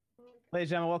Ladies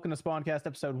and gentlemen, welcome to Spawncast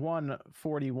episode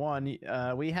 141.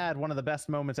 We had one of the best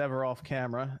moments ever off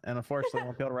camera, and unfortunately,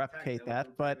 won't be able to replicate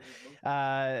that. But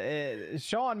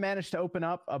Sean managed to open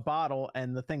up a bottle,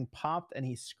 and the thing popped, and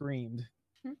he screamed.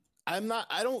 I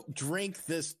don't drink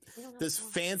this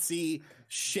fancy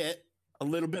shit. A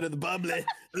little bit of the bubbly.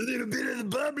 A little bit of the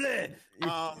bubbly.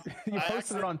 You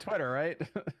posted it on Twitter, right?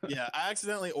 Yeah, I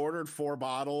accidentally ordered 4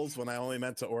 bottles when I only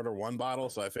meant to order 1 bottle,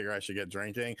 so I figure I should get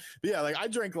drinking. But yeah, like I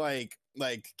drink like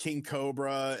King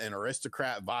Cobra and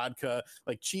Aristocrat vodka,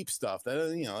 like cheap stuff that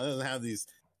doesn't have these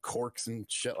corks and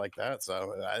shit like that.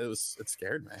 So it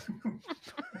scared me.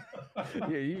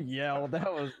 Yeah, you yelled.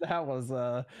 That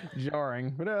was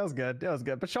jarring, but it was good. It was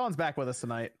good. But Sean's back with us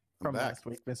tonight from last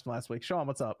week. Missed last week. Sean,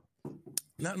 what's up?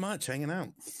 Not much, hanging out.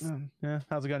 Yeah,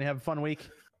 how's it going? You have a fun week?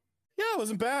 Yeah, it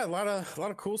wasn't bad. A lot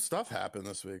of cool stuff happened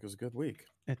this week. It was a good week.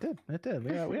 It did.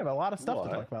 We have a lot of stuff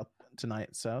to talk about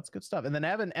tonight, so it's good stuff. And then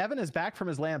Evan is back from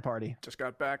his LAN party. Just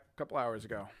got back a couple hours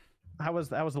ago. How was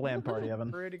the LAN party,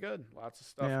 Evan? Pretty good. Lots of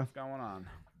stuff going on.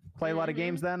 Play a lot of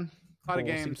games then? A lot of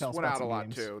games. Went out a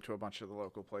lot too, to a bunch of the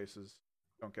local places.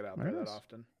 Don't get out there that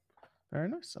often. Very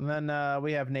nice. And then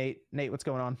we have Nate. Nate, what's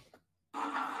going on?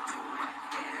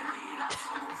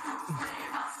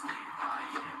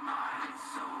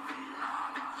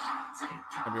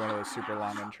 Maybe one of those super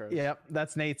long intros. Yep,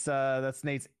 that's Nate's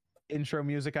intro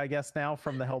music, I guess, now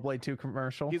from the Hellblade 2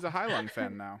 commercial. He's a Highland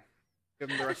fan now.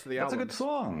 Give him the rest of the album. That's a good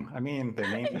song. I mean, the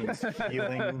name is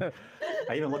healing.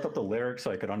 I even looked up the lyrics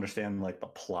so I could understand like the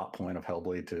plot point of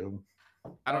Hellblade 2.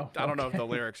 I don't know if the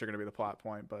lyrics are going to be the plot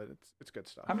point, but it's good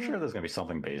stuff. I'm sure there's going to be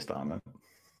something based on it.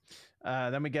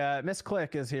 Then we got Miss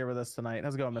Click is here with us tonight.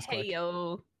 How's it going, Miss Click? Hey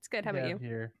yo, it's good. How about you?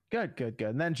 Here. Good.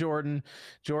 And then Jordan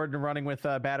running with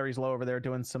batteries low over there,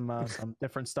 doing some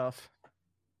different stuff.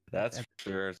 That's for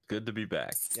sure. It's good to be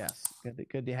back. Yes,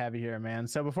 good to have you here, man.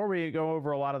 So before we go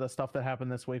over a lot of the stuff that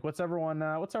happened this week, what's everyone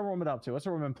been up to? What's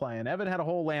everyone been playing? Evan had a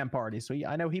whole LAN party, so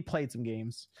I know he played some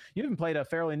games. You even played a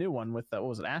fairly new one with what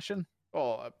was it, Ashen?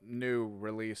 Well, a new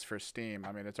release for Steam.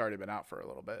 I mean, it's already been out for a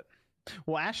little bit.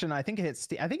 Well, Ashen, I think it hit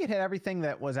Steam. I think it hit everything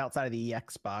that was outside of the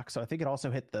Xbox. So I think it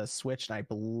also hit the Switch and I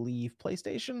believe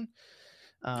PlayStation.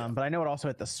 But I know it also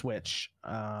hit the Switch.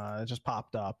 It just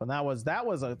popped up, and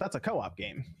that's a co-op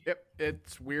game. Yep,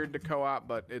 it's weird to co-op,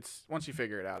 but it's once you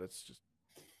figure it out, it's just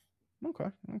okay.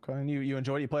 And you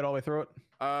enjoyed it? You played all the way through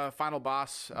it? Final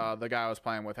boss. The guy I was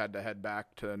playing with had to head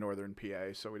back to northern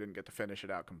PA, so we didn't get to finish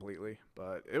it out completely.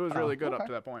 But it was really good up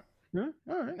to that point. Yeah,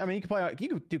 all right. I mean, you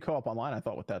could do co-op online. I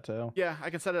thought with that too. Yeah, I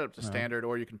can set it up to standard,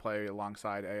 or you can play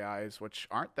alongside AIs, which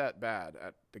aren't that bad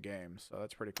at the game. So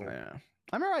that's pretty cool. Yeah.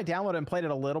 I remember I downloaded and played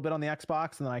it a little bit on the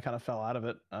Xbox, and then I kind of fell out of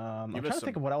it. I'm trying to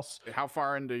think of what else. How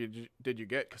far into did you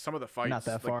get? Because some of the fights, not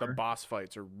that far. Like the boss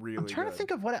fights, are really. I'm trying to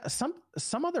think of what some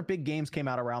other big games came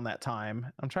out around that time.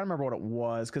 I'm trying to remember what it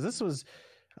was because this was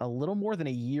a little more than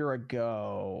a year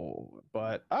ago.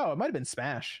 But it might have been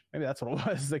Smash. Maybe that's what it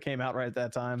was that came out right at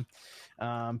that time.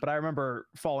 But I remember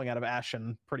falling out of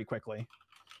Ashen pretty quickly.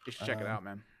 You should check it out,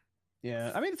 man.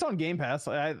 Yeah, I mean it's on Game Pass.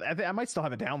 I might still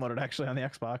have it downloaded actually on the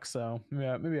Xbox, so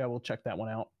maybe I will check that one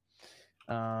out.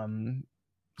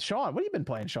 Sean, what have you been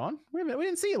playing, Sean? We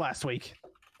didn't see you last week.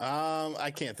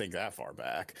 I can't think that far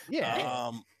back.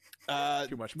 Yeah.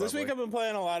 Too much. This week I've been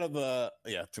playing a lot of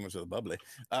too much of the bubbly.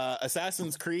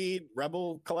 Assassin's Creed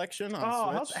Rebel Collection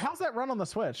on Switch. How's that run on the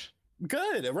Switch?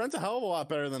 Good. It runs a hell of a lot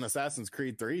better than Assassin's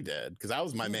Creed 3 did, because that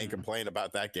was my main complaint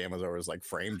about that game was there was like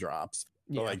frame drops.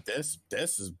 But like this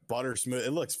is butter smooth.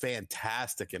 It looks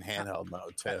fantastic in handheld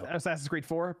mode too. Assassin's Creed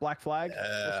 4 Black Flag.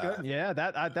 That's good. Yeah,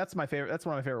 that's my favorite. That's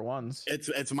one of my favorite ones.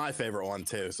 It's my favorite one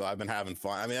too. So I've been having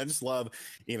fun. I mean, I just love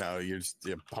you're just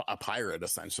a pirate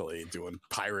essentially doing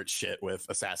pirate shit with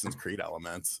Assassin's Creed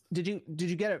elements. Did you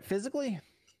get it physically?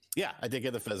 Yeah, I did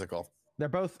get the physical.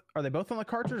 Are they both on the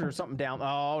cartridge or something down?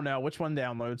 Oh no, which one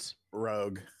downloads?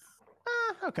 Rogue.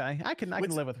 Okay, I can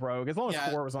live with Rogue as long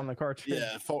as 4 was on the cartridge.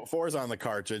 Yeah, 4 is on the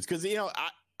cartridge because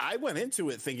I went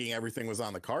into it thinking everything was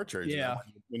on the cartridge. Yeah.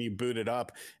 When you boot it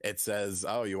up, it says,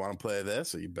 "Oh, you want to play this?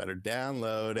 So you better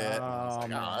download it."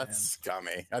 That's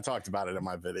scummy. I talked about it in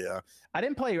my video. I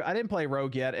didn't play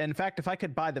Rogue yet. In fact, if I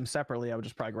could buy them separately, I would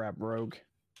just probably grab Rogue.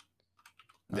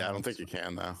 Yeah, I don't think you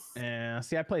can though. Yeah.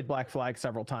 See, I played Black Flag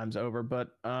several times over, but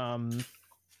maybe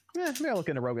I'll look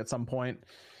into Rogue at some point.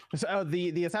 So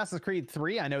the Assassin's Creed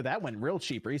 3, I know that went real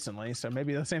cheap recently, so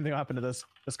maybe the same thing will happen to this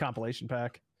compilation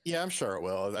pack. Yeah, I'm sure it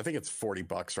will. I think it's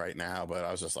 $40 right now, but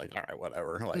I was just like, all right,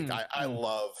 whatever. Like I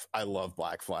love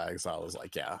Black Flag, so I was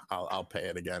like, yeah, I'll pay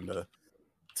it again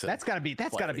That's gotta be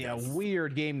a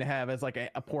weird game to have as like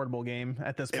a portable game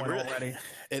at this point already.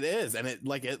 It is, and it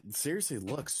seriously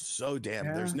looks so damn.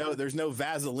 Yeah. There's no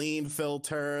Vaseline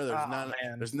filter.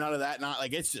 There's none of that. Not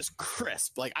like it's just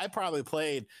crisp. Like I probably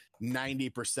played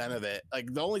 90% of it.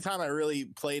 Like the only time I really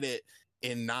played it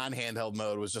in non-handheld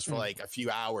mode was just for like a few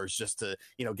hours just to,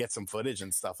 get some footage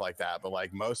and stuff like that. But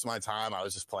like most of my time I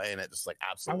was just playing it just like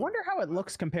absolutely. I wonder how it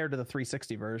looks compared to the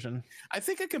 360 version. I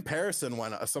think a comparison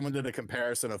when someone did a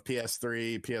comparison of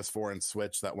PS3, PS4 and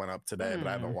Switch that went up today, but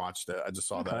I haven't watched it. I just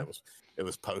saw that it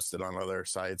was posted on other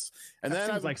sites. And that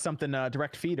seems like something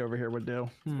direct feed over here would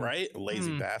do. Right?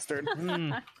 Lazy bastard. And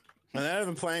then I've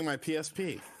been playing my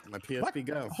PSP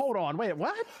Go. Hold on. Wait,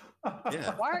 what?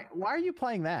 Yeah. Why are you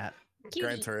playing that?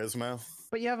 Gran Turismo.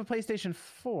 But you have a PlayStation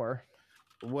 4.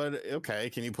 What?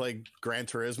 Okay, can you play Gran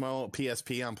Turismo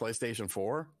PSP on PlayStation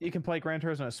 4? You can play Gran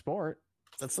Turismo Sport.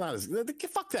 That's not as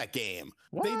fuck that game.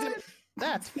 What?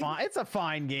 That's fine. It's a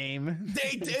fine game.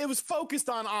 It was focused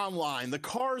on online. The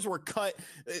cars were cut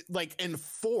like in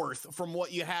fourth from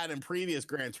what you had in previous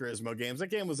Gran Turismo games. That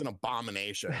game was an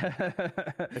abomination.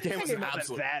 The game was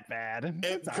absolutely that bad.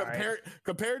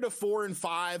 Compared to 4 and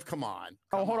 5. Come on.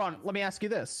 Hold on. Let me ask you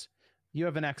this. You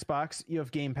have an Xbox, you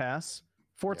have Game Pass,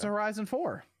 Forza Horizon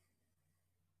 4.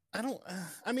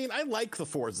 I like the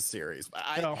Forza series.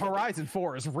 Horizon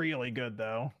 4 is really good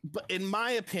though. But in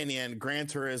my opinion, Gran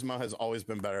Turismo has always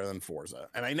been better than Forza.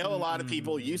 And I know a lot of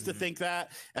people used to think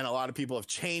that, and a lot of people have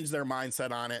changed their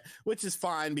mindset on it, which is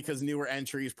fine because newer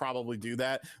entries probably do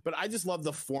that. But I just love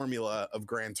the formula of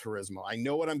Gran Turismo. I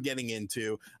know what I'm getting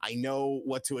into. I know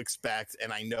what to expect,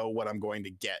 and I know what I'm going to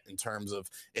get in terms of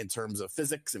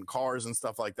physics and cars and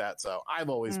stuff like that. So I've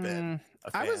always been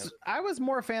a fan. I was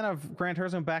more a fan of Gran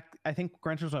Turismo back, I think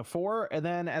Gran Turismo 4, and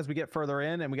then as we get further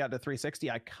in and we got to 360,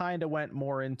 I kind of went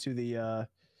more into the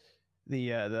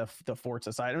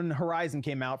Forza side. And Horizon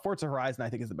came out. Forza Horizon I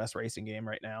think is the best racing game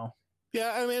right now.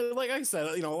 Yeah, I mean, like I said,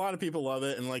 a lot of people love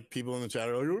it, and like people in the chat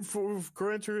are like, oh,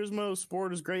 Gran Turismo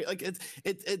Sport is great. Like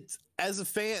it's as a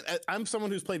fan, I'm someone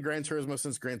who's played Gran Turismo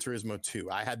since Gran Turismo 2.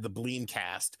 I had the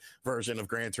Bleemcast version of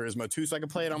Gran Turismo 2, so I could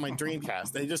play it on my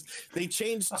Dreamcast. They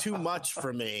changed too much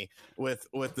for me with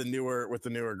the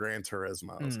newer Gran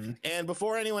Turismos. And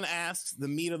before anyone asks, the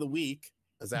meat of the week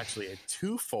is actually a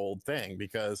twofold thing,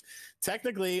 because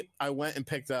technically I went and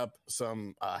picked up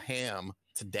some ham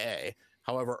today.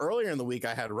 However, earlier in the week,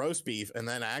 I had roast beef, and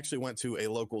then I actually went to a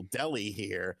local deli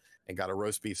here and got a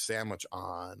roast beef sandwich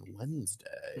on Wednesday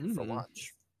for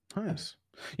lunch. Nice.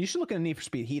 You should look at Need for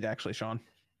Speed Heat, actually, Sean.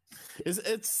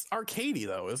 It's arcadey,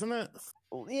 though, isn't it?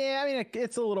 Yeah, I mean,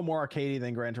 it's a little more arcadey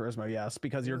than Gran Turismo, yes,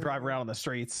 because you're driving around on the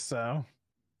streets, so...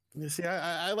 You see,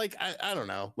 I don't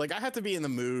know. Like, I have to be in the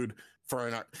mood for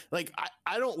I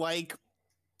don't like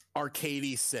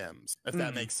arcadey sims, if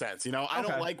that makes sense. I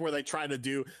don't like where they try to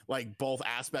do like both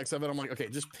aspects of it. I'm like, okay,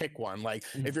 just pick one. Like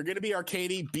if you're gonna be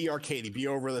arcadey, be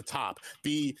over the top,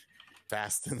 be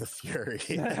Fast and the Furious.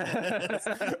 And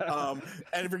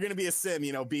if you're gonna be a sim,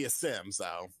 be a sim.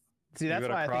 So see, that's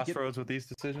why I crossroads with these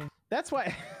decisions. That's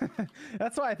why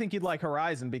I think you'd like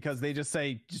Horizon, because they just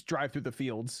say just drive through the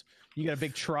fields. You get a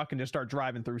big truck and just start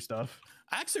driving through stuff.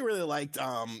 I actually really liked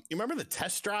you remember the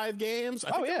Test Drive games?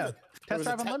 Test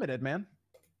Drive Unlimited, man.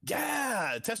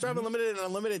 Yeah, Test Drive Unlimited and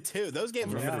Unlimited 2. Those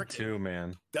games were too,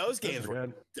 man. Those games were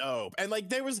dope. And like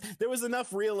there was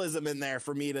enough realism in there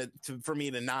for me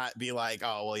to not be like,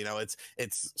 oh well,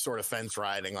 it's sort of fence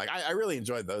riding. Like I really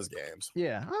enjoyed those games.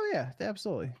 Yeah. Oh yeah,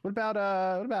 absolutely. What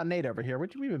about Nate over here?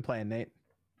 What have you been playing, Nate?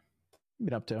 What have you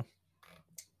been up to?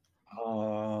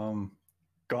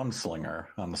 Gunslinger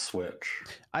on the Switch.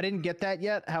 I didn't get that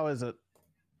yet. How is it?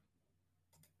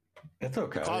 It's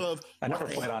okay. I never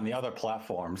played on the other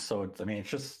platforms, so I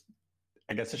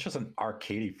guess it's just an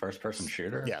arcadey first-person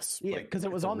shooter. Yes. Yeah, because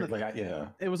it was on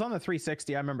it was on the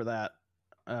 360. I remember that.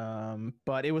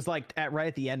 But it was like right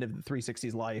at the end of the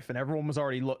 360's life, and everyone was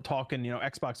already talking,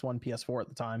 Xbox One, PS4 at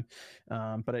the time.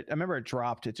 But I remember it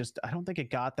dropped. I don't think it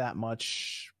got that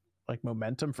much like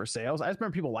momentum for sales. I just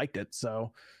remember people liked it,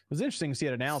 so it was interesting to see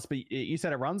it announced. But you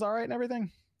said it runs all right and everything.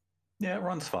 Yeah, it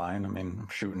runs fine. I mean, I'm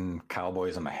shooting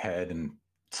cowboys in the head, and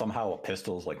somehow a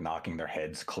pistol's like knocking their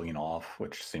heads clean off,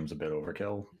 which seems a bit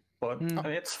overkill. But I mean,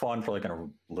 it's fun for like a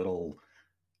little.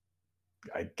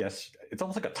 I guess it's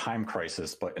almost like a Time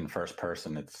Crisis, but in first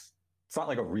person. It's not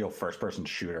like a real first person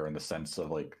shooter in the sense of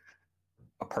like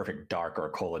a Perfect Dark or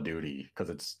a Call of Duty, because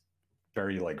it's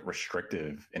very like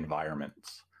restrictive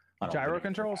environments. Gyro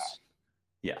controls?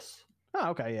 Yes. Oh,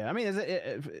 okay. Yeah. I mean,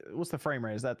 what's the frame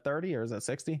rate? Is that 30 or is that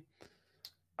 60?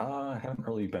 I haven't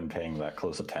really been paying that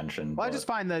close attention. Well, I but just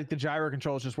find that the gyro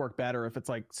controls just work better if it's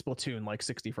like Splatoon, like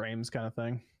 60 frames kind of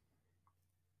thing.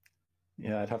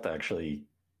 yeah, I'd have to actually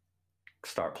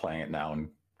start playing it now and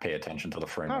pay attention to the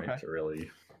frame Okay. rate to really.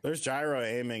 There's gyro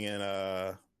aiming in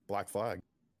Black Flag.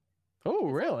 Oh,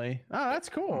 really? Oh, that's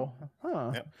cool.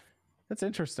 Huh. Yep. That's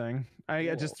interesting.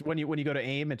 I just when you go to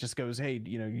aim, it just goes, hey,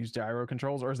 use gyro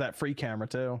controls, or is that free camera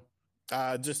too?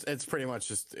 Just it's pretty much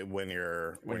just when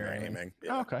you're aiming.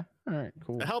 Yeah. Oh, okay. All right.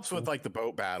 Cool. It helps with Cool. like the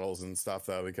boat battles and stuff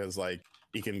though, because like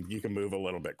you can move a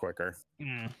little bit quicker.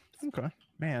 Okay.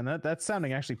 Man, that's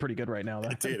sounding actually pretty good right now. Though.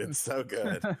 Dude, it's so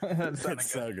good. That's sounding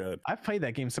It's so good. I've played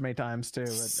that game so many times too.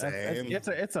 Same.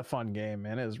 It's a fun game,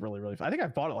 man. It is really really fun. I think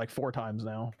I've bought it like 4 times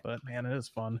now, but man, it is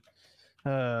fun.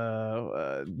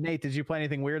 Nate, did you play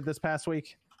anything weird this past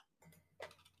week?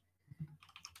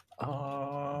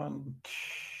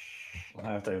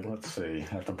 Let's see.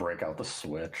 I have to break out the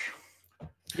Switch.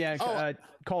 Yeah, Oh,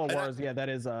 Call of Wars. Yeah, that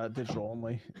is digital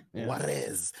only. Yeah. What it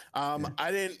is?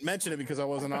 I didn't mention it because I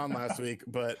wasn't on last week,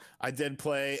 but I did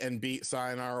play and beat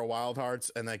Sayonara Wild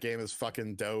Hearts, and that game is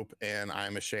fucking dope. And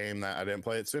I'm ashamed that I didn't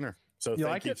play it sooner. So You thank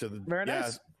like you it? to the Very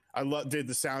nice. I love. Dude,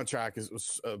 the soundtrack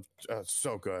was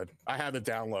so good. I had it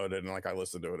downloaded and like I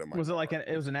listened to it in my. Was it like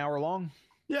it was an hour long?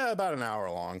 Yeah, about an hour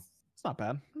long. It's not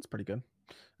bad. It's pretty good.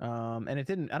 And it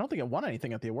didn't. I don't think it won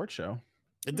anything at the award show.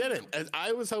 It didn't.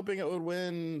 I was hoping it would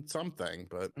win something,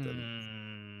 but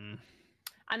Mm.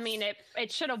 I mean,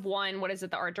 it should have won. What is it?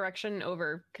 The art direction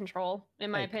over Control, in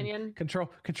my Hey, opinion.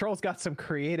 Control's got some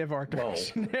creative art Well,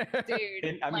 direction.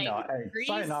 Dude, Grease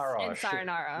Sayonara. and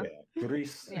Sayonara.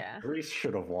 Grease. Yeah. Grease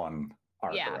should have won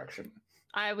art Yeah. direction.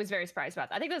 I was very surprised about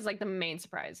that. I think that was like the main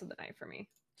surprise of the night for me.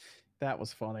 That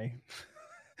was funny.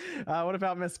 What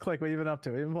about Miss Click? What have you been up to?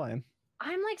 What have you been playing?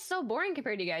 I'm like so boring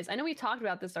compared to you guys. I know we've talked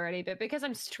about this already, but because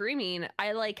I'm streaming,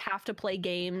 I like have to play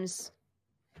games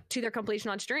to their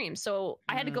completion on stream. So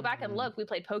I had to go back and look. We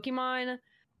played Pokemon.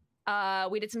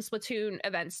 We did some Splatoon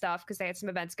event stuff because they had some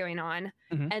events going on.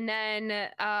 Mhm. And then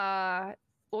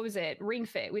what was it? Ring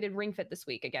Fit. We did Ring Fit this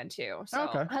week again too. So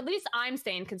Okay. at least I'm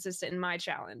staying consistent in my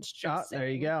challenge. Oh, Just there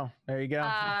you saying. go. There you go.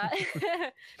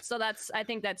 So I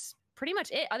think that's pretty much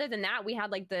it. Other than that, we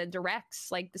had like the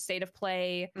directs, like the State of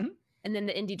Play, Mhm. and then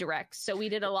the indie directs. So we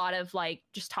did a lot of like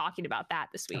just talking about that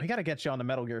this week. We got to get you on the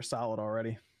Metal Gear Solid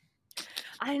already.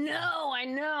 I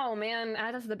know, man.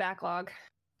 Add us to the backlog.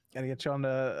 Got to get you on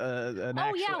the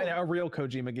a real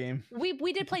Kojima game. We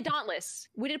did play Dauntless.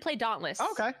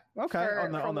 Okay. For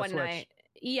on the one Switch. night.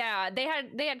 Yeah, they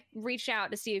had reached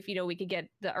out to see if we could get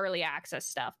the early access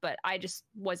stuff, but I just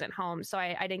wasn't home, so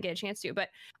I didn't get a chance to. But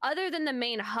other than the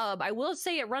main hub, I will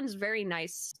say it runs very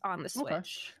nice on the Switch. Okay.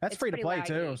 That's It's free to pretty play laggy.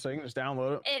 too, so you can just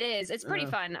download it. It is. It's pretty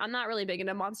Yeah. fun. I'm not really big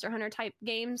into Monster Hunter type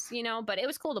games, but it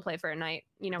was cool to play for a night.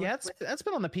 Yeah, that's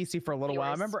been on the PC for a little while.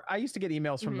 I viewers. remember I used to get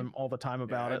emails from Mhm. them all the time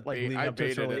about Yeah, it, like leading I up to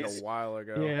its baited it release. a while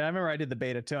ago. Yeah, I remember I did the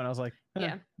beta too, and I was like,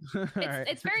 Yeah. all right.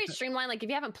 It's very streamlined. Like if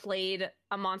you haven't played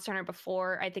a Monster Hunter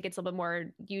before, I think it's a little bit more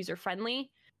user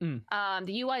friendly. Mm.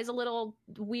 The UI is a little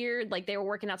weird. Like they were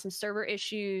working out some server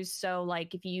issues. So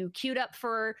like if you queued up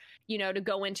for to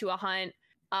go into a hunt,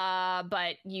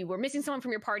 but you were missing someone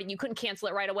from your party, you couldn't cancel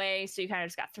it right away, so you kind of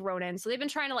just got thrown in. So they've been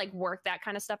trying to like work that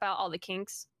kind of stuff out, all the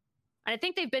kinks, and I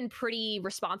think they've been pretty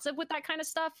responsive with that kind of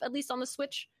stuff, at least on the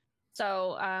Switch.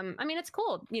 So, I mean, it's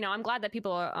cool. I'm glad that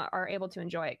people are able to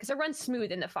enjoy it because it runs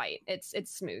smooth in the fight. It's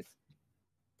smooth.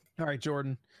 All right,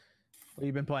 Jordan, what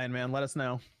you been playing, man? Let us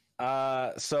know.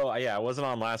 I wasn't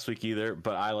on last week either,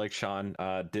 but I, like Sean,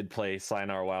 did play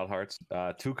Sayonara Wild Hearts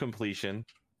to completion.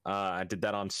 I did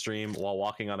that on stream while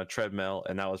walking on a treadmill,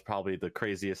 and that was probably the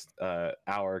craziest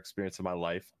hour experience of my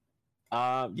life.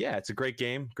 It's a great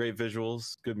game, great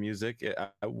visuals, good music.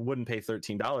 I wouldn't pay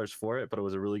 $13 for it, but it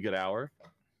was a really good hour.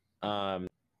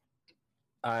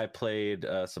 I played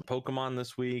some Pokemon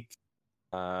this week.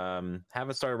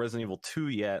 Haven't started Resident Evil 2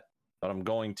 yet, but I'm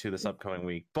going to this upcoming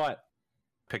week. But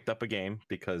picked up a game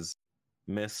because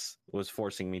Miss was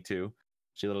forcing me to.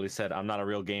 She literally said, I'm not a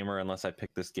real gamer unless I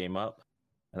pick this game up.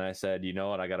 And I said, you know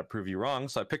what, I got to prove you wrong.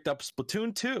 So I picked up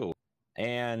Splatoon 2,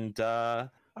 and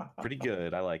pretty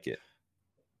good. I like it.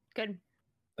 Good.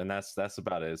 And that's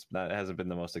about it. That hasn't been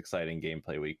the most exciting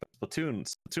gameplay week, but Splatoon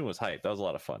was hype. That was a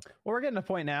lot of fun. Well, we're getting to a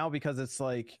point now because it's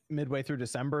like midway through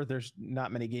December. There's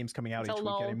not many games coming out It's a each week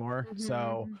lull. anymore,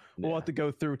 so Mhm. we'll have to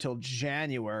go through till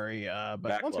January. But once we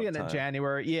Backlog get into time.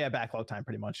 January, backlog time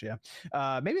pretty much.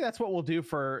 Yeah, maybe that's what we'll do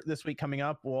for this week coming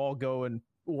up. We'll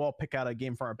all pick out a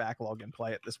game from our backlog and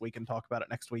play it this week and talk about it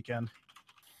next weekend.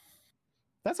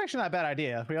 That's actually not a bad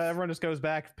idea. Everyone just goes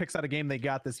back, picks out a game they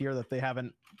got this year that they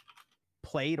haven't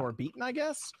played or beaten, I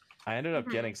guess. I ended up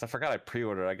Mhm. getting, because I forgot I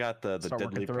pre-ordered. I got the Start working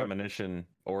Deadly through it. Premonition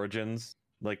Origins,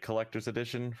 like collector's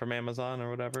edition from Amazon or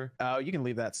whatever. Oh, you can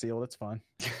leave that sealed. It's fine.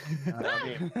 I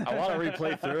mean, I want to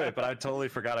replay through it, but I totally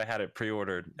forgot I had it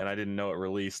pre-ordered and I didn't know it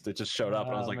released. It just showed up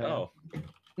and I was Oh, like, man. oh,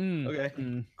 Mm, okay,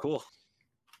 mm. cool.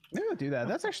 Maybe I'll do that.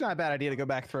 That's actually not a bad idea to go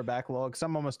back through a backlog. So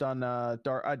I'm almost done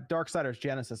Darksiders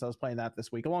Genesis. I was playing that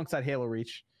this week alongside Halo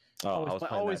Reach. Oh, Always I was play-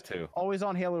 playing always- that too. Always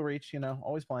on Halo Reach,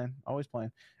 always playing.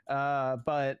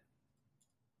 But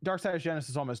Darksiders Genesis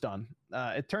is almost done.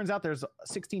 It turns out there's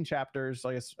 16 chapters.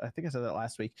 I think I said that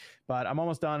last week, but I'm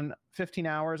almost done. 15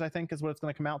 hours, I think, is what it's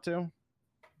going to come out to.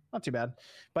 Not too bad,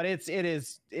 but it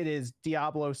is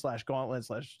Diablo / Gauntlet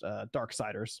 /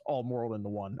 Darksiders all rolled into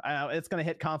one. It's going to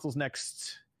hit consoles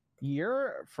next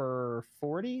year for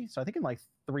 $40. So I think in like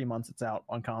 3 months it's out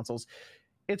on consoles.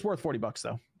 It's worth $40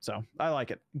 though, so I like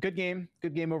it. Good game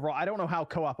overall. I don't know how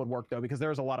co-op would work though, because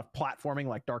there's a lot of platforming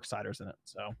like Darksiders in it.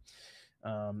 So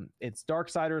it's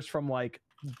Darksiders from like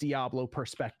Diablo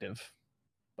perspective,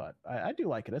 but I do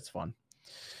like it. It's fun.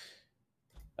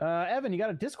 Evan, you got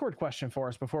a Discord question for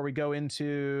us before we go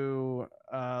into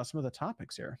some of the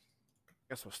topics here? I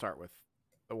guess we'll start with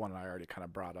the one I already kind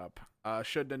of brought up.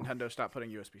 Should Nintendo stop putting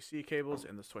USB-C cables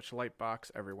in the Switch Lite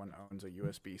box? Everyone owns a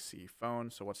USB-C phone,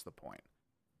 so what's the point?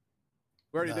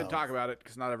 We already did No. talk about it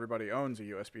because not everybody owns a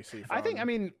USB-C phone. I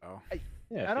mean, so. Yeah, I if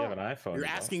you don't- have an iPhone. You're you know.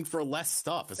 asking for less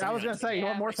stuff. I was gonna say you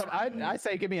want Yeah. more stuff. I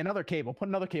say give me another cable. Put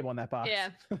another cable in that box. Yeah.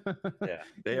 Yeah,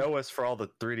 they owe us for all the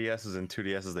 3DSs and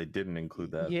 2DSs. They didn't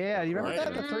include that. Yeah, you remember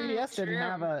that? The Right. 3DS True.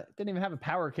 didn't even have a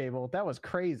power cable. That was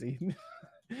crazy.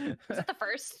 Was it the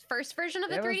first version of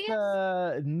the It was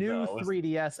 3DS? the new No, it was-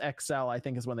 3DS XL, I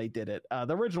think, is when they did it.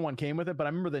 The original one came with it, but I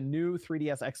remember the new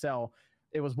 3DS XL.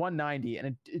 It was $190,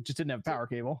 and it just didn't have a power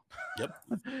cable. Yep.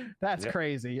 That's Yep.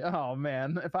 crazy. Oh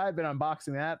man, if I had been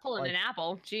unboxing that, Pulling like, an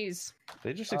apple. Jeez.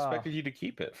 They just expected you to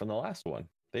keep it from the last one.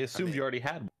 They assumed mean- you already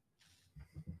had one.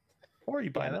 Or you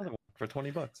buy Yeah, another one for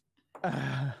 $20.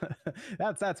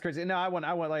 that's crazy. No, I want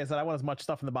like I said, I want as much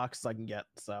stuff in the box as I can get.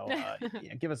 So yeah,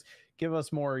 give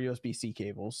us more USB-C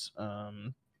cables.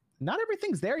 Not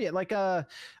everything's there yet. Like I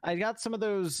got some of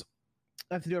those.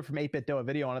 I have to do it from 8-Bit Do a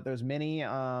video on it. Those mini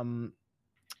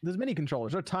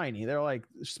controllers. They're tiny. They're like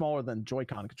smaller than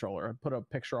Joy-Con controller. I put a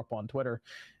picture up on Twitter.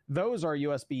 Those are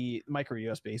micro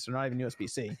USB, so not even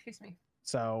USB-C. Excuse me.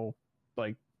 So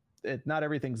like not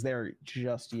everything's there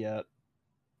just yet.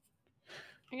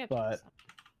 I gotta check But- this out.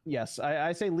 Yes,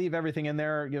 I say leave everything in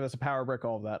there. Give us a power brick,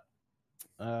 all of that.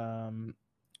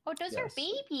 Oh, those are yes.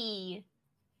 baby.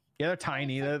 Yeah, they're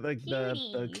tiny. so They're like the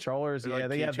cutie. controllers. They're Yeah, like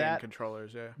they have keychain that.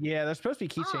 controllers, yeah. Yeah, they're supposed to be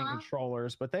keychain Aw.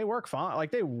 controllers, but they work fine. Like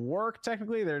they work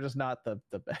technically. They're just not the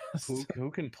best.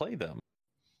 Who can play them?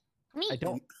 Me. I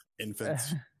don't.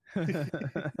 Infants,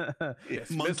 Yes,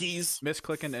 monkeys.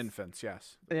 Misclicking infants,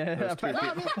 yes. Yeah, Those two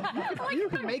but- people. I mean, Like, you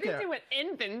can what make are you it. doing with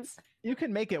infants. You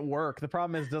can make it work. The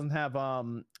problem is it doesn't have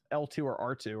L2 or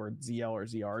R2 or ZL or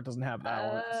ZR. It doesn't have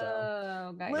that on it. So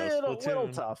Oh, guys. No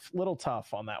little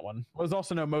tough on that one. There's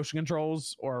also no motion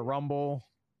controls or rumble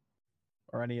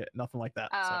or nothing like that.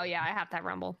 Oh So yeah, I have that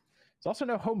rumble. there's also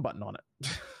no home button on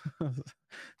it.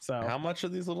 So How much are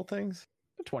these little things?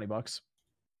 $20.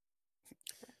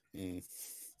 Mm.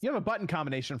 You have a button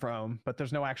combination for home, but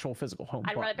there's no actual physical home.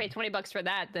 I'd rather pay button. $20 for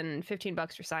that than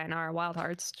 $15 for Sayonara Wild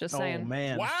Hearts. Just Oh saying.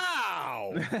 man!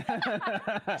 Wow.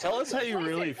 Tell us how you Listen,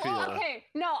 really feel. well, okay,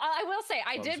 no, I will say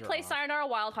I Gloves did are play off. Sayonara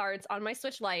Wild Hearts on my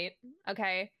Switch Lite.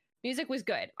 Okay, music was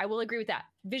good. I will agree with that.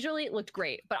 Visually, it looked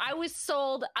great, but I was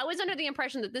sold. I was under the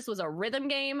impression that this was a rhythm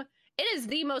game. It is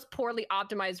the most poorly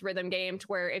optimized rhythm game. To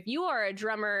where if you are a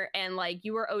drummer and like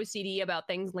you are OCD about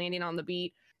things landing on the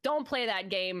beat, don't play that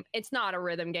game. It's not a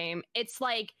rhythm game. It's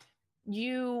like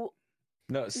you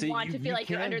No, see, want you, to feel you like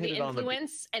you're can under hit the it on the beat.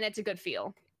 influence, and it's a good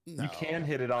feel. No, You can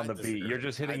hit it on I the beat. You're disagree.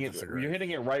 just hitting I it. disagree. You're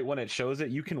hitting it right when it shows it.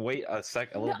 You can wait a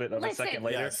No, little bit of a listen. second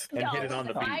later Yes. and hit it on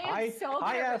the beat. I am so good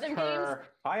at rhythm games.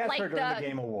 I asked like her during the the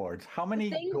Game Awards, how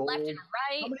many Thing gold, left and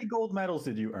how right. many gold medals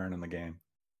did you earn in the game?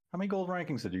 How many gold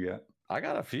rankings did you get? I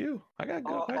got a few. I got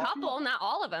Oh, good. A couple, not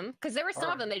all of them, because there were some of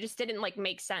Alright. them they just didn't like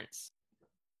make sense.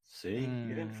 See, you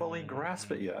didn't fully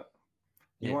grasp it yet.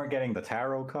 You Yeah. weren't getting the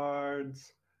tarot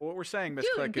cards. What we're saying, Dude,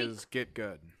 Misclick, the- is get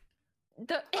good.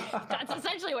 That's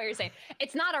essentially what you're saying.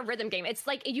 It's not a rhythm game. It's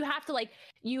like you have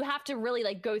to really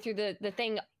like go through the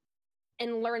thing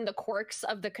and learn the quirks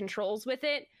of the controls with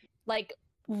it like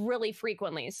really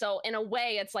frequently. So in a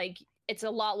way, it's like it's a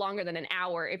lot longer than an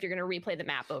hour if you're going to replay the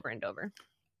map over and over.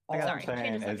 All Sorry, I'm change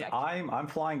saying the is subject. I'm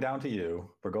flying down to you.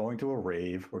 We're going to a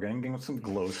rave. We're getting some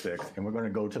glow sticks, and we're going to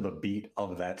go to the beat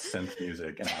of that synth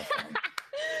music and have fun.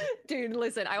 Dude,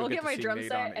 listen, I You'll will get get to my see drum Nate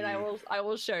set on and E. I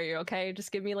will show you. Okay, just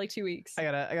give me like 2 weeks. I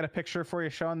got a picture for you,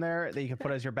 Sean, there that you can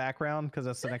put as your background because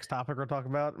that's the next topic we're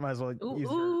talking about. Might as well Ooh, use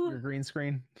ooh. your green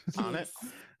screen. On it.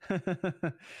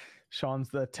 Sean's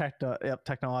the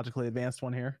technologically advanced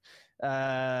one here.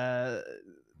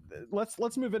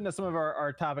 Let's move into some of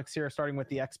our topics here, starting with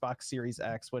the Xbox Series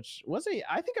X, which was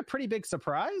I think a pretty big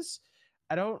surprise.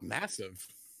 Massive.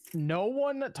 No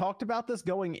one talked about this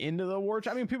going into the award.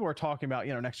 I mean, people were talking about,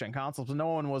 next gen consoles, but no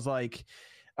one was like,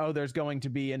 oh, there's going to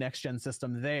be a next gen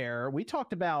system there. We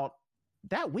talked about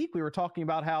that week. We were talking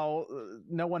about how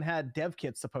no one had dev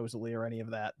kits supposedly or any of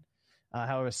that.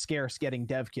 How it was scarce getting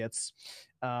dev kits.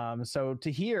 So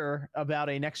to hear about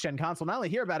a next gen console, not only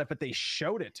hear about it, but they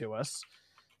showed it to us.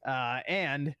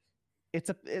 And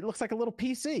it looks like a little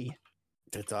PC.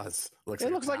 It does. It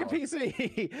looks like a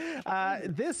PC.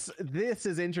 This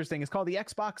is interesting. It's called the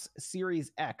Xbox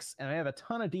Series X, and I have a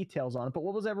ton of details on it. But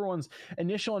what was everyone's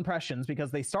initial impressions?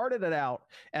 Because they started it out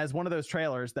as one of those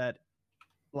trailers that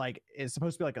like is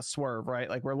supposed to be like a swerve, right?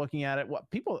 Like we're looking at it.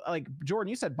 What people like, Jordan,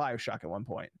 you said BioShock at one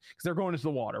point because they're going into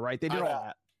the water, right? They did all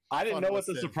that. I didn't know what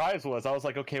the surprise was. I was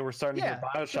like, okay, we're starting to hear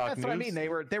BioShock that's news. what I mean. They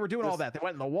were doing all that. They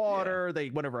went in the water. They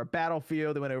went over a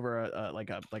battlefield. They went over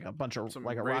a bunch of Some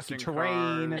like a rocky racing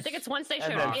terrain. cars. I think it's once they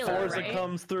And showed then Halo, Forza right?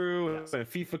 comes through, and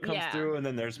FIFA comes Yeah. through, and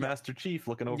then there's Master Chief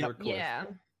looking over a cliff. Yeah.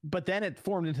 But then it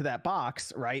formed into that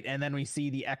box, right? And then we see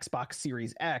the Xbox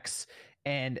Series X,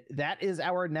 and that is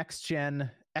our next gen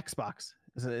Xbox.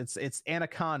 It's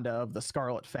Anaconda of the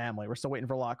Scarlet family. We're still waiting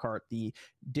for Lockhart, the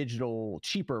digital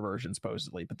cheaper version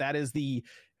supposedly, but that is the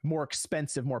more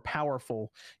expensive, more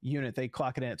powerful unit. They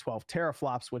clock it in at 12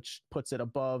 teraflops, which puts it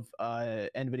above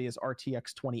NVIDIA's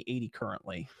RTX 2080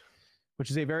 currently,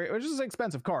 which is an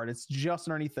expensive card. It's just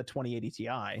underneath the 2080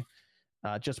 Ti.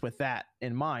 Just with that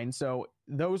in mind, so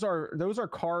those are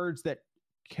cards that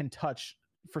can touch.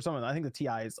 For some of them, I think the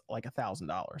Ti is like $1,000,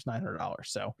 $900.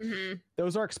 So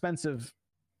those are expensive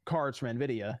cards from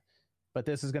NVIDIA, but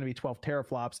this is going to be 12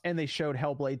 teraflops. And they showed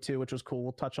Hellblade 2, which was cool.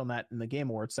 We'll touch on that in the Game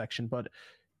Awards section. But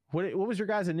what was your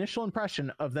guys' initial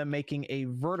impression of them making a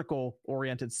vertical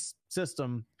oriented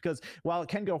system? Because while it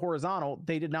can go horizontal,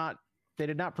 they did not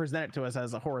present it to us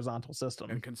as a horizontal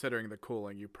system. And considering the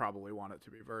cooling, you probably want it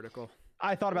to be vertical.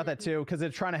 I thought about that too, because they're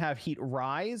trying to have heat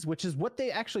rise, which is what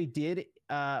they actually did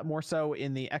more so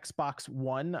in the Xbox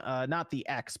One, not the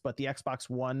X, but the Xbox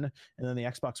One and then the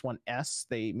Xbox One S.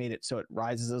 They made it so it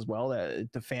rises as well.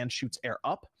 The fan shoots air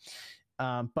up.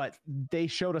 But they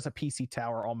showed us a PC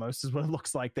tower almost is what it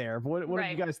looks like there. What did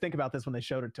you guys think about this when they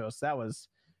showed it to us? That was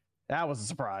a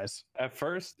surprise. At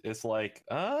first, it's like,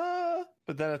 but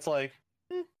then it's like,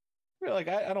 like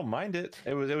I don't mind it.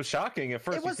 It was shocking at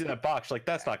first. You see that box, like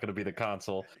that's not going to be the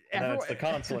console, and then it's the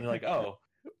console, and you're like, oh.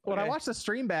 When I watched the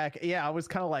stream back, I was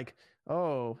kind of like,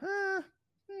 oh,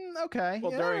 okay.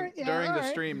 Well, during the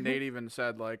stream, Nate even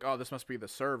said like, "Oh, this must be the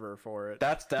server for it."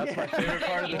 That's my favorite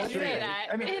part of the stream.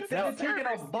 I mean, they're taking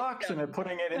a box and they're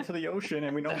putting it into the ocean,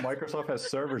 and we know Microsoft has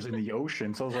servers in the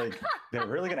ocean. So I was like, they're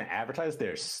really going to advertise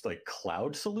their like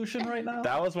cloud solution right now?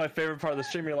 That was my favorite part of the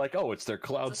stream. You're like, oh, it's their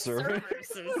cloud server.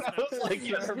 I was like,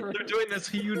 yes, they're doing this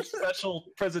huge special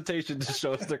presentation to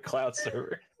show us their cloud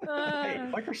server. Hey,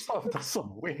 Microsoft does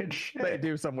some weird shit. They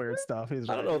do some weird stuff. I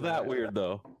don't know that weird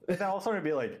though. That also would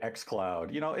be like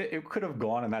xCloud. It could have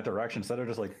gone in that direction instead of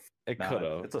just like it could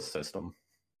have. It's a system.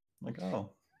 Like, oh.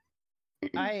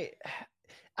 So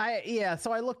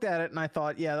I looked at it and I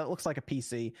thought, that looks like a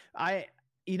PC.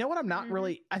 You know what I'm not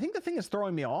really, I think the thing that's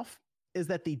throwing me off is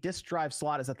that the disk drive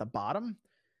slot is at the bottom.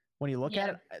 When you look at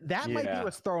it, that might be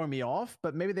what's throwing me off,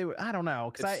 but maybe they would, I don't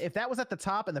know. Because if that was at the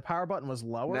top and the power button was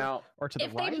lower or to the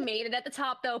right. If they made it at the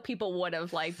top, though, people would have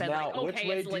been like, okay,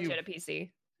 it's legit a PC.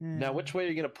 Now, which way are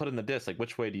you going to put in the disc? Like,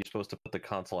 which way are you supposed to put the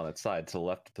console on its side? To the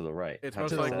left or to the right? It's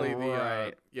most likely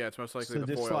it's most likely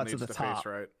the foil needs to face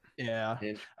right. Yeah.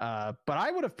 But I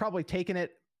would have probably taken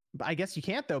it. I guess you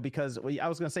can't though, because I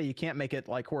was going to say you can't make it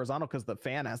like horizontal because the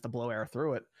fan has to blow air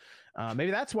through it.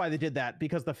 Maybe that's why they did that,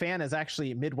 because the fan is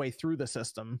actually midway through the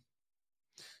system.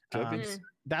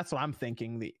 That's what I'm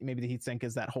thinking. Maybe the heatsink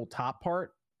is that whole top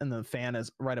part, and the fan is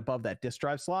right above that disk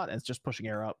drive slot, and it's just pushing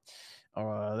air up.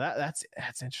 That's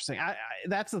interesting.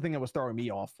 That's the thing that was throwing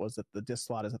me off, was that the disk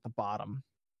slot is at the bottom.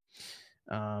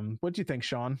 What do you think,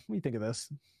 Sean? What do you think of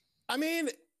this? I mean,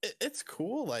 it's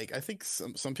cool. Like I think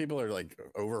some people are like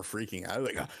over freaking out.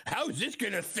 Like, how is this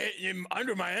gonna fit in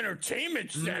under my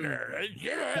entertainment center?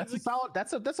 Yeah, That's a solid.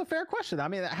 That's a fair question. I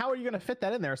mean, how are you going to fit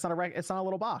that in there? It's not a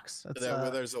little box. It's,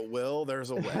 where there's a will, there's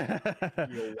a way.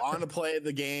 You want to play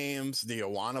the games? Do you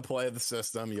want to play the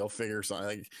system? You'll figure something.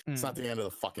 Like, it's not the end of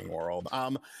the fucking world.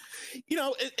 You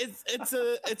know,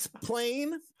 it's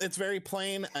plain. It's very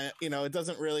plain. You know, it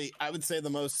doesn't really. I would say the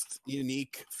most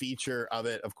unique feature of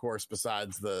it, of course,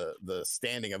 besides the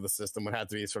standing of the system, would have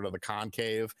to be sort of the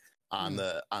concave on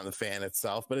the fan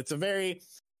itself. But it's a very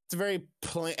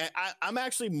plain. I'm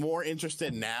actually more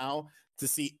interested now to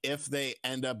see if they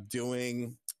end up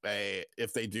doing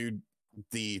if they do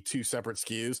the two separate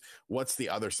SKUs, what's the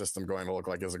other system going to look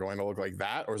like? Is it going to look like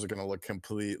that, or is it going to look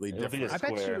completely different? I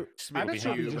bet you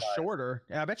it'll be just shorter.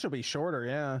 Yeah, I bet you'll be shorter.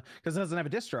 Yeah, because it doesn't have a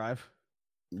disk drive.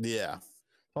 Yeah, it's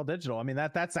all digital. I mean,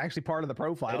 that's actually part of the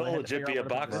profile. It'll legit be a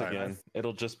box again.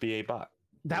 It'll just be a box.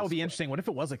 That would be interesting. What if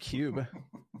it was a cube?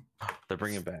 They're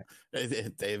bringing it back.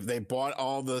 They bought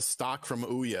all the stock from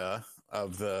Ouya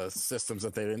of the systems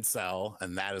that they didn't sell,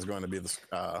 and that is going to be the.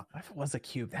 If it was a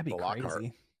cube, that'd be crazy. Lockhart.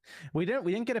 We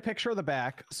didn't get a picture of the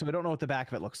back, so we don't know what the back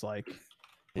of it looks like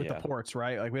with the ports,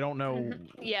 right? Like we don't know.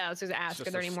 Yeah, I was just ask, are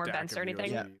there any more vents or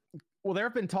anything? Yeah. Well, there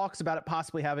have been talks about it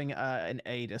possibly having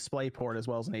a display port as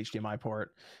well as an HDMI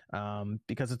port,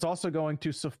 because it's also going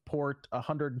to support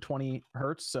 120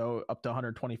 hertz, so up to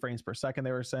 120 frames per second.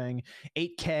 They were saying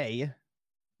 8K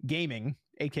gaming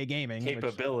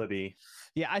capability.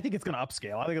 I think it's going to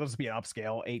upscale. I think it'll just be an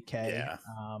upscale 8K. Yeah.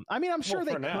 I mean, I'm sure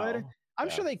they could. I'm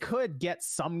sure they could get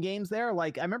some games there.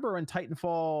 Like I remember when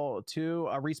Titanfall 2,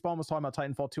 Respawn was talking about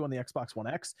Titanfall 2 on the Xbox One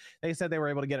X. They said they were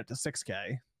able to get it to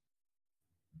 6K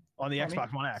on the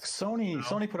Xbox One X.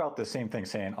 Sony put out the same thing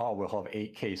saying, "Oh, we'll have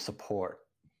 8K support,"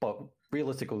 but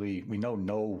realistically, we know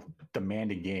no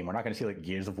demanding game. We're not going to see like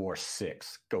Gears of War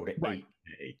 6 go to 8K.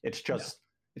 It's just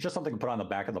something to put on the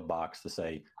back of the box to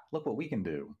say, "Look what we can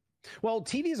do." Well, if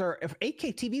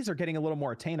 8K TVs are getting a little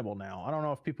more attainable now. I don't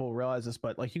know if people realize this,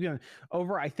 but like you can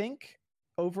over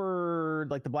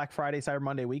like the Black Friday, Cyber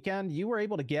Monday weekend, you were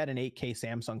able to get an 8K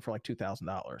Samsung for like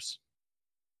 $2,000.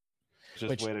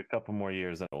 Wait a couple more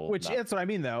years. That's what I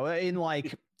mean, though. In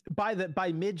like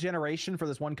by mid generation for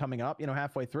this one coming up,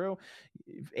 halfway through,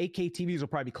 8K TVs will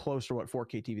probably be closer to what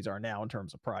 4K TVs are now in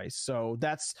terms of price. So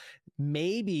that's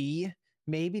maybe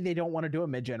they don't want to do a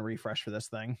mid gen refresh for this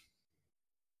thing.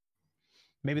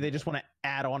 Maybe they just want to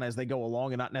add on as they go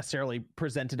along and not necessarily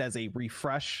present it as a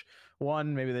refresh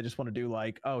one. Maybe they just want to do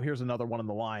like, oh, here's another one in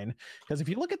the line. Because if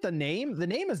you look at the name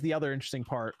is the other interesting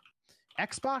part.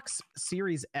 Xbox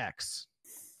Series X.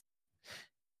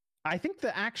 I think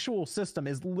the actual system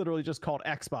is literally just called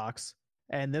Xbox,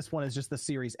 and this one is just the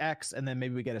Series X, and then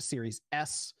maybe we get a Series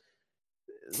S.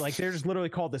 Like they're just literally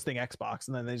called this thing Xbox,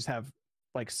 and then they just have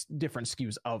like different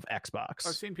SKUs of Xbox.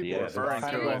 I've seen people referring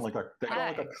to it like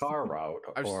a car route.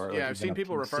 I've seen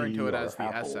people referring to it as the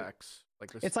Apple. SX.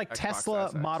 Like this it's like Xbox Tesla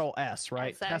SX. Model S,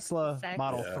 right? SX, Tesla SX.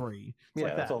 Model 3. It's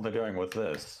like That's that. all they're doing with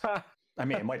this. I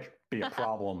mean, it might be a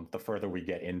problem the further we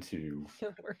get into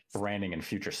branding and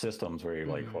future systems where you're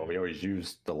like, well, we always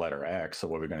use the letter X, so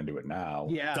what are we going to do it now?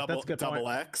 Yeah, that's a good double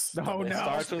point. X. Oh, no.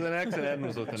 Starts with an X and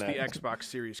ends with It's an the X. Xbox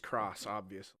Series Cross,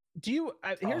 obviously. Do you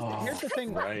here's the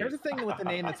thing. right. Here's the thing with the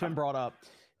name that's been brought up.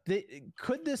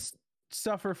 Could this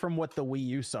suffer from what the Wii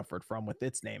U suffered from with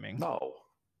its naming? No.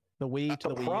 The Wii to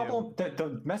the Wii U.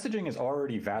 The messaging is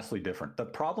already vastly different. The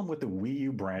problem with the Wii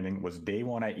U branding was day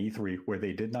one at E3 where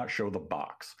they did not show the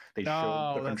box. They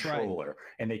showed the controller,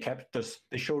 and they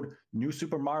showed New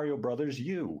Super Mario Brothers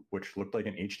U, which looked like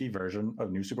an HD version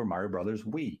of New Super Mario Brothers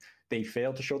Wii. They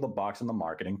failed to show the box in the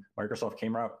marketing. Microsoft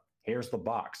came out, here's the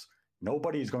box.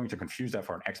 Nobody is going to confuse that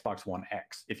for an Xbox One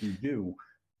X. If you do,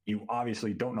 you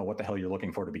obviously don't know what the hell you're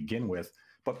looking for to begin with.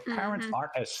 But parents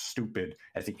aren't as stupid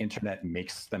as the internet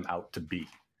makes them out to be.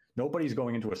 Nobody's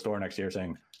going into a store next year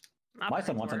saying, my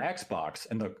son wants an Xbox.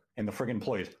 And the friggin'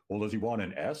 employees, well, does he want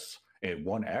an S, a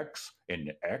 1X, an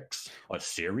X, a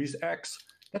Series X?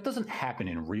 That doesn't happen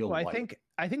in real life.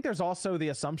 I think there's also the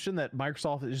assumption that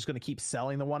Microsoft is just going to keep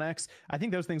selling the 1X. I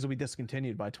think those things will be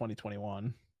discontinued by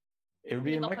 2021. It would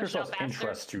be in Microsoft's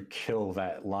interest to kill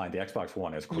that line, the Xbox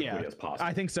One, as quickly as possible.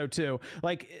 I think so too.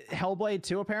 Like Hellblade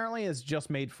 2 apparently is just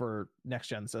made for next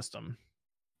gen system.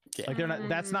 Yeah. Like they're not.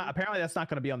 That's not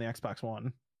going to be on the Xbox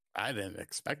One. I didn't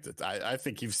expect it. I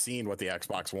think you've seen what the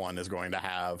Xbox One is going to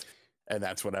have, and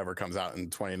that's whatever comes out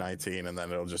in 2019, and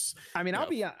then it'll just. I mean, I'll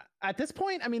be at this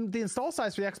point. I mean, the install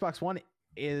size for the Xbox One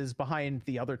is behind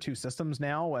the other two systems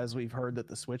now, as we've heard that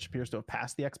the Switch appears to have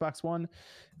passed the Xbox One.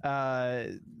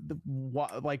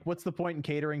 What's the point in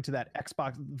catering to that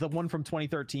Xbox, the one from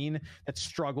 2013 that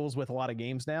struggles with a lot of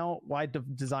games now? Why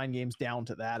design games down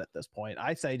to that at this point?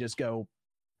 I say just go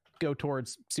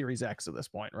towards Series X at this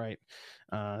point, right?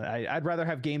 I'd rather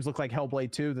have games look like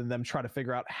Hellblade 2 than them try to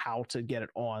figure out how to get it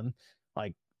on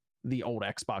like the old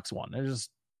Xbox One.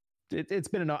 It's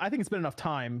been enough. I think it's been enough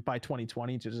time by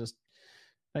 2020 to just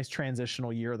nice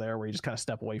transitional year there where you just kind of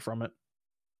step away from it.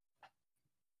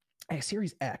 Hey,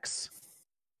 Series X.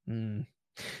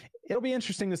 It'll be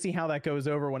interesting to see how that goes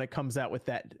over when it comes out with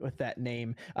that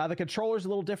name. The controller's a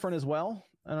little different as well.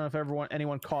 I don't know if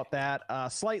anyone caught that.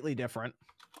 Slightly different.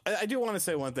 I do want to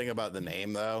say one thing about the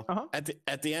name, though.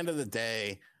 At the end of the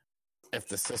day, if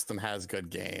the system has good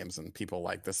games and people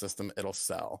like the system, it'll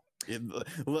sell.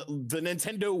 The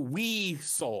Nintendo Wii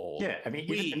sold. Yeah, I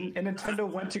mean, and Nintendo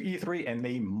went to E3 and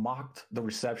they mocked the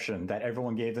reception that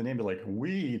everyone gave the name. They're like,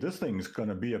 Wii, this thing's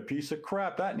gonna be a piece of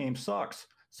crap. That name sucks.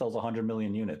 Sells 100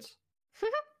 million units.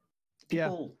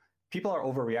 People are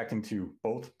overreacting to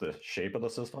both the shape of the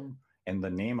system and the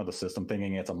name of the system,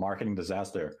 thinking it's a marketing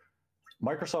disaster.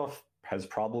 Microsoft has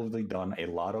probably done a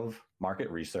lot of market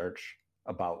research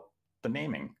about the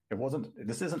naming.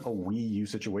 This isn't a Wii U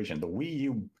situation. The Wii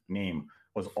U name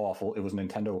was awful. It was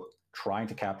Nintendo trying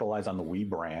to capitalize on the Wii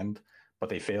brand, but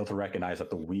they failed to recognize that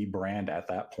the Wii brand at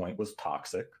that point was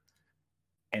toxic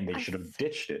and they should have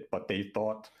ditched it. But they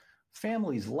thought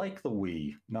families like the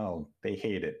Wii. No, they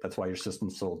hate it. That's why your system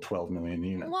sold 12 million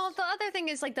units. Well, the other thing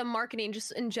is like the marketing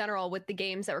just in general with the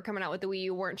games that were coming out with the Wii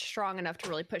U weren't strong enough to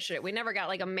really push it. We never got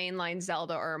like a mainline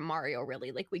Zelda or a Mario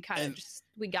really. Like we kind of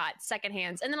we got second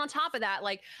hands. And then on top of that,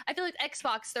 like I feel like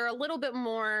Xbox, they're a little bit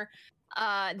more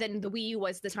than the Wii U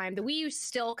was at the time. The Wii U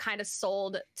still kind of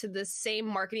sold to the same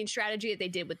marketing strategy that they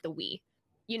did with the Wii,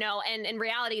 you know, and in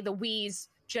reality, the Wii's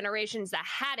generations that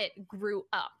had it grew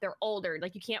up. They're older.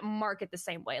 Like you can't market the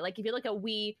same way. Like if you look at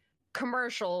Wii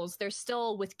commercials, they're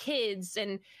still with kids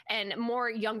and more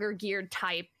younger geared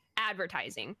type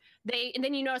advertising. And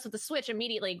then you notice with the Switch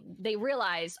immediately they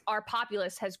realize our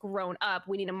populace has grown up.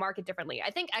 We need to market differently.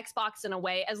 I think Xbox in a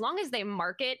way, as long as they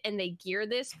market and they gear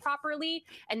this properly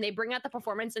and they bring out the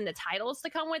performance and the titles to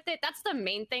come with it, that's the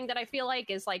main thing that I feel like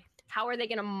is like, how are they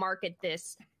going to market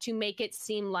this to make it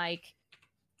seem like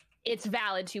it's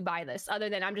valid to buy this other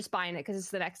than I'm just buying it because it's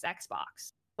the next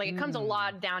Xbox. Like it comes a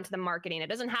lot down to the marketing. It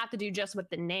doesn't have to do just with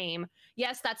the name.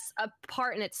 Yes, that's a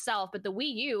part in itself, but the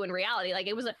Wii U in reality,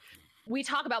 like we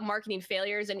talk about marketing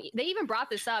failures and they even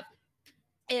brought this up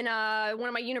in one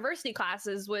of my university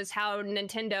classes was how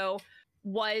Nintendo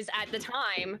was at the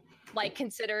time like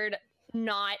considered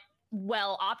not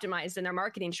well optimized in their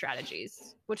marketing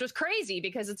strategies, which was crazy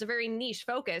because it's a very niche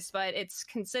focus, but it's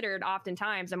considered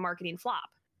oftentimes a marketing flop.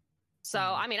 So,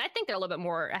 I mean, I think they're a little bit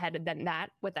more ahead than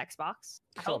that with Xbox.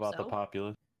 It's all about the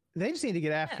populace. They just need to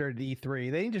get after the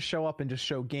E3. They need to show up and just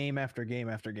show game after game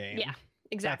after game. Yeah,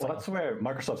 exactly. Well, that's where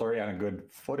Microsoft's already on a good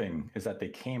footing, is that they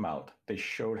came out, they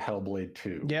showed Hellblade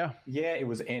 2. Yeah, it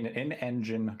was an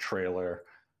in-engine trailer,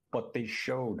 but they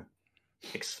showed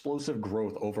explosive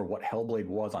growth over what Hellblade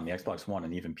was on the Xbox One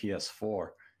and even PS4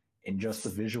 in just the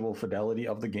visual fidelity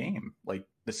of the game. Like,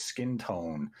 the skin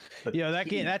tone.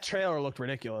 That trailer looked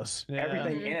ridiculous. Yeah.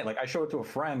 Everything in it. Like I showed it to a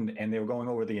friend and they were going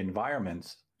over the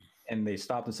environments and they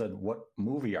stopped and said, "What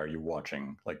movie are you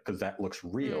watching?" Like, because that looks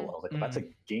real. I was like, "That's a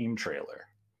game trailer."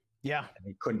 Yeah. And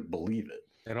they couldn't believe it.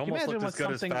 It almost looked as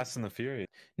good as Fast and the Furious.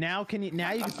 Now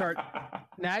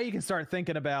you can start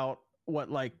thinking about what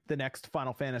like the next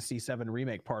Final Fantasy VII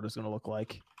remake part is going to look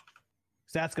like.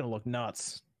 That's going to look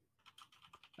nuts.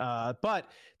 But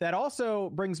that also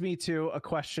brings me to a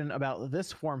question about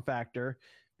this form factor,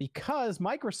 because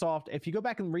Microsoft, if you go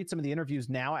back and read some of the interviews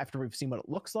now after we've seen what it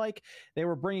looks like, they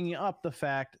were bringing up the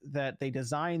fact that they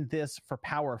designed this for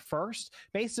power first.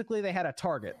 Basically, they had a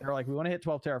target. They're like, we want to hit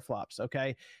 12 teraflops.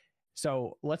 Okay,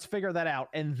 so let's figure that out,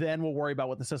 and then we'll worry about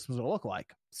what the system's going to look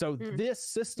like. So this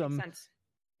system,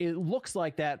 it looks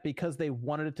like that because they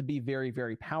wanted it to be very,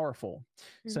 very powerful.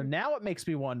 So now it makes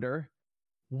me wonder,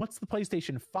 what's the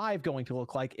PlayStation 5 going to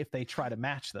look like if they try to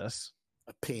match this?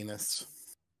 A penis.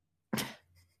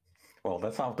 Well,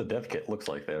 that's not what the dev kit looks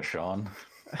like there, Sean.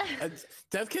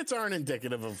 Dev kits aren't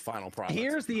indicative of final product.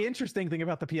 Here's the interesting thing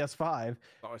about the PS5.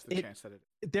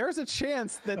 There's a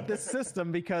chance that this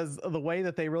system, because of the way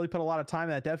that they really put a lot of time in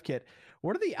that dev kit,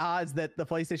 what are the odds that the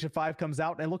PlayStation 5 comes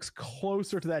out and looks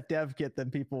closer to that dev kit than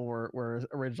people were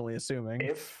originally assuming?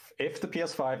 If the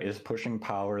PS5 is pushing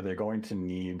power, they're going to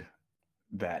need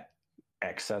that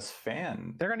excess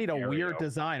fan. They're gonna need a area. weird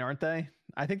design, aren't they?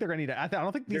 I think they're gonna need. I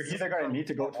don't think They're either going to need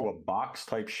to go to a box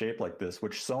type shape like this,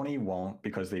 which Sony won't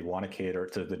because they want to cater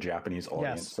to the Japanese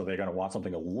audience. Yes. So they're going to want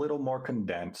something a little more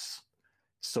condensed.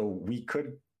 So we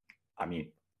could, I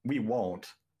mean, we won't,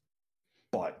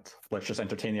 but let's just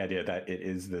entertain the idea that it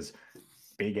is this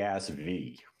big ass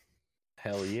V.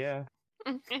 Hell yeah.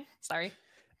 Sorry.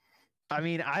 I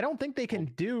mean, I don't think they can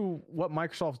do what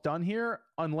Microsoft's done here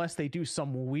unless they do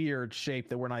some weird shape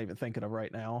that we're not even thinking of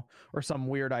right now, or some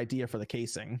weird idea for the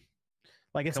casing.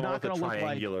 Like it's Come on not with a going to look like.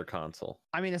 triangular console.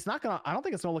 I mean, it's not going to. I don't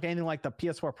think it's going to look anything like the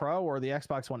PS4 Pro or the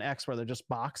Xbox One X, where they're just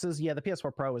boxes. Yeah, the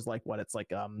PS4 Pro is like what it's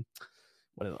like.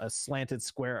 What is it, a slanted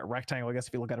square rectangle? I guess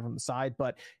if you look at it from the side,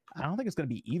 but I don't think it's going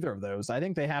to be either of those. I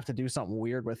think they have to do something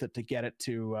weird with it to get it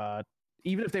to.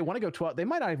 Even if they want to go 12, they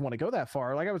might not even want to go that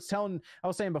far. Like I was saying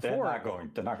before, They're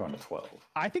not going to 12.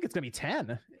 I think it's going to be 10.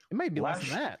 It might be less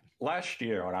than that. Last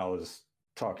year, when I was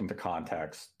talking to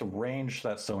contacts, the range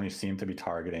that Sony seemed to be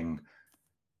targeting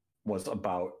was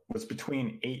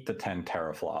between 8 to 10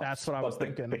 teraflops. That's what I was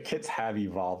thinking. The kits have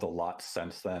evolved a lot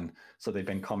since then, so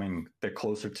they're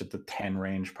closer to the 10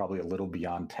 range, probably a little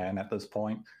beyond 10 at this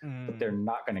point, but they're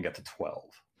not going to get to 12.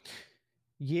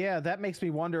 Yeah, that makes me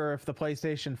wonder if the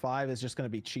PlayStation 5 is just going to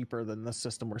be cheaper than the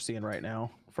system we're seeing right now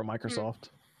from Microsoft.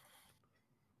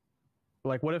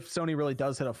 Like, what if Sony really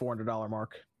does hit a $400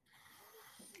 mark?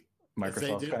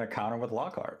 Microsoft's going to counter with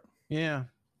Lockhart. Yeah.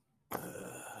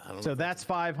 So that's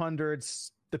 500.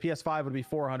 The PS5 would be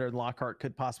 400. And Lockhart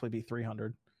could possibly be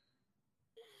 300.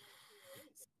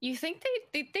 You think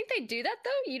they think they do that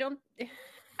though? You don't.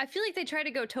 I feel like they try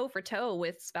to go toe for toe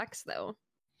with specs though.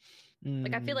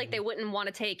 Like I feel like they wouldn't want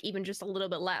to take even just a little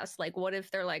bit less. Like what if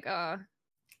they're like, the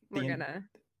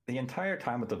entire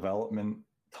time of development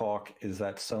talk is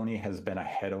that Sony has been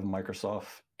ahead of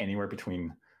Microsoft anywhere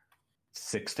between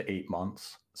 6 to 8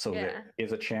 months. So there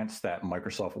is a chance that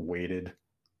Microsoft waited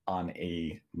on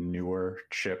a newer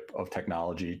chip of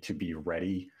technology to be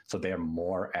ready. So they're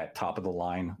more at top of the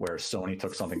line, where Sony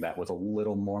took something that was a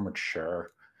little more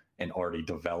mature and already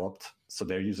developed. So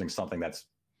they're using something that's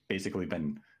basically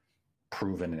been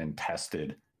proven and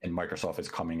tested, and Microsoft is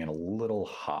coming in a little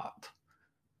hot.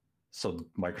 So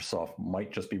Microsoft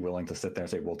might just be willing to sit there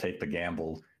and say, we'll take the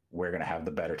gamble. We're going to have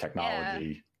the better technology.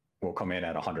 Yeah. We'll come in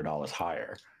at $100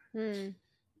 higher.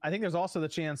 I think there's also the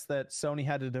chance that Sony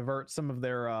had to divert some of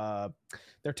their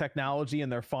technology and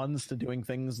their funds to doing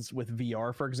things with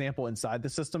VR, for example, inside the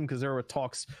system, because there were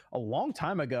talks a long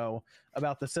time ago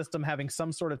about the system having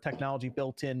some sort of technology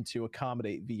built in to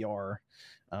accommodate VR.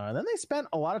 Then they spent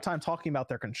a lot of time talking about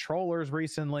their controllers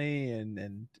recently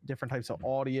and different types of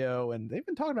audio, and they've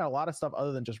been talking about a lot of stuff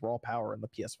other than just raw power in the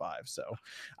PS5. So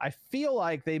I feel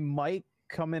like they might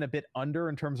come in a bit under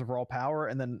in terms of raw power,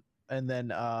 and then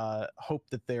hope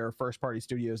that their first party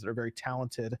studios that are very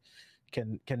talented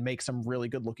can make some really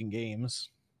good looking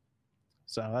games.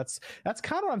 So that's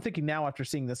kind of what I'm thinking now after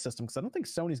seeing this system, because I don't think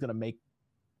Sony's going to make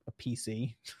a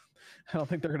PC. I don't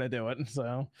think they're going to do it.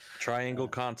 So triangle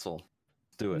console.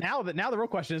 Do it. Now the real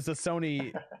question is, does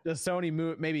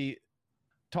Sony maybe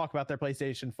talk about their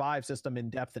PlayStation 5 system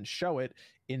in depth and show it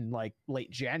in like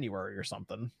late January or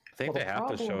something? I think they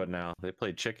have to show it now. They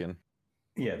played chicken.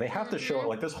 Yeah, they have to show it.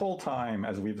 Like this whole time,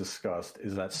 as we've discussed,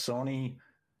 is that Sony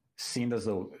seemed as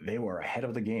though they were ahead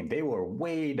of the game. They were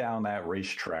way down that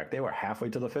racetrack. They were halfway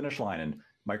to the finish line, and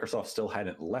Microsoft still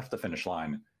hadn't left the finish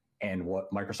line. And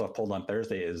what Microsoft pulled on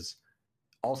Thursday is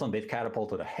all of a sudden they've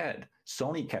catapulted ahead.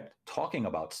 Sony kept talking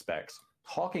about specs,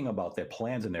 talking about their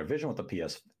plans and their vision with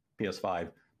the PS5.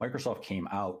 Microsoft came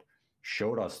out,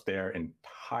 showed us their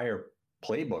entire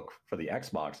playbook for the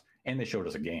Xbox, and they showed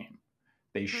us a game.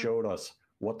 They showed us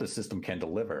what the system can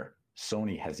deliver.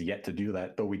 Sony has yet to do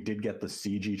that, though we did get the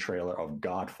CG trailer of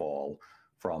Godfall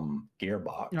from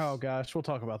Gearbox. Oh gosh, we'll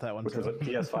talk about that one. Which was a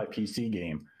PS5 PC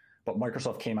game. But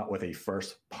Microsoft came out with a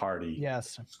first-party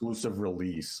exclusive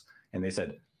release, and they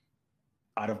said,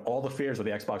 out of all the fears of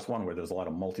the Xbox One, where there's a lot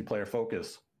of multiplayer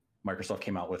focus, Microsoft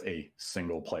came out with a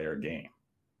single-player game.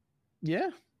 Yeah.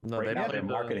 No, right now, their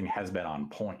marketing has been on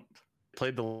point.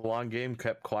 Played the long game,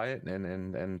 kept quiet,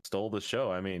 and stole the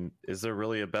show. I mean, is there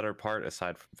really a better part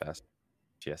aside from Fast?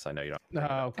 Yes, I know you don't.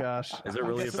 Oh gosh, is there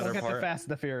really a better part? The Fast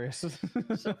and the Furious.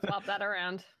 So swap that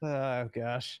around. Oh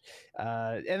gosh,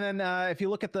 and then if you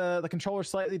look at the controller,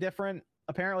 slightly different.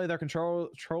 Apparently, their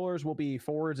controllers will be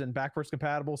forwards and backwards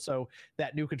compatible, so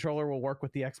that new controller will work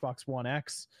with the Xbox One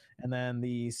X, and then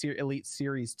the Elite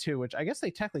Series 2, which I guess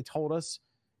they technically told us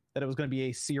that it was going to be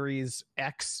a Series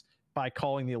X by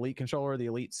calling the Elite controller the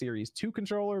Elite Series 2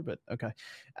 controller, but okay.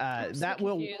 I'm so That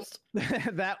will confused.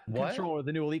 that What? controller,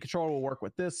 the new Elite controller, will work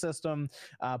with this system.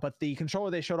 But the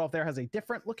controller they showed off there has a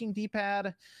different looking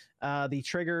D-pad. The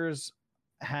triggers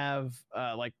have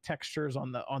like textures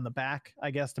on the back,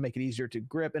 I guess, to make it easier to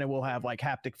grip, and it will have like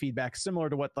haptic feedback similar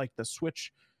to what like the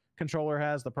Switch controller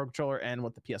has, the Pro controller, and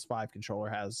what the PS5 controller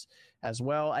has as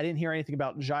well. I didn't hear anything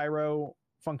about gyro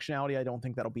functionality. I don't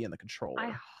think that'll be in the controller.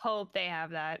 I hope they have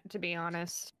that, to be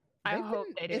honest. I They've hope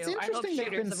been- they do. It's I hope interesting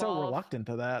they've been shooters so evolve. reluctant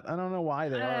to that. I don't know why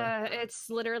they are. It's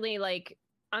literally like,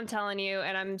 I'm telling you,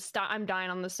 and I'm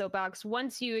dying on the soapbox.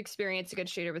 Once you experience a good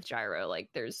shooter with gyro, like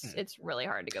it's really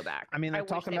hard to go back. I mean, they're wish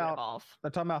talking they would about- evolve.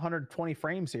 They're talking about 120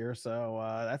 frames here, so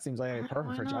that seems like perfect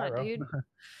Why for not, gyro. dude?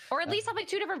 Or at least have like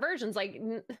two different versions.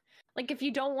 Like if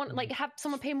you don't want, like, have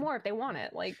someone pay more if they want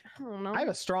it. Like, I don't know. I have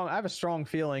a strong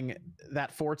feeling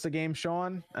that Forza game,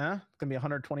 Sean, gonna be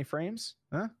 120 frames.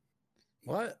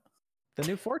 What? The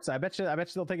new Forza. I bet you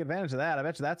they'll take advantage of that. I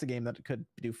bet you that's a game that could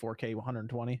do 4K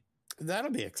 120. That'll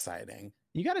be exciting.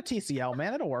 You got a TCL,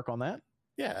 man. It'll work on that.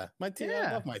 Yeah, I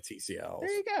Yeah. love my TCLs.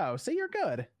 There you go. See, you're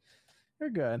good. You're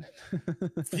good.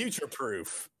 Future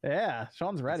proof Yeah,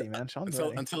 Sean's ready, man. Sean's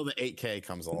ready. until the 8K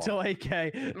comes along. Until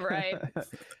 8K. Right.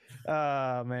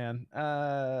 Man.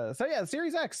 So yeah,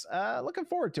 Series X. Looking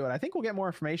forward to it. I think we'll get more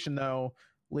information though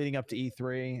leading up to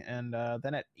E3 and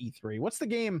then at E3. What's the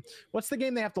game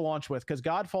they have to launch with? Because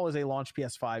Godfall is a launch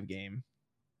PS5 game.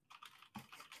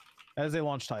 That is a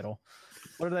launch title.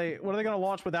 What are they going to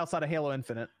launch with outside of Halo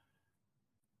Infinite?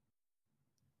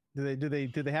 Do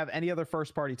they have any other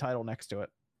first party title next to it?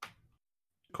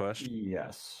 Question.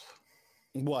 Yes.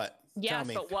 What? Yes, Tell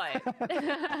me. but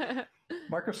what?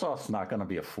 Microsoft's not going to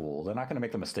be a fool. They're not going to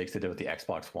make the mistakes they did with the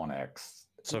Xbox One X.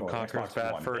 So or Conker's Xbox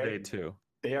Bad One. Fur They're- Day 2.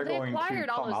 They are They going to acquired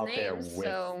all come those out there names, with.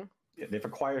 so They've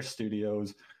acquired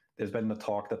studios. There's been the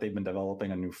talk that they've been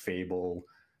developing a new Fable.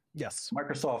 Yes.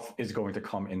 Microsoft is going to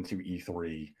come into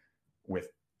E3 with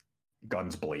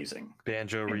guns blazing.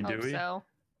 Banjo I hope Redooey. so.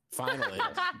 Finally.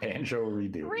 Banjo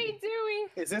redo. Redoing.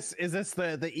 Is this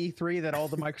the E3 that all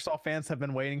the Microsoft fans have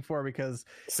been waiting for? Because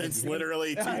Since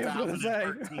literally I was gonna say.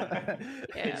 2013.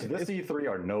 Yeah. So this E3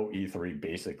 or no E3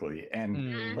 basically. And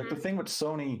Mm. like the thing with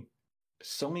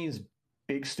Sony's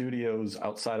big studios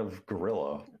outside of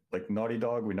Guerrilla, like Naughty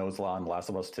Dog, we know is on Last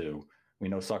of Us 2. We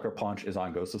know Sucker Punch is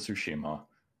on Ghost of Tsushima.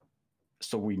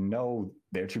 So we know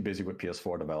they're too busy with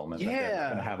PS4 development. That they're Yeah.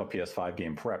 going to have a PS5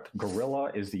 game prepped.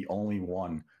 Guerrilla is the only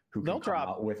one who can They'll come drop-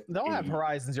 out with. They'll have a-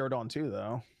 Horizon Zero Dawn 2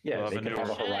 though. Yeah, They'll they have a could new have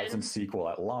a version. Horizon sequel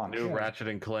at launch. New Yeah. Ratchet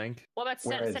and Clank. Well, that's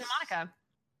Whereas Santa Monica.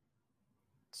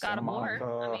 God Santa of War. Monica,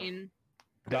 I mean,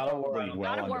 they're God of War, probably well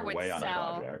God of War would underway on a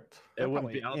sell. project. It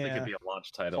wouldn't be. I don't think Yeah. it'd be a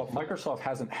launch Well, title. Microsoft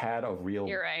hasn't had a real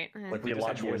you're right. like we Be a just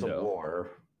had launch Gears of window.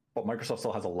 War, but Microsoft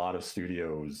still has a lot of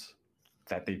studios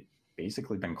that they've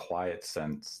basically been quiet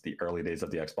since the early days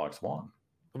of the Xbox One.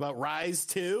 About Rise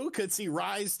 2? Could see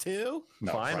Rise 2?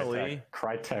 No, Finally.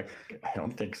 Crytek, I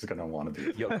don't think is going to want to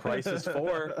do. Yo, Crisis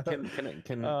 4.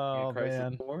 Can Oh, Crisis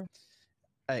man. 4?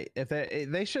 Hey, if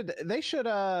they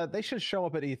should show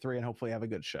up at E3 and hopefully have a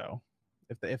good show.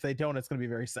 If they don't, it's going to be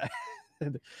very sad.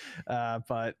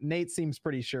 But Nate seems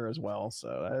pretty sure as well.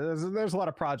 So there's a lot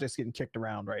of projects getting kicked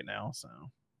around right now. So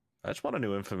I just want a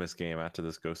new Infamous game after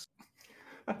this Ghost.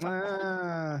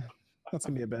 that's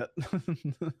gonna be a bit.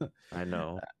 I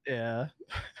know. Yeah.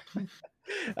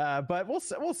 But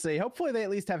we'll see. Hopefully they at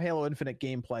least have Halo Infinite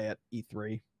gameplay at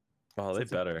E3. Oh, they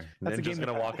That's a- better. that's a Ninja's game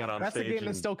gonna that- walk out on That's the stage game that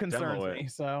and still concerns demo it. me.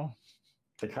 So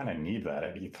They kind of need that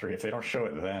at E3. If they don't show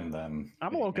it then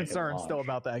I'm a little concerned still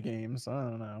about that game. So I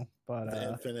don't know. But The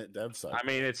Infinite Dev Cycle. I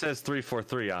mean, it says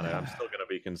 343 on it. I'm still gonna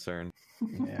be concerned.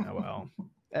 yeah, well,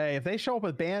 hey, if they show up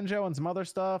with Banjo and some other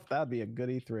stuff, that'd be a good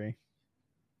E3.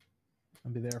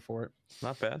 I'd be there for it.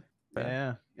 Not bad.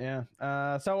 Bad. Yeah.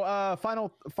 So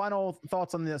final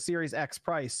thoughts on the Series X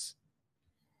price.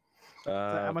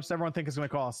 How much does everyone think it's going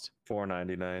to cost?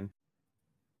 $499.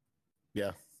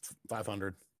 Yeah,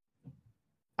 500.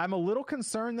 I'm a little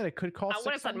concerned that it could cost. I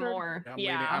would have said 600. more. I'm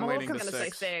Yeah, leaning- I'm I'm a going little to say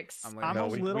six. 6. I'm I'm leaning- a No,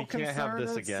 we little can't have concerned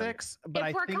this at again. 6, but If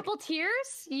I for think a couple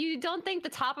tiers, you don't think the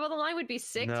top of the line would be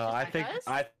 6? No, just I think because?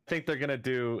 I think they're gonna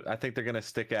do. I think they're gonna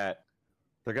stick at.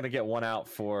 They're gonna get one out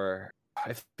for.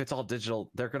 If it's all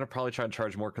digital, they're gonna probably try and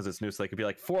charge more because it's new. So they could be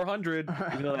like 400,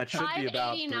 even though that should be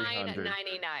about 300.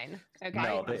 $589.99. Okay.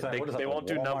 No, What is that, they a won't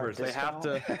do Walmart numbers. They have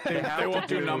to. discount? They won't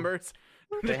do numbers.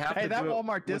 They have hey, to that do it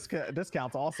Walmart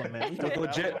discount's awesome, man.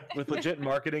 with legit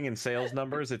marketing and sales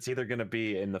numbers. It's either going to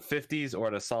be in the 50s or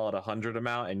at a solid 100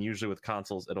 amount, and usually with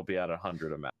consoles, it'll be at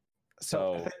 100 amount.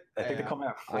 So I think they're Yeah. coming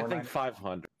out. I think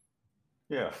 500.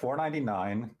 Yeah,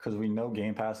 $4.99 because we know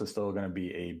Game Pass is still going to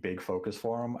be a big focus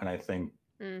for them, and I think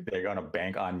they're going to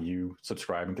bank on you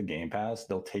subscribing to Game Pass.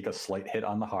 They'll take a slight hit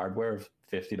on the hardware of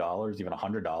 $50, even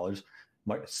 $100.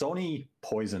 Sony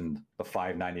poisoned the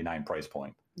 $5.99 price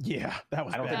point. Yeah, that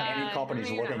was. I don't think bad. any company's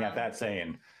looking at that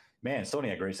saying, "Man, Sony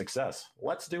had great success.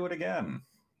 Let's do it again."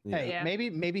 Hey, Yeah.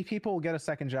 maybe people will get a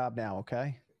second job now.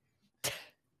 Okay,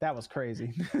 that was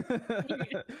crazy.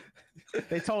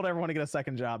 They told everyone to get a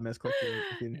second job, Miss Cliff.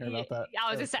 If you didn't hear about that.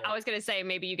 I was gonna say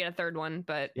maybe you get a third one,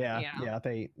 but Yeah. You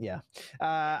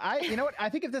know what? I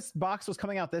think if this box was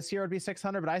coming out this year, it'd be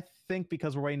 600. But I think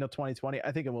because we're waiting till 2020,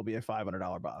 I think it will be a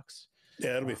 $500 box.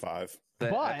 Yeah, it'll be 5. I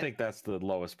But- think that's the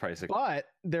lowest price. But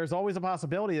there's always a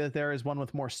possibility that there is one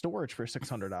with more storage for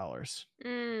 $600.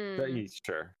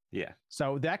 Sure. Yeah.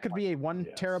 So that could be a 1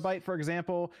 Yes. terabyte, for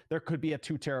example. There could be a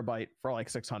 2 terabyte for like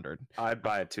 600. I'd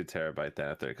buy a 2 terabyte then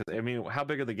after, because I mean, how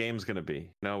big are the games going to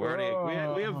be? No,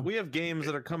 we have games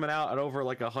that are coming out at over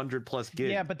like 100 plus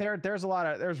gigs. Yeah, but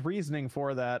there's reasoning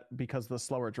for that because the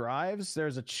slower drives.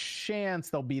 There's a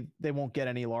chance they won't get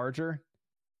any larger.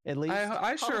 At least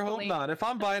I sure hope Hopefully. not. If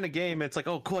I'm buying a game, it's like,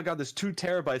 oh, cool, I got this 2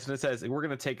 terabytes, and it says we're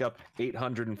going to take up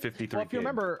 853 well, if you gigs.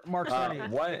 remember, Mark Cerny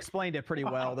what? explained it pretty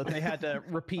well that they had to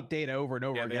repeat data over and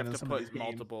over Yeah, they again have in to some of these put games.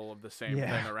 multiple of the same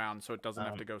Yeah. thing around, so it doesn't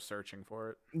have to go searching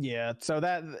for it. Yeah, so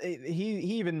that he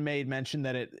even made mention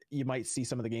that you might see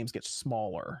some of the games get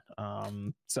smaller.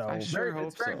 So I sure it's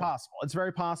hope very so. possible. It's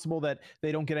very possible that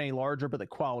they don't get any larger, but the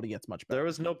quality gets much better. There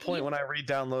was no point when I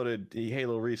re-downloaded the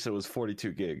Halo Reach that was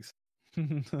 42 gigs.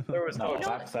 There was No, no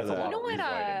time that's for a that. lot You know of what,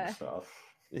 rewriting stuff.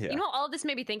 Yeah. You know what all of this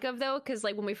made me think of though, because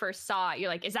like when we first saw it, you're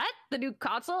like, is that the new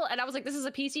console? And I was like, this is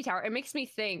a PC tower. It makes me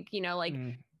think, like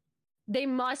they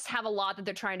must have a lot that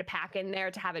they're trying to pack in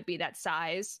there to have it be that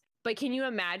size. But can you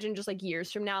imagine just like years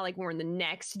from now, like when we're in the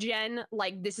next gen,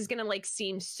 like this is gonna like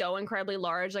seem so incredibly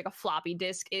large, like a floppy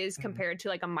disk is compared to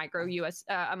like a micro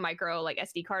like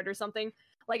SD card or something.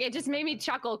 Like it just made me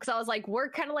chuckle because I was like, we're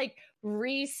kind of like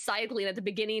recycling at the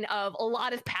beginning of a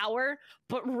lot of power,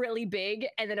 but really big,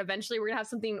 and then eventually we're gonna have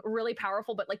something really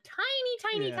powerful, but like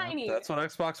tiny. That's what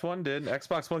Xbox One did.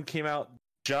 Xbox One came out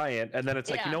giant, and then it's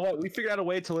like, Yeah. you know what? We figured out a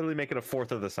way to literally make it a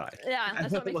fourth of the size. Yeah,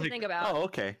 that's what it makes me Like, think about. Oh,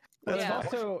 okay. That's Yeah.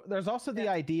 fine. There's also the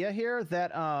idea here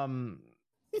that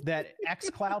that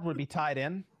xCloud would be tied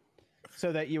in,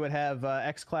 so that you would have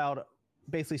xCloud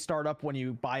basically start up when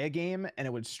you buy a game, and it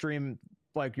would stream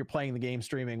like you're playing the game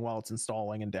streaming while it's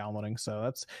installing and downloading. So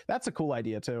that's a cool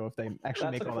idea too if they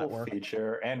actually That's make a all that cool work.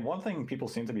 feature. And one thing people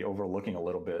seem to be overlooking a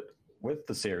little bit with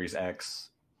the Series X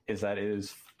is that it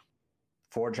is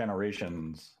 4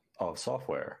 generations of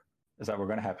software. Is that we're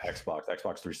going to have Xbox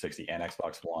 360, and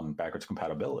Xbox One backwards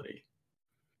compatibility.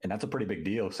 And that's a pretty big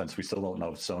deal since we still don't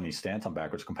know Sony's stance on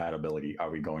backwards compatibility. Are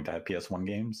we going to have PS1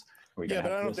 games? Are we going to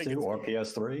but I have don't think PS2 it's- or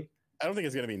PS3? I don't think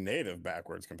it's going to be native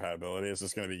backwards compatibility. It's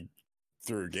just going to be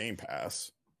through Game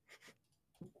Pass.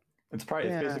 It's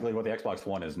basically what the Xbox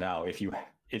One is now. If you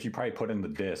probably put in the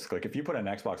disc, like if you put an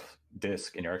Xbox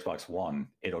disc in your Xbox One,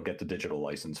 it'll get the digital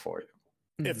license for you.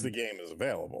 If the game is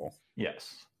available.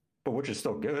 Yes, but which is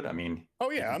still good. I mean,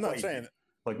 Oh yeah, I'm not Like- saying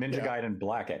like Ninja Yeah. Gaiden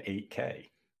Black at 8K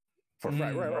for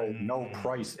Right. no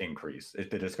price increase.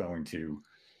 They're just going to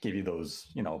give you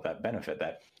those, that benefit,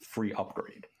 that free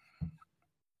upgrade.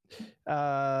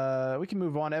 We can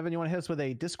move on. Evan, you want to hit us with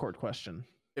a Discord question?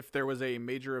 If there was a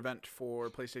major event for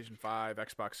PlayStation 5,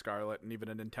 Xbox Scarlet, and even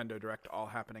a Nintendo Direct all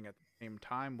happening at the same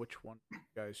time, which one would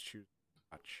you guys choose to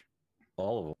watch?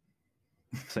 All of them.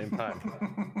 Same time.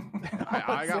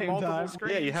 I got Same multiple time.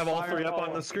 screens. Yeah, you have all Fire 3 up on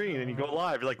all. the screen, and you go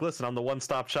live. You're like, listen, I'm the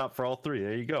one-stop shop for all 3.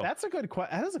 There you go. That's a good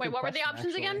question. Wait, what were the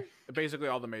options again? Basically,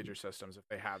 all the major systems, if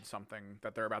they had something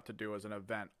that they're about to do as an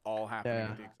event, all happening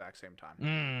Yeah. at the exact same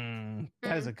time.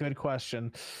 That is a good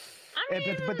question. I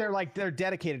mean, But they're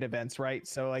dedicated events, right?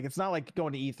 So like it's not like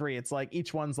going to E3. It's like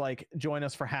each one's like join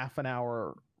us for half an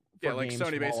hour. Yeah, for like games Sony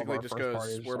from all of basically our just first goes,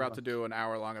 parties or we're about to something. do an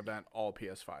hour-long event, all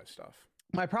PS5 stuff.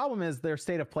 My problem is their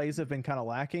state of plays have been kind of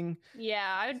lacking.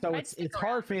 yeah, So I'd it's stick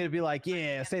hard around. for me to be like,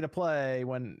 yeah, state of play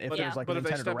when if But, there's like but a if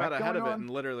they Nintendo step out Direct ahead of going it on. and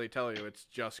literally tell you it's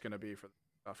just going to be for the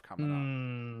stuff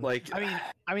coming up. Like,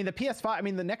 I mean the PS5. I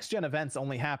mean the next gen events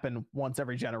only happen once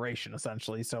every generation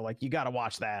essentially. So like you got to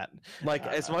watch that.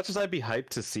 as much as I'd be hyped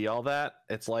to see all that,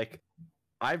 it's like,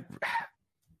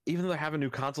 even though they're having new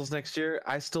consoles next year,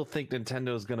 I still think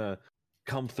Nintendo's gonna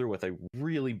come through with a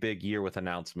really big year with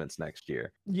announcements next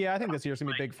year. Yeah, I think this year's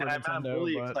gonna be big for And Nintendo. I'm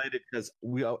really but... excited because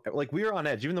we are on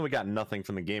edge, even though we got nothing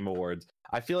from the Game Awards.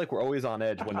 I feel like we're always on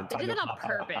edge when They did Nintendo. it on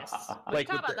purpose. We Like,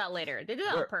 can talk with about that later. They did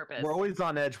it on purpose. We're always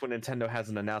on edge when Nintendo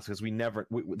hasn't announced because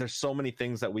there's so many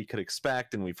things that we could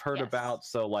expect and we've heard Yes. about.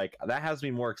 So like that has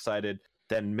me more excited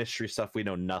than mystery stuff we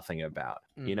know nothing about.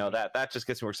 You know, that just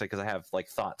gets me more excited because I have like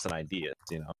thoughts and ideas.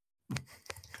 You know.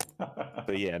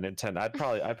 But yeah, Nintendo. I'd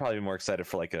probably be more excited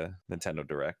for like a Nintendo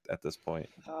Direct at this point.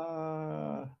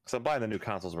 So I'm buying the new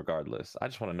consoles regardless. I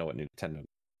just want to know what Nintendo.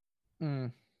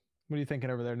 What are you thinking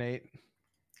over there, Nate?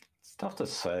 It's tough to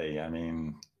say. I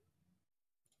mean,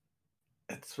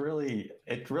 it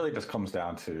really just comes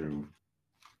down to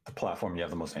the platform you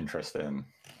have the most interest in.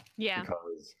 Yeah.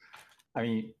 Because, I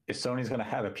mean, if Sony's going to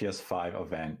have a PS5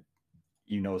 event,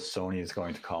 you know Sony is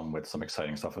going to come with some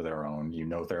exciting stuff of their own. You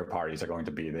know third parties are going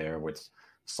to be there with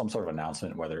some sort of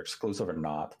announcement, whether exclusive or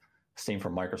not. Same for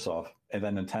Microsoft. And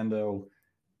then Nintendo,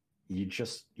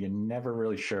 you're never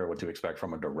really sure what to expect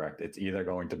from a Direct. It's either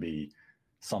going to be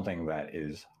something that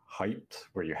is hyped,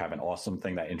 where you have an awesome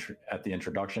thing that at the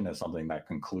introduction is something that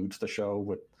concludes the show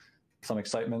with some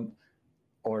excitement,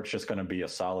 or it's just going to be a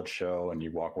solid show and you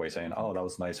walk away saying, oh, that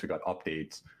was nice, we got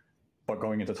updates. But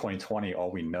going into 2020,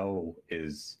 all we know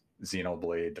is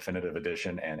Xenoblade Definitive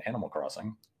Edition and Animal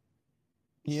Crossing.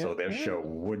 Yeah. So their show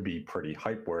would be pretty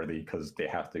hype worthy because they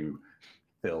have to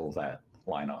fill that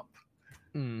lineup.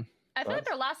 I feel like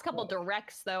their last couple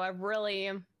directs, though, have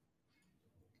really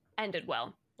ended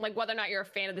well. Like, whether or not you're a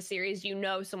fan of the series, you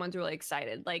know someone's really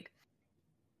excited. Like,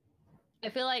 I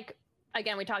feel like,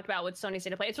 again, we talked about with Sony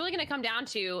State of Play. It's really going to come down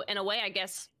to, in a way, I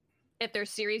guess, if there's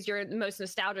series you're the most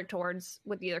nostalgic towards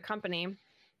with either company,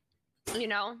 you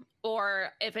know, or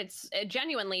if it's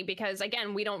genuinely, because,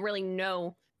 again, we don't really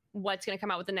know what's going to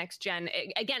come out with the next gen.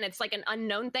 Again, it's like an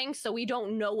unknown thing, so we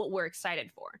don't know what we're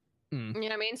excited for. You know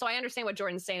what I mean? So I understand what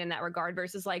Jordan's saying in that regard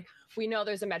versus like, we know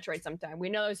there's a Metroid sometime. We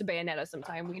know there's a Bayonetta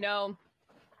sometime. We know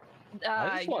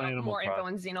more info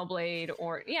on Xenoblade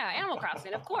or Animal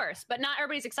Crossing, of course. But not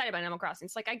everybody's excited about Animal Crossing.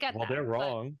 It's like, I get that. Well, they're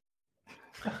wrong.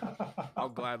 I'll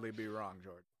gladly be wrong,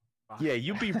 Jordan. Yeah,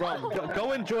 you be wrong.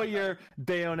 Go enjoy your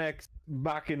Dayon X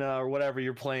Machina or whatever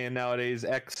you're playing nowadays.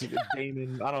 X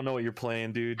Damon. I don't know what you're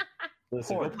playing, dude.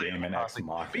 Listen, Poor go play Damon X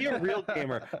Machina. Be a real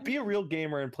gamer. Be a real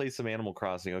gamer and play some Animal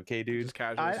Crossing, okay, dude? Just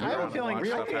casually I sit have a around and feeling watch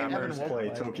real stuff happen. Evan Gamers will play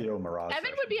play. Tokyo Mirage.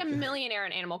 Evan would be a millionaire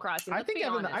in Animal Crossing. I Let's think be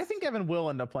Evan. honest. I think Evan will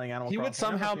end up playing Animal He Crossing. would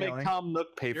somehow I have a make feeling. Tom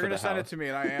Nook pay You're for gonna the send house. it to me,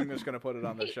 and I am just gonna put it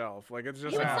on the shelf. Like it's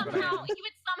just He would happening.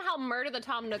 somehow murder the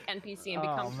Tom Nook NPC and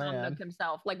become Tom man. Nook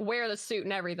himself. Like, wear the suit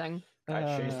and everything.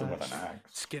 I chased him with an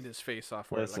axe. Skin his face off.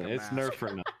 Wear it Listen, like a it's mask. nerf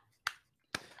for now.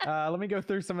 Let me go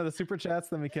through some of the super chats,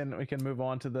 then we can move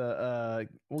on to the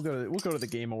we'll go to the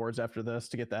Game Awards after this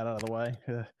to get that out of the way.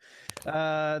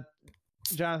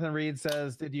 Jonathan Reed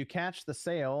says, "Did you catch the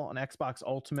sale on Xbox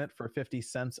Ultimate for 50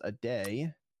 cents a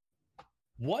day?"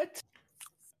 What?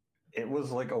 It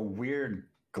was like a weird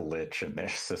glitch in their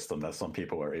system that some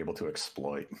people were able to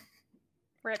exploit.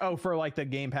 Oh, for like the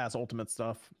Game Pass Ultimate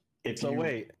stuff. If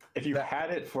you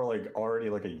had it for like already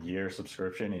like a year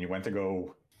subscription and you went to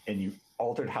go and you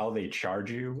altered how they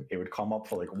charge you, it would come up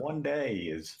for like one day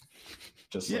is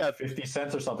just like 50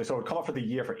 cents or something. So it would come up for the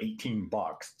year for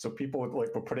 $18. So people were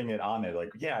putting it on it like,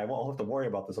 yeah, I won't have to worry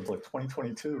about this until like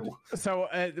 2022. So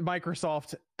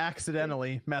Microsoft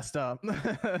accidentally messed up.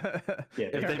 Yeah,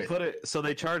 If they put it, so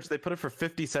they put it for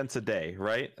 50 cents a day,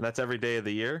 right? And that's every day of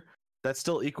the year. That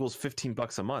still equals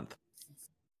 $15 a month,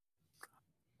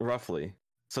 roughly.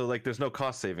 So like, there's no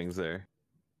cost savings there.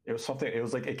 It was something. It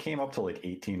was like it came up to like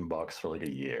 $18 for like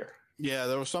a year. Yeah,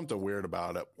 there was something weird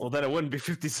about it. Well, then it wouldn't be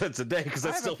 50 cents a day because I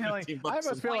that's have a still feeling. 15 I bucks.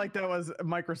 almost feel like that was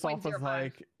Microsoft was 0.05.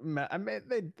 like. I mean,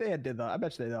 they did that. I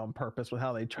bet you they did that on purpose with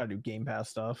how they try to do Game Pass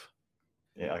stuff.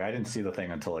 Yeah, like I didn't see the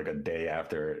thing until like a day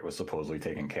after it was supposedly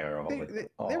taken care of. I was like,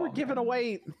 They were "Oh, giving man."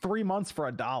 away 3 months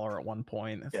for $1 at one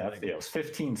point. It's Yeah, like it was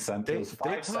 15 cents. It They, was they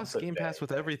 5 cents toss a Game day. Pass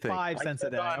with everything. 5 cents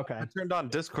a day. I Okay. turned on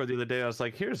Discord the other day. I was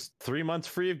like, "Here's 3 months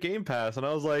free of Game Pass," and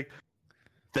I was like,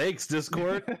 "Thanks,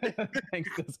 Discord." Thanks,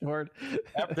 Discord.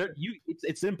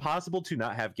 It's impossible to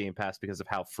not have Game Pass because of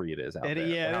how free it is out there.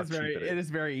 Yeah, how it is cheap it is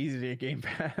very easy to get Game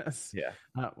Pass. Yeah.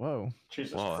 Whoa.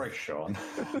 Jesus Whoa. Christ, Sean.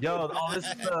 Yo, this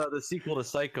is the sequel to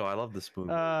Psycho. I love the spoon.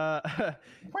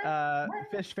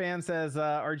 Fish fan says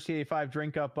RGTA 5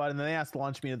 drink up, bud, and then they asked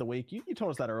launch meet of the week. You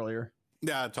told us that earlier.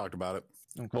 Yeah, I talked about it.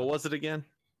 Okay. What was it again?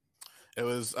 It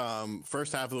was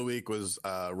first half of the week was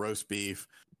roast beef,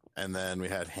 and then we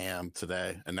had ham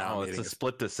today, and now It's a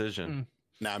split decision.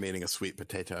 now I'm eating a sweet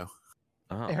potato.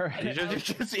 Oh, Eric- you're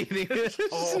just eating it.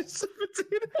 Oh.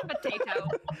 Potato.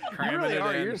 You Cramming really it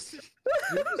are. in. You're just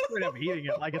straight up eating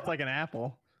it like it's like an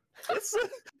apple.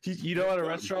 You know, at a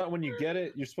restaurant when you get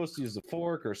it, you're supposed to use a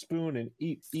fork or a spoon and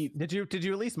eat. Did you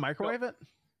at least microwave it?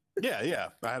 Yeah.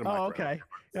 I had a Oh, microwave. okay.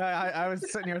 Yeah, I was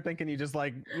sitting here thinking you just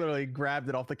like literally grabbed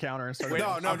it off the counter and started. Wait,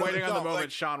 No, I'm waiting on the no, moment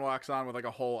like- Sean walks on with like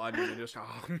a whole onion and just,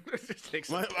 just takes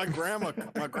My grandma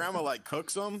like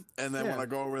cooks them, and then when Yeah. I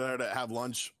go over there to have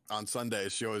lunch on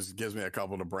Sundays, she always gives me a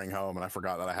couple to bring home, and I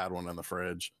forgot that I had one in the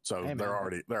fridge, so Hey, man. they're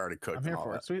already cooked. I'm here and all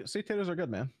for that. it. Sweet potatoes are good,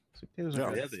 man. Sweet potatoes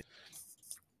are Yeah. good.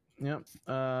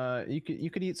 Yep. You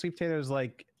could eat sweet potatoes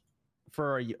like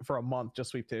for a month,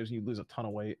 just sweet potatoes, and you lose a ton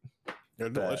of weight. They're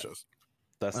delicious.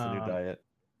 That's the new diet.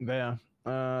 Yeah.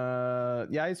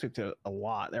 Yeah, I eat sweet potatoes a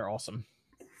lot. They're awesome.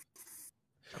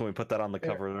 Can we put that on the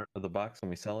cover of the box when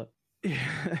we sell it?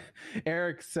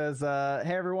 Eric says,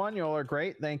 "Hey everyone, you all are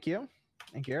great. Thank you,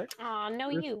 Eric." Aw, no,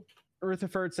 Ruth- you.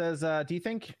 Rutherford says, "Do you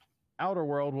think Outer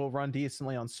World will run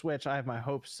decently on Switch? I have my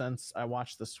hopes since I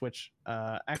watched the Switch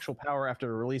actual power after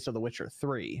the release of The Witcher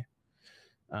 3.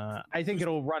 I think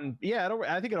it'll run. Yeah,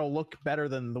 I think it'll look better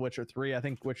than The Witcher 3. I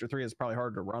think Witcher 3 is probably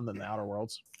harder to run than the Outer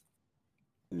Worlds.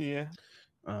 Yeah.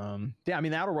 Yeah, I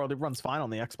mean, the Outer World, it runs fine on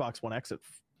the Xbox One X at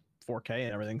 4K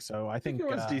and everything. So I think it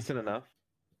was decent enough.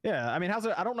 Yeah, I mean, how's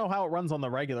it? I don't know how it runs on the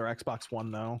regular Xbox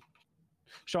One though.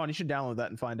 Sean, you should download that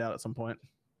and find out at some point.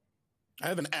 I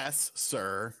have an S,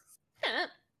 sir.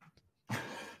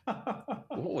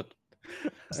 What?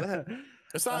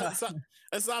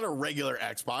 It's not a regular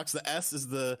Xbox. The S is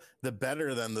the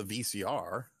better than the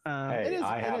VCR. Hey, I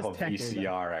it have is a technically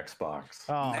VCR Xbox.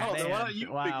 Oh, Oh, then why man. don't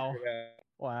you Wow. figure it out?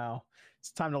 Wow.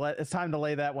 It's time to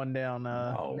lay that one down.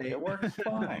 Oh, Nate. it works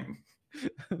fine.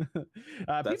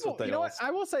 That's People, what they you know what? all say.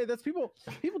 I will say this: people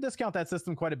discount that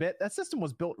system quite a bit. That system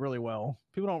was built really well.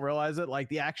 People don't realize it. Like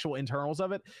the actual internals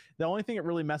of it, the only thing it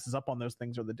really messes up on those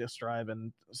things are the disk drive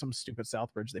and some stupid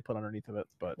Southbridge they put underneath of it.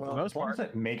 But for the Well, most as long part, as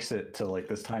it makes it to like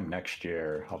this time next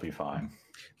year, I'll be fine.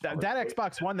 that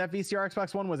Xbox One, that VCR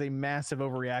Xbox One, was a massive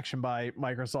overreaction by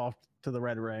Microsoft to the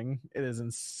Red Ring. It is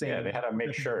insane. Yeah, they had to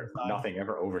make sure nothing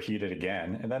ever overheated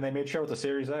again, and then they made sure with the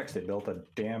Series X they built a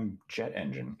damn jet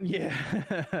engine. Yeah.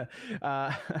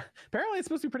 Apparently it's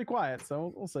supposed to be pretty quiet,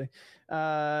 so we'll see.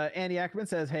 Andy Ackerman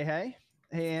says, hey,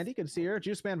 Andy, good to see you.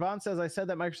 Juice Man Vaughn says, I said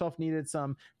that Microsoft needed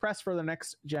some press for the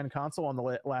next gen console on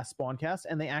the last Spawncast,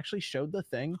 and they actually showed the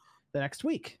thing the next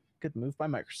week. Good move by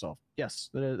Microsoft.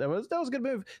 Yes, that was a good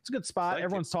move. It's a good spot. Thank you.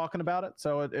 Everyone's talking about it,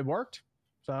 so it worked.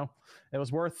 So it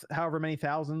was worth however many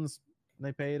thousands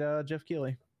they paid Jeff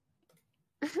Keighley.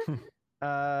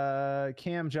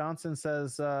 Cam Johnson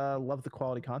says, love the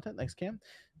quality content. Thanks, Cam.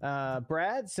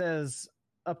 Brad says,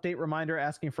 update reminder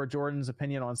asking for Jordan's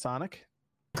opinion on Sonic.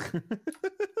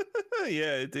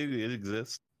 Yeah, it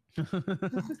exists.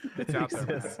 It's out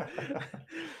there. Exists.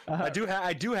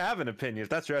 I do have an opinion. If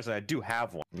that's your answer, I do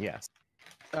have one. Yes.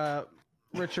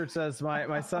 Richard says,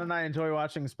 my son and I enjoy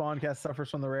watching Spawncast suffers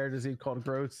from the rare disease called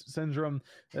Gross syndrome.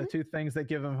 The two things that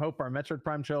give him hope are Metroid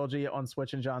Prime Trilogy on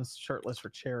Switch and John's shirtless for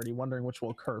charity, wondering which will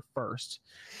occur first.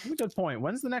 That's a good point.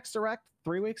 When's the next Direct?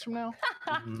 3 weeks from now?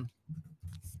 Mhm.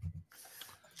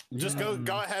 Just go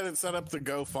ahead and set up the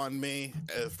GoFundMe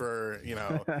for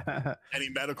any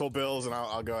medical bills, and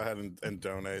I'll go ahead and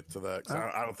donate to that. 'Cause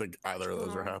I don't think either of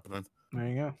those are happening. There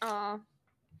you go. Aw.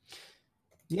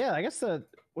 Yeah, I guess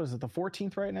what is it, the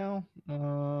 14th right now?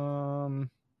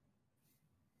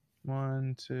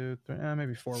 1, 2, 3,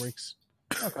 maybe 4 weeks.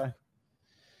 Okay.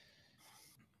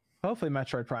 Hopefully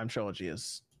Metroid Prime Trilogy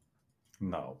is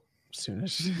No.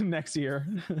 soonish next year.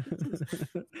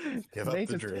 Give up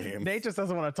the dream. Nate just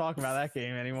doesn't want to talk about that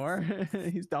game anymore.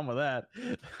 He's done with that.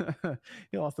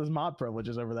 He lost his mod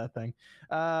privileges over that thing.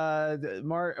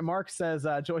 Mark says,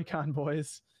 Joy-Con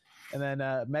boys. And then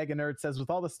Mega Nerd says, with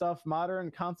all the stuff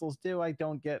modern consoles do, I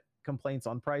don't get complaints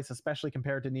on price, especially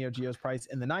compared to Neo Geo's price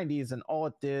in the 90s, and all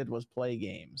it did was play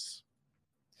games.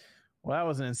 Well, that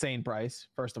was an insane price,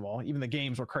 first of all. Even the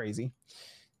games were crazy.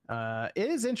 It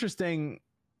is interesting,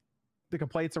 the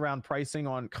complaints around pricing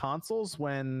on consoles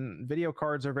when video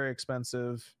cards are very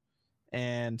expensive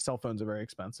and cell phones are very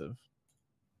expensive.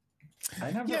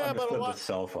 I never Yeah, but a understood lot- the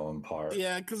cell phone part.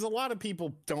 Yeah, because a lot of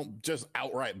people don't just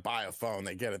outright buy a phone;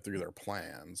 they get it through their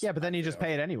plans. Yeah, but then you just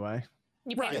pay it anyway.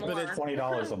 You pay Right, but more. it's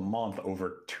 $20 a month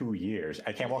over 2 years.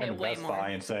 I can't walk Pay into way Best more. Buy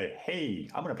and say, "Hey,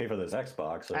 I'm going to pay for this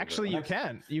Xbox." over Actually, you X-"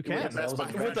 can. You Yeah, can. Best Buy.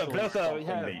 That was With the eventually Best Buy, something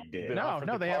yeah. they did. They No, offered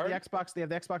no, the they have the card? Xbox. They have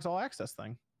the Xbox All Access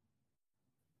thing.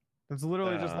 It's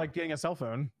literally just like getting a cell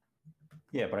phone.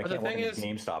 Yeah, but I But the can't walk thing into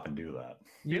is- GameStop and do that.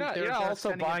 You're not they're also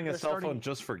extending it- buying a they're cell starting- phone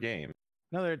just for game.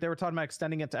 No, they were talking about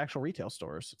extending it to actual retail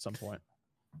stores at some point.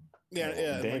 Yeah, The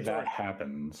yeah. day that majority-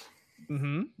 happens.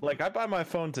 Mm-hmm. Like I buy my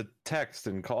phone to text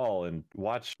and call and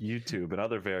watch YouTube and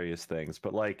other various things,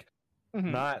 but like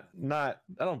Mhm. not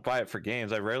I don't buy it for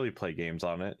games. I rarely play games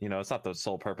on it. You know, it's not the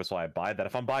sole purpose why I buy that.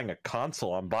 If I'm buying a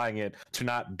console, I'm buying it to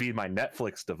not be my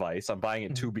Netflix device. I'm buying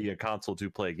it to be a console to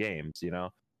play games, you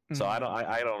know? So I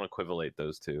don't equivalate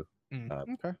those two.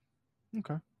 Okay.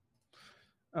 Okay.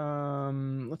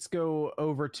 Let's go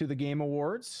over to the Game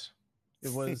Awards.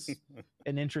 It was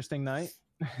an interesting night.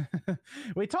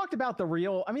 We talked about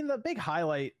the big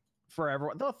highlight for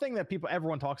everyone, the thing that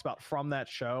everyone talks about from that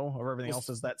show over everything else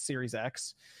is that Series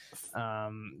X.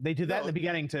 They did that in the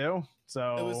beginning too.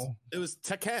 So it was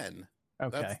Tekken.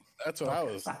 Okay. That's what I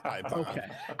was hyped on. Okay.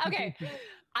 Okay.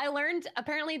 I learned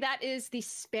apparently that is the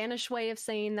Spanish way of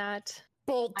saying that.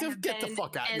 Bull, I have get the been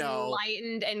fuck out. No.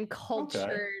 enlightened and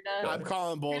cultured. I'm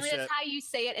calling Apparently bullshit. that's how you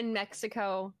say it in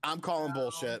Mexico. I'm calling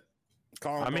bullshit.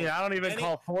 I mean, I don't even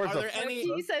call Forza. Are there any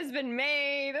Peace has been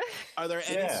made. Are there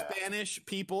any Yeah. Spanish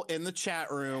people in the chat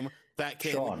room that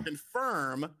can Sean.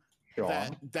 confirm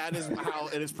Sean, that is how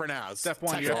it is pronounced? Step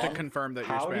one, you have to Tekken. confirm that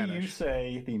you're how do you Spanish.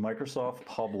 say the Microsoft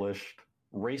published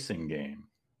racing game?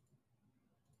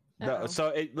 Uh-oh. So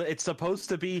it's supposed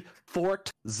to be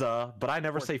Forza, but I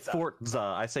never say Forza.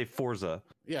 I say Forza.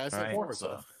 Yeah, I said Right.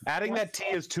 Forza. Adding that T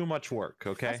is too much work. I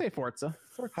Okay. say Forza.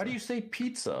 How do you say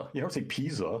pizza? You don't say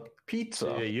pizza. Pizza.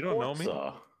 Yeah, you don't know me.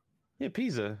 Forza. Yeah,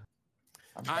 Pisa.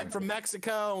 I'm from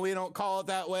Mexico, and we don't call it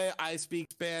that way. I speak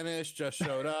Spanish, just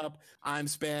showed up. I'm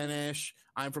Spanish.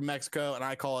 I'm from Mexico, and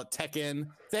I call it Tekken.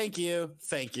 Thank you.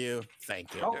 Thank you.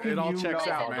 Thank you. How It can all you checks not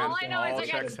out, Listen, man. all I know All is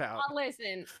checks out.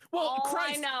 listen. Well, all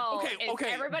Christ. I know Okay, is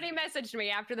okay. everybody messaged me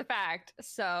after the fact.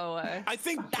 So I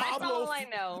think that's Pablo. all I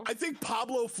know. I think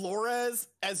Pablo Flores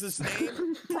as his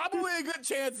name. Probably a good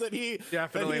chance that he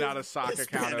Definitely that he not a is sock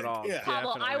account at Hispanic. all. Yeah.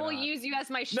 Pablo, I Definitely will not. use you as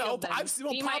my No, shield. then. I've seen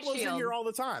Be my Pablo's in shield. here all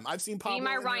the time. I've seen Pablo Be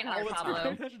my in here all Reinhardt, the Pablo.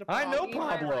 time. I know Be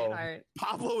my Pablo. Reinhardt.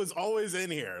 Pablo is always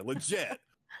in here, legit.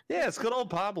 Yeah, it's good old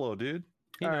Pablo, dude.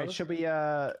 He All right, knows. should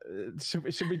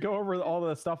we go over all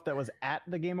the stuff that was at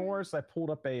the Game Awards? I pulled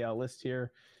up a list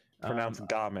here Pronounced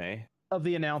Game. of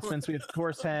the announcements. We of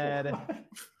course had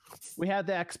the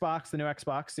Xbox, the new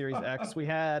Xbox Series X. We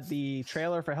had the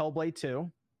trailer for Hellblade 2.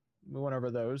 We went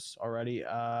over those already.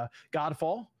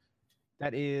 Godfall.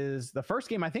 That is the first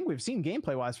game I think we've seen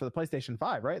gameplay wise for the PlayStation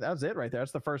 5, right? That was it right there.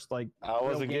 That's the first I real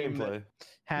wasn't game that gameplay.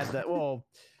 had that. Well,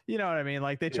 you know what I mean?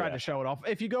 Like they tried Yeah. to show it off.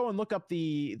 If you go and look up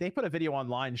they put a video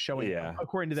online showing, Yeah.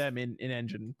 according to them, in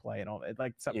engine play and all.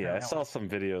 Like something. Yeah, I saw some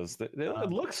videos. It Um,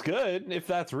 looks good if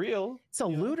that's real. It's a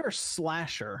looter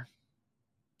slasher.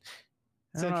 I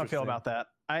It's don't know how I feel interesting. about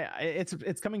that.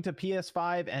 It's coming to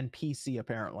PS5 and PC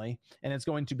apparently, and it's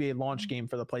going to be a launch game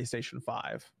for the PlayStation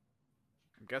 5.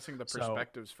 I'm guessing the So-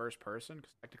 perspective's first person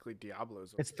because technically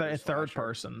Diablo's. It's third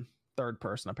person. Third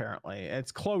person apparently.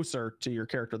 It's closer to your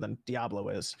character than Diablo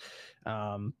is,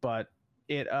 but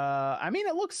I mean,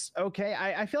 it looks okay.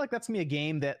 I feel like that's gonna be a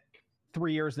game that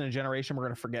 3 years in a generation we're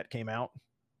gonna forget came out.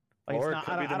 Like, Or it's it not-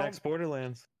 could be the next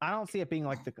Borderlands. I don't see it being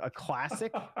like a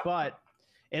classic, but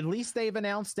at least they've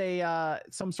announced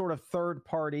some sort of third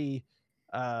party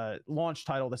launch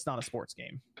title that's not a sports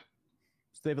game.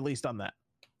 So they've at least done that.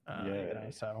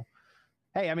 So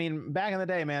hey, I mean, back in the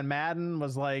day, man, Madden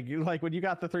was like when you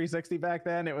got the 360 back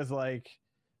then, it was like,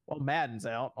 well, Madden's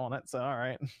out on it, so all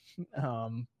right.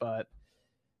 But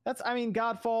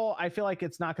Godfall, I feel like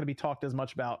it's not going to be talked as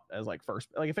much about as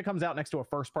if it comes out next to a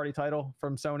first party title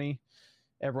from Sony,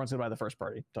 everyone's gonna buy the first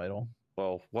party title.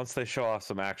 Well, once they show off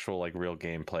some actual real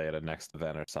gameplay at a next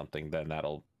event or something, then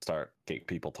that'll start get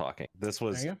people talking. This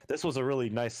was There a really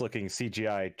nice looking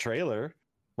CGI trailer.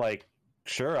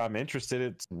 Sure, I'm interested.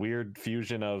 It's weird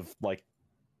fusion of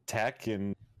tech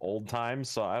and old times,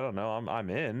 so I don't know. I'm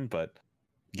in, but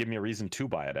give me a reason to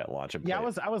buy it at launch. And Yeah, play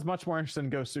it. I was much more interested in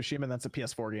Ghost of Tsushima. That's a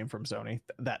PS4 game from Sony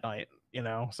that night,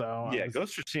 So Yeah,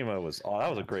 Ghost of Tsushima that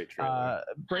was a great trailer.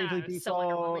 Bravely So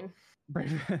Default.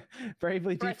 underwhelming.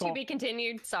 Bravely For it to Default. be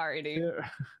continued. Sorry, dude.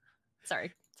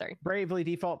 Sorry. Bravely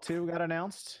Default 2 got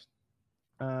announced.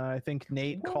 I think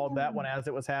Nate called that one as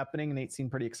it was happening. Nate seemed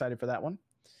pretty excited for that one.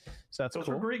 So that's Those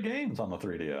cool. were great games on the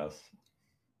 3DS.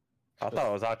 I thought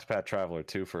it was Octopath Traveler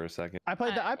 2 for a second. I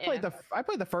played I played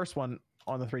the first one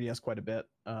on the 3DS quite a bit.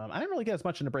 I didn't really get as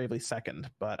much into Bravely Second,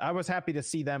 but I was happy to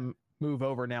see them move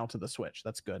over now to the Switch.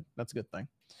 That's good. That's a good thing.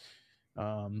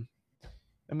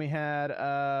 And we had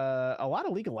a lot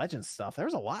of League of Legends stuff. There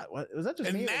was a lot. What was that? Just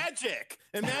And me? Magic.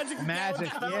 Magic,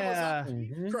 yeah.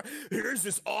 Here's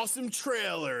this awesome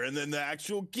trailer, and then the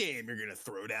actual game, you're gonna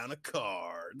throw down a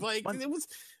card. Like it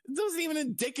wasn't even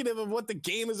indicative of what the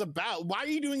game is about. Why are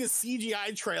you doing a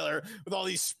CGI trailer with all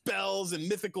these spells and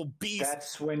mythical beasts?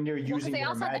 That's when you're using they your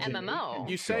also have the imagination. MMO.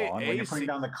 You say Sean, when you're putting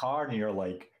down the card and you're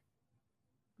like,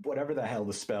 whatever the hell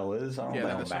the spell is, I don't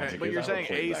know what magic but is. you're I saying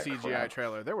don't a play that CGI crap.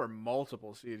 trailer. There were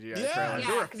multiple CGI Yeah. trailers. Yeah,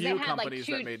 There were a 'cause they few had, like, companies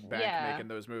that two- made bank yeah. making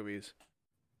those movies.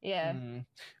 Yeah.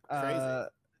 Crazy.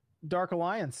 Dark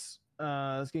Alliance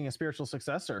is getting a spiritual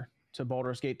successor to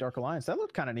Baldur's Gate Dark Alliance. That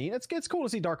looked kind of neat. It's cool to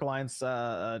see Dark Alliance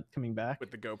coming back.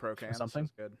 With the GoPro cams. something.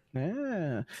 That's good.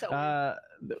 Yeah. So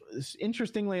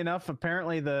Interestingly enough,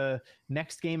 apparently the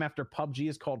next game after PUBG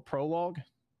is called Prologue.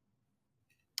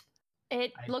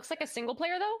 it looks like a single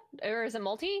player though, or is it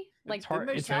multi? Like It's hard-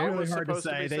 Didn't they it's say it really was hard to supposed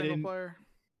say. be They single didn't- player?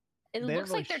 it They didn't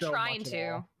looks like really they're show trying much at to.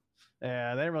 all.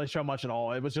 Yeah, they didn't really show much at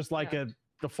all. It was just like Yeah.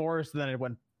 the forest, then it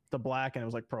went to black, and it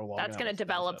was like Prologue. That's and going to that was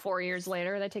develop it. 4 years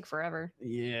later. They take forever.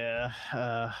 Yeah.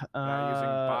 Not using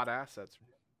bot assets.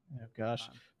 Oh gosh.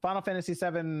 Fine. Final Fantasy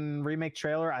VII remake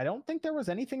trailer. I don't think there was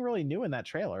anything really new in that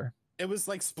trailer. It was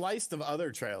like spliced of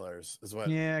other trailers, is what.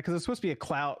 Yeah, because it's supposed to be a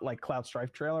Cloud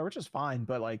Strife trailer, which is fine,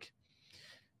 but like,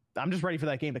 I'm just ready for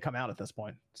that game to come out at this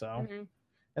point. So Mhm.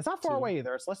 it's not far Two. away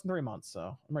either. It's less than 3 months,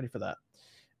 so I'm ready for that.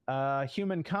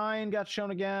 Humankind got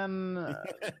shown again.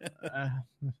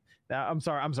 I'm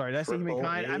sorry. Did I say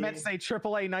Humankind? I meant to say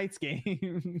AAA Knights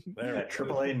game. That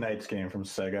AAA Knights game from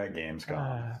Sega at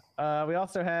Gamescom. We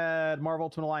also had Marvel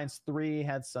Ultimate Alliance 3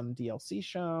 had some DLC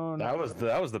shown. That was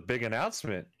the big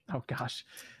announcement. Oh gosh.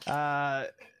 Was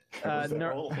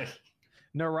that all?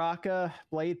 Naraka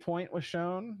Blade Point was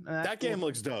shown. That game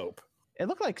looks dope. It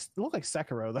looked like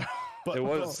Sekiro though. But It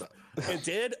was. It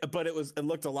did, but it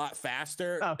looked a lot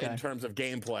faster Okay. in terms of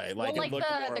gameplay. Well, Like, like it looked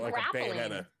the more like a grappling.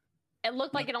 Bayonetta. It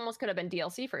looked like it almost could have been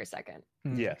DLC for a second.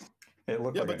 Yes. It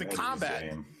looked Yeah, like but an the Eddie's combat-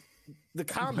 game. The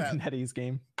combat. Nettie's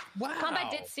game. Wow. Combat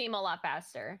did seem a lot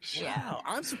faster. Yeah. Wow.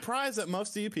 I'm surprised that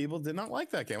most of you people did not like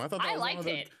that game. I thought that I was one liked of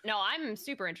the, it. No, I'm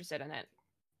super interested in it.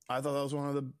 I thought that was one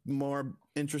of the more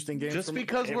interesting games. Just for me.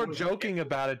 because It we're was- joking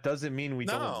about it doesn't mean we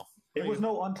don't. No. It was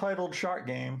no untitled shark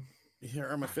game. Here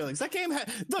are my feelings. That game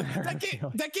had look. Hurt my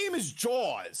That game is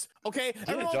Jaws. Okay.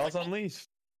 I don't Yeah, know, Jaws like, Unleashed.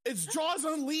 it's Jaws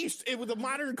Unleashed with a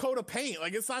modern coat of paint.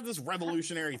 Like it's not this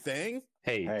revolutionary thing.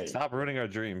 Hey, stop ruining our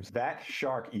dreams. That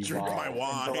shark Drink my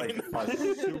evolved into like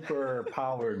a super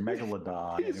powered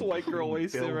megalodon. and This it was white girl eating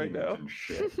wasted right buildings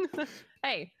now. and shit.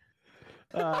 Hey,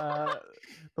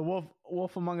 The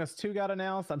Wolf Among Us 2 got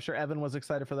announced. I'm sure Evan was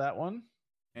excited for that one.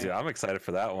 Dude, I'm excited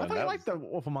for that I one. thought you That liked the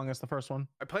Wolf Among Us, the first one.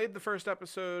 I played the first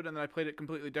episode and then I played it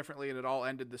completely differently and it all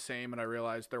ended the same and I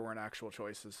realized there weren't actual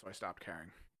choices, so I stopped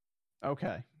caring.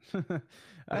 Okay. That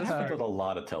That's happens with a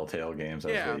lot of Telltale games.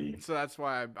 As Yeah, they, so that's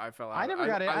why I fell out. I never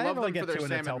got it. I didn't love really them for get their too into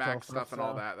Sam and Telltale Max stuff, stuff and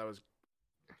all so- that. That was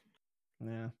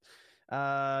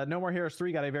Yeah. No More Heroes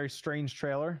 3 got a very strange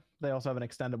trailer. They also have an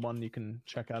extended one you can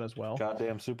check out as well.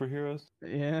 Goddamn superheroes.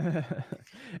 Yeah.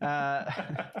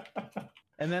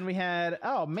 And then we had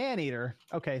Maneater.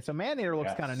 Okay, so Maneater looks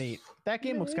Yes. kind of neat. That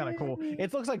game looks kind of cool.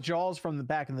 It looks like Jaws from the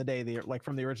back in the day, like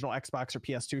from the original Xbox or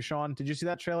PS2. Sean, did you see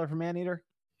that trailer for Maneater?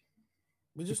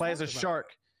 We You just play as a talked about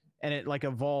shark, and it like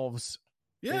evolves.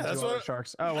 it. Yeah, into that's other what.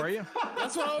 sharks. Oh, were you?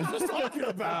 That's what I was just talking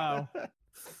about.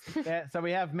 Yeah. So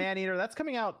we have Maneater. That's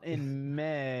coming out in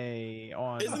May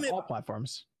on Isn't it- all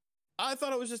platforms. I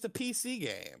thought it was just a PC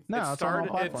game. No, it it's on all started.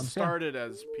 It platforms. yeah. started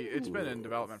as it's been in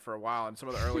development for a while, and some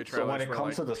of the early trailers. so when it were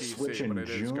comes like to the PC, Switch in but it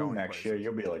is June going next year, places.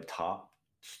 you'll be like top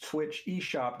Switch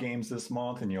eShop games this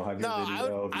month, and you'll have your No, I video. would-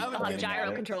 of you I would I'll have playing gyro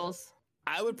at it. controls.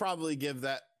 I would probably give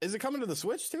that. Is it coming to the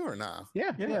Switch too or not?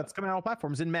 Yeah, it's coming out on all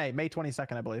platforms in May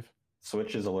 22nd, I believe.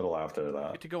 Switch is a little after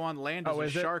that. Get to go on land Oh,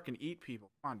 as is a it? shark and eat people.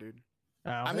 Come on, dude.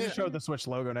 I mean- mean, showed the Switch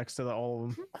logo next to all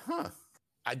of them. Huh?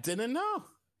 I didn't know.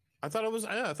 I thought it was.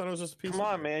 Yeah, I thought it was just a PC. Come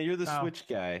on, man. You're the Oh. Switch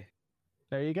guy.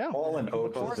 There you go. Paul and Look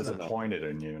Oak forward is to that. disappointed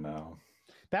in you now.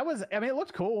 That was, I mean, it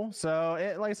looked cool. So,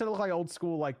 like I said, it looked like old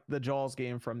school, like the Jaws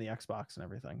game from the Xbox and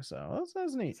everything. So that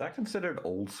was neat. Is that considered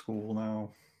old school now?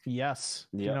 Yes.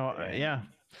 You Yep. know, yeah.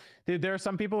 Dude, there are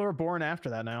some people who are born after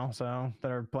that now, so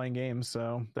that are playing games.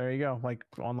 So there you go, like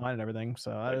online and everything. So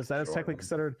that is technically Jordan.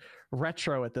 considered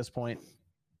retro at this point.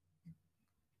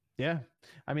 Yeah,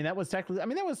 I mean that was technically, I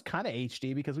mean that was kind of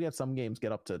HD because we had some games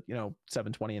get up to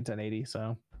 720 and 1080.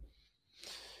 So,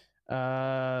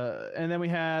 and then we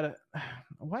had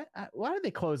what? Why did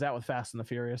they close out with Fast and the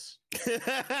Furious?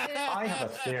 I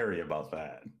have a theory about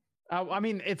that. I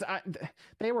mean,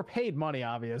 they were paid money,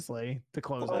 obviously, to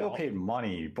close Well, they out. were paid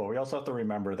money, but we also have to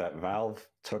remember that Valve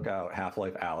took out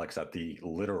Half-Life Alyx at the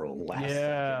literal last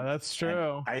Yeah, second. that's And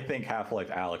true. I think Half-Life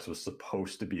Alyx was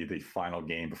supposed to be the final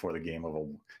game before the Game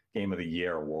of the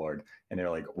Year award, and they're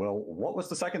like, "Well, what was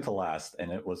the second to last?"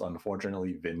 And it was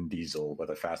unfortunately Vin Diesel with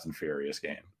a Fast and Furious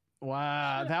game.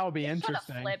 Wow, that would be They should've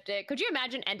interesting. Flipped it. Could you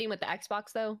imagine ending with the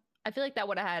Xbox though? I feel like that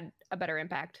would have had a better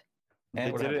impact. And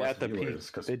They would did have it less at the peak. viewers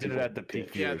 'cause They did it people at the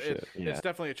peak bitch. Yeah, viewership. it's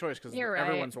definitely a choice because You're right.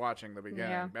 everyone's watching the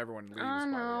beginning. Yeah. Everyone leaves. I by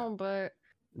the know, end. but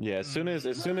Yeah, as soon as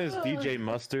DJ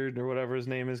Mustard or whatever his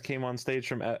name is came on stage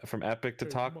from Epic to Hey,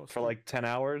 talk Mustard. for like 10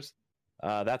 hours,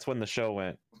 that's when the show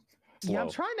went. Yeah,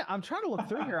 slow. I'm trying to look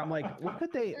through here. I'm like, what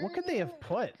could they have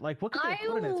put? Like, what could they I have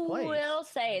put in its place? will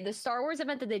say the Star Wars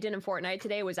event that they did in Fortnite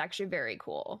today was actually very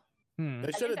cool. Hmm.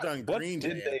 They should have done What Green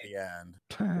did Day they- at the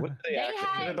end. What did they They actually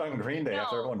had- Should have done Green Day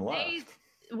after No, everyone left.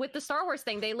 with the Star Wars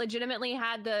thing, they legitimately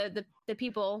had the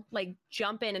people like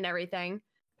jump in and everything,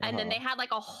 and then Uh-huh. they had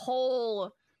like a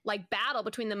whole like battle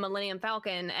between the Millennium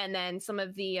Falcon and then some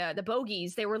of the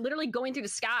bogies. They were literally going through the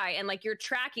sky, and like you're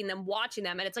tracking them, watching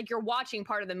them, and it's like you're watching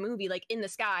part of the movie like in the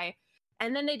sky.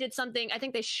 And then they did something. I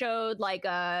think they showed like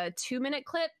a 2-minute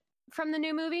clip from the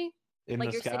new movie. in Like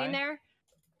the you're sky? sitting there.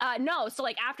 No, so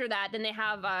like after that, then they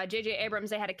have J.J.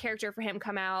 Abrams. They had a character for him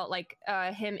come out, like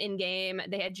him in game.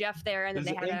 They had Jeff there, and then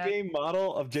There's they an had a in-game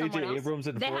model of J.J. someone else. Abrams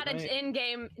in they Fortnite? had an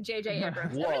in-game J.J.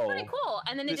 Abrams. It was pretty Whoa. cool.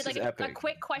 And then they This did is like a epic.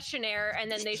 quick questionnaire,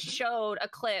 and then they showed a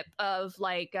clip of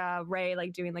like Ray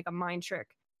like doing like a mind trick.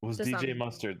 Was to DJ some-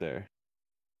 Mustard there?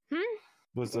 Hmm?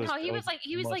 Was No, he was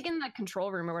like in the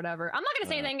control room or whatever. I'm not gonna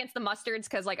say anything against the Mustards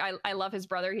because like I love his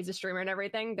brother. He's a streamer and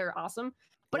everything. They're awesome.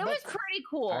 But it What was about- pretty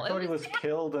cool. I thought he was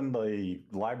killed in the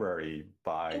library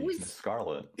by It was- Miss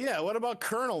Scarlet. Yeah, what about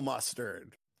Colonel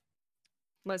Mustard?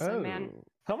 Listen, man. Oh.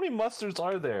 How many mustards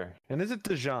are there? And is it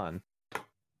Dijon?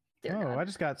 Dear Oh, God. I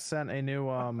just got sent a new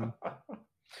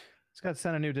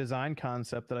design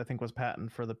concept that I think was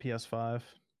patent for the PS5.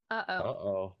 Uh-oh.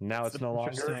 Uh-oh. Now it's no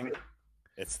longer. Interesting.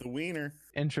 It's the wiener.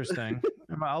 Interesting.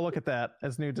 I'll look at that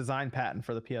as new design patent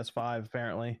for the PS5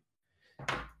 apparently.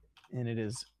 And it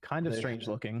is kind of They- strange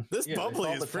looking. This Yeah, they bubbly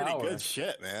saw is the pretty tower. good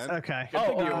shit, man. Okay. Oh,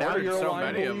 thing you now ordered you're a so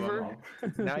wine many of believer?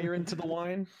 Now you're into the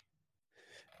wine?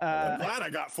 I'm glad I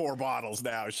got 4 bottles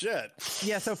now. Shit.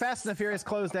 Yeah, so Fast and the Furious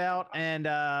closed out, and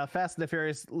Fast and the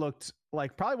Furious looked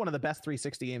like probably one of the best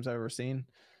 360 games I've ever seen.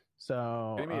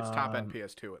 So Maybe it's top end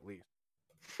PS2 at least.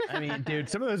 I mean, dude,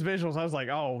 some of those visuals, I was like,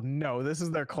 oh no, this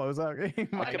is their closeout game.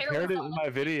 My I favorite compared it was in the my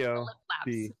lip video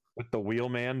flaps. with the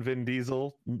Wheelman Vin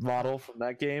Diesel model from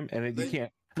that game, and you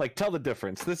can't like tell the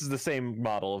difference. This is the same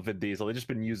model of Vin Diesel. They've just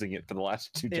been using it for the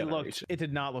last 2 generations. It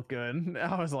did not look good.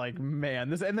 I was like, man,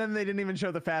 this, and then they didn't even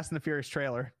show the Fast and the Furious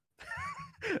trailer.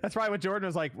 That's probably what Jordan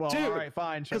was like. Well, Dude, all right,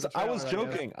 fine. show Because the I was trailer,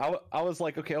 guess. joking. I was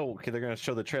like, okay, they're going to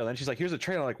show the trailer. And she's like, here's a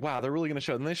trailer. I'm like, wow, they're really going to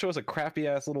show it. And they show us a crappy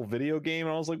ass little video game.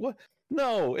 And I was like, what?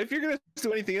 No, if you're going to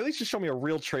do anything, at least just show me a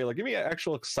real trailer. Give me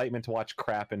actual excitement to watch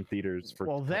crap in theaters for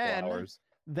Well, a couple then- hours.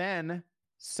 Then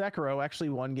Sekiro actually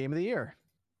won Game of the Year.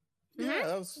 Yeah,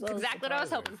 that was That's exactly what I was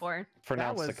surprising. hoping for.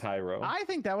 Pronounced was- Sekiro. I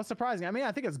think that was surprising. I mean,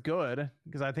 I think it's good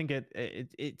because I think it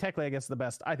technically, I guess, the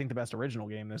best. I think the best original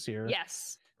game this year.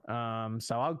 Yes.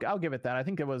 So I'll give it that. I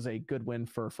think it was a good win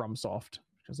for FromSoft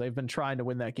because they've been trying to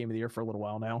win that Game of the Year for a little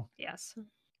while now. Yes.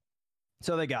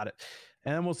 So they got it.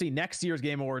 And then we'll see next year's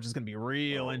Game Awards is going to be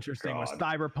real Oh, interesting with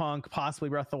God. Cyberpunk, possibly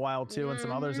Breath of the Wild 2, and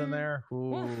some others in Mhm. there.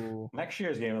 Ooh. Next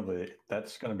year's game of the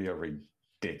that's going to be a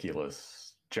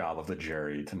ridiculous job of the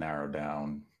jury to narrow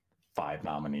down 5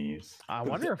 nominees. I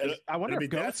wonder if It'll be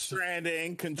Death Ghost.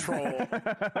 Stranding, Control.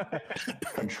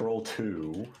 Control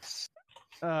 2.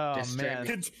 Oh Death man.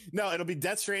 Con- no, it'll be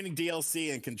Death Stranding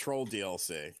DLC and Control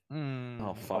DLC. Mm. Oh,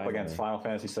 Up finally. against Final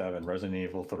Fantasy 7, Resident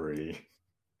Evil 3.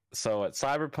 So at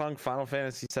Cyberpunk, Final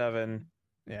Fantasy 7,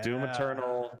 Doom Yeah.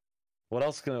 Eternal. What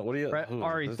else can? What do you?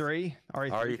 RE3.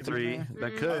 RE3. could be there.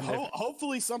 That Mm. could.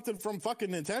 Hopefully something from fucking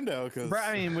Nintendo. Because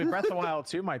I mean, with Breath of the Wild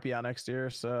 2 might be out next year,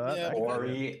 so Yeah. that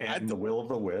Ori I- and The Will of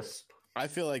the Wisp. I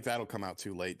feel like that'll come out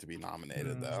too late to be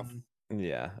nominated, though.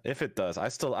 Yeah, if it does, I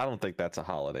don't think that's a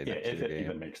holiday Yeah, next if year it game.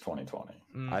 even makes 2020.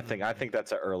 I think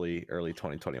that's an early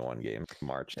 2021 game,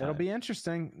 March. it'll time. be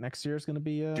interesting. Next year's going to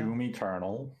be Doom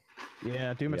Eternal. Doom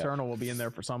Yeah. Eternal will be in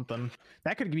there for something.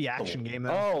 That could be action game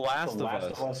though. Oh, Last The of Last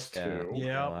Us. of Us 2.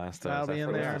 Yeah. Last of That'll Us. be I in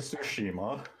forgot. there. Ghost of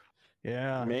Tsushima.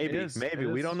 Yeah, Maybe, it is. maybe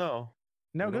It we is. don't know.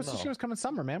 No, We don't Ghost of know. Tsushima's coming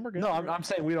summer, man. We're good. No, I'm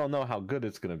saying we don't know how good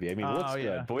it's going to be. I mean, it Oh, looks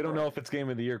yeah. good, but we don't know if it's game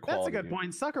of the year That's quality. a good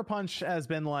point. Sucker Punch has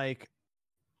been like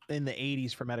in the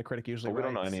 80s for Metacritic usually. But we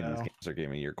don't know right? any of these So, games are Game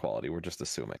of Year quality. We're just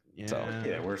assuming. So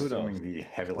Yeah, we're Who knows? assuming the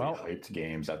heavily Well, hyped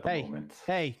games at the moment.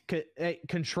 Hey,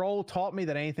 Control taught me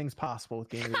that anything's possible with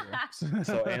Game of the Year.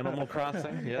 So Animal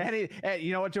Crossing, yeah.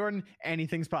 You know what, Jordan?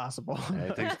 Anything's possible.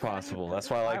 Anything's possible. That's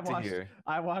what I like to hear.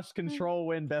 I watched Control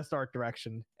win Best Art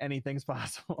Direction. Anything's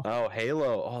possible. Oh,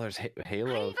 Halo. Oh, there's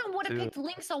Halo. I even would have too. picked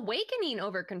Link's Awakening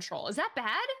over Control. Is that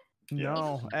bad?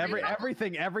 No, Yeah.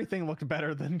 everything looked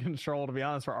better than Control, to be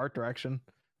honest, for art direction.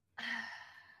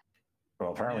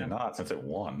 Well, apparently Yeah. not, since it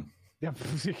won. Yep,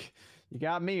 you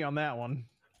got me on that one.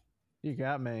 You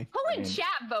got me. Who in mean- chat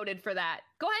voted for that?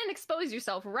 Go ahead and expose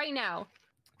yourself right now.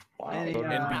 Wow. Any, And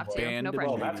uh, be banned. No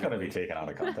Well, pressure. that's going to be taken out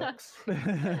of context.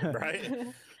 Right?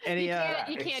 Any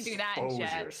You can't do that in Expose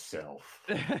chat. yourself.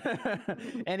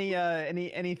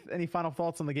 any final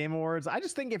thoughts on the Game Awards? I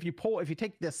just think if you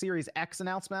take the Series X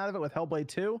announcement out of it with Hellblade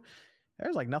 2,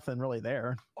 there's like nothing really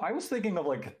there. I was thinking of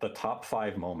like the top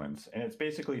 5 moments, and it's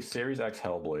basically Series X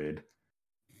Hellblade.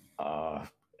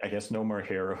 I guess No More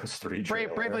Heroes 3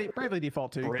 trailer, Bravely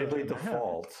Default 2. Bravely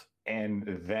Default, and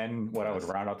then what I would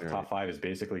round out the top 5 is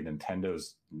basically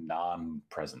Nintendo's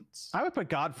non-presence. I would put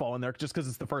Godfall in there just because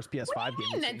it's the first PS5 What do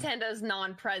you game. mean we've seen. Nintendo's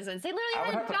non-presence? They I literally would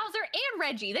had have to- Bowser and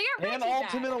Reggie. They are And Reggie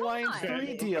Ultimate back. Come Alliance on.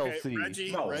 3 DLC.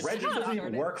 Reggie, No, Reggie, Reggie doesn't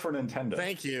even work for Nintendo.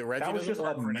 Thank you. Reggie That was doesn't just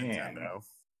work a for man. Nintendo.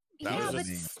 That Yeah, was but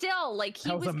just- still, like he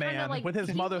That was a kinda, man like, with his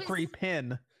he Mother was- 3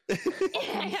 pin.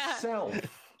 Yeah. Himself.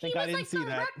 He Think I was didn't like see the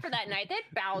that. rep for that night. They had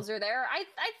Bowser there. I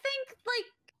think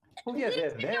like Well, yeah,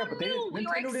 they're Nintendo there, but knew we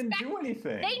were Nintendo didn't do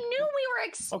anything. they knew we were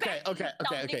expecting okay,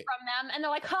 something okay. from them, and they're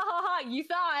like, ha ha ha, you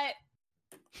thought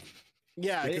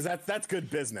Yeah, because that's good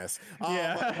business.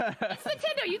 Yeah. it's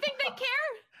Nintendo. You think they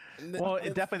care? Well,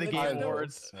 definitely the Game Nintendo-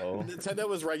 Awards. So, Nintendo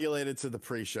was regulated to the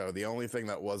pre-show. The only thing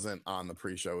that wasn't on the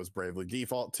pre-show was Bravely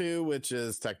Default 2, which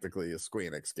is technically a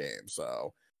Squeenix game.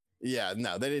 So, yeah,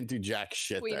 no, they didn't do jack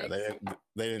shit there. Squeenix.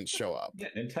 They didn't show up. Yeah,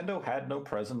 Nintendo had no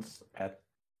presence at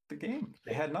the game.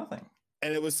 They had nothing.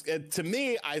 And to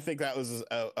me, I think that was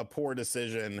a poor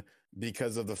decision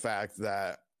because of the fact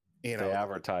that they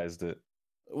advertised it.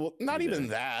 well, not They even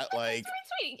did. that. Like,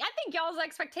 Sweet. I think y'all's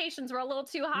expectations were a little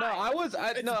too high. No, I wasn't.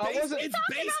 It's Talking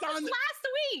based about on this last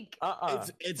week.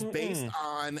 it's based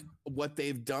on what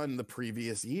they've done the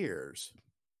previous years.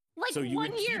 Like So you 1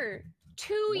 would keep- year,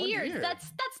 2 1 years. year.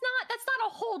 That's not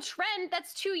a whole trend.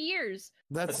 That's 2 years.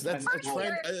 That's That's a first trend.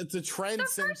 year- It's a trend The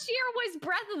since first year was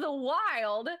Breath of the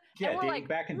Wild. Yeah, and we're dating like,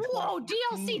 back in whoa,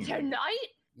 2014. DLC tonight?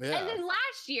 yeah. And then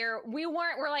last year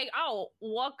we're like, oh,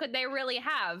 what could they really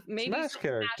have? Maybe Smash some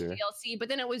character. DLC, but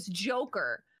then it was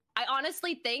Joker. I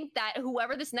honestly think that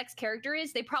whoever this next character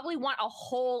is, they probably want a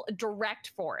whole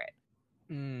direct for it.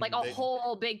 Like a They-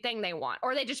 whole big thing they want.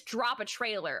 Or they just drop a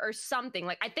trailer or something.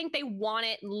 Like I think they want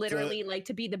it literally like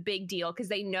to be the big deal because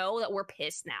they know that we're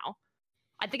pissed now.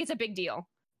 I think it's a big deal.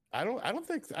 I don't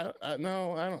think.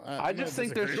 No, I don't. I just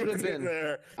think there disagree should have with you been-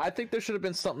 there. I think there should have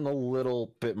been something a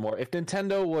little bit more. If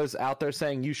Nintendo was out there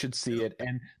saying you should see it,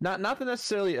 and not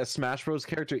necessarily a Smash Bros.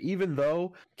 Character, even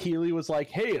though Keeley was like,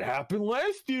 "Hey, it happened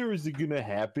last year. Is it gonna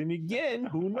happen again?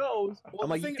 Who knows?" Well, I'm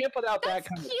like, the you thing- can't put out That's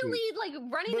that kind of Keely tweet. like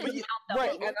running But his you- mouth though.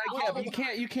 Right, Like, and all yeah, the but you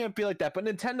time. can't be like that. But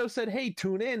Nintendo said, "Hey,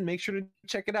 tune in, make sure to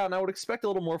check it out." And I would expect a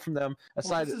little more from them,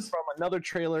 aside this is- from another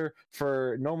trailer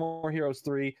for No More Heroes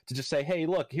 3, to just say, "Hey,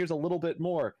 look, here's a little bit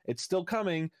more. It's still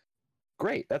coming."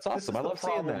 Great, that's This awesome. is I the love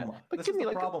seeing that. problem. But This give is me the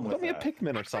like, problem throw with me a that.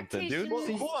 Pikmin or something, dude.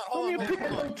 Expectations. Well, hold on, Throw me a hold on, Pikmin.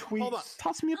 hold on. Hold on. Tweets.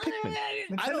 Toss me a Pikmin. I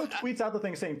Nintendo don't- tweets out the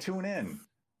thing saying "tune in."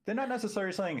 They're not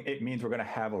necessarily saying it means we're going to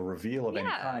have a reveal of any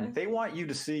Yeah. kind. They want you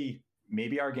to see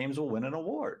maybe our games will win an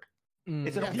award.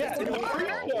 It's an Yeah, in the awards-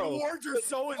 pre-show. awards are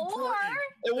so Or important.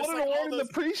 It Just won an like all award in the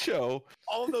those- pre-show.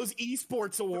 All of those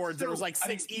esports awards. There was like I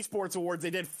mean- 6 esports awards.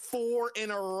 They did 4 in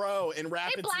a row in They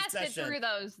rapid blasted succession. through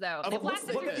those though. Oh, They but blasted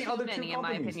look through at the too other two many, in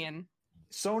my companies. opinion.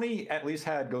 Sony at least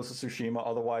had Ghost of Tsushima.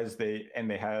 Otherwise, they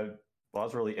had. Well,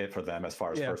 that's really it for them as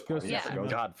far as Yeah, first Ghost party of stuff Tsushima.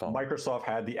 goes. Godfall. Microsoft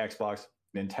had the Xbox.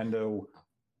 Nintendo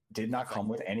did not come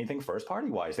with anything first party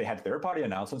wise. They had third party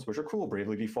announcements, which are cool.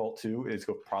 Bravely Default 2 is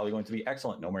probably going to be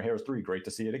excellent. No More Heroes 3, great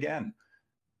to see it again.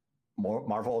 More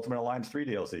Marvel Ultimate Alliance 3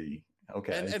 DLC.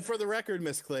 Okay. And for the record,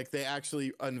 Miss Click, they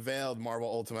actually unveiled Marvel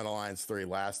Ultimate Alliance 3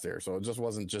 last year, so it just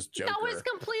wasn't just Joker. That was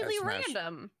completely Smash.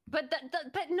 random. But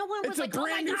but no one was It's a like, oh my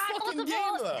brand new god, fucking multiple.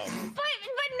 game, though.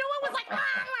 But no one was like,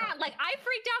 ah! Like I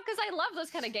freaked out because I love those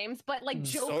kind of games. But like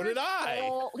So Joker, did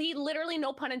I. he literally,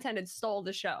 no pun intended, stole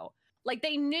the show. Like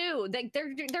they knew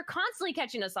they're constantly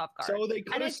catching us off guard. So they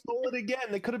could And have it's- stole it again.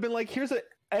 They could have been like, "Here's a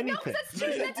anything. No, that's They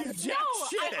true. didn't That's, do no, jack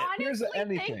shit. I Here's honestly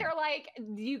anything. think they're like,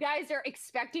 you guys are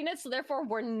expecting it, so therefore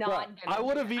we're not. Bruh, Gonna I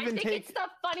would do have it. even I think take- it's the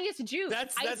funniest juice.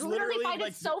 That's I literally literally find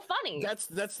like it so funny. That's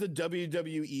the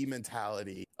WWE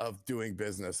mentality of doing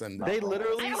business, and They I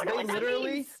literally, don't know what that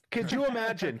means. could you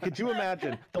imagine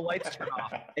the lights turn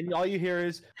off and all you hear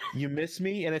is you miss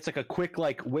me, and it's like a quick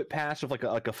like whip pass with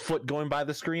like a foot going by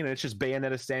the screen, and it's just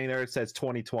Bayonetta standing there. It says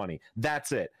 2020.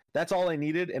 That's it. That's all I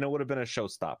needed, and it would have been a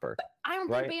showstopper. I don't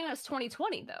right? think Bayonetta's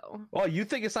 2020 though. Oh, you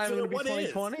think it's not So even going to be what is?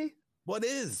 2020? what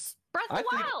is? Breath of I the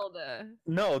think- Wild.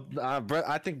 No,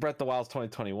 I think Breath of the Wild's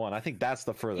 2021. I think that's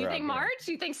the further. You out think game. March?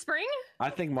 You think spring? I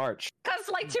think March. Because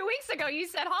like 2 weeks ago you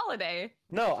said holiday.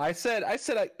 No, I said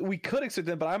we could extend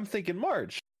it, but I'm thinking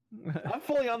March. I'm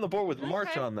fully on the board with March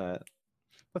Okay. on that.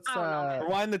 Let's I don't know, man.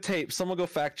 Rewind the tape. Someone go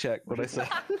fact check what I said.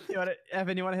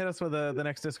 Evan, you want to hit us with the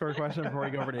next Discord question before we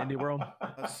go over to Indie World?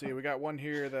 Let's see. We got one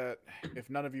here that if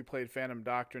none of you played Phantom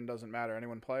Doctrine, doesn't matter.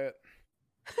 Anyone play it?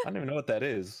 I don't even know what that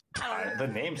is. The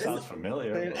name sounds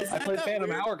familiar. Is I that played that Phantom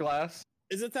weird- Hourglass.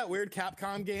 Is it that weird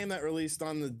Capcom game that released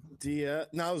on the DS?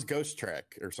 No, it was Ghost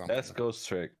Trick or something. That's Ghost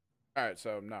Trick. All right,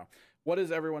 so no. What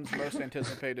is everyone's most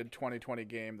anticipated 2020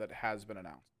 game that has been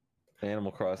announced?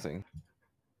 Animal Crossing.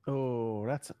 Oh,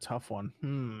 that's a tough one.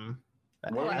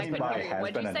 What I do you mean couldn't by hear you. has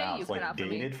What'd been you say? You announced? cut Like out for me.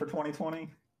 dated for 2020?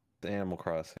 Animal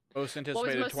Crossing. Most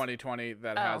anticipated most- 2020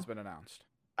 that Oh. has been announced.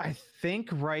 I think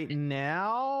right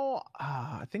now,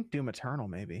 I think Doom Eternal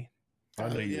maybe. I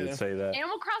knew you yeah. would say that.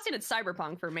 Animal Crossing and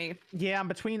Cyberpunk for me. Yeah, I'm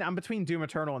between Doom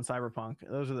Eternal and Cyberpunk.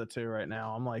 Those are the two right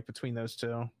now. I'm like between those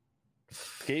two.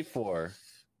 Skate 4.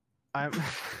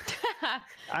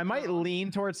 I might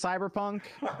lean towards Cyberpunk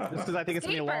just because I think it's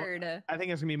gonna be a long. Skatebird. I think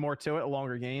there's gonna be more to it, a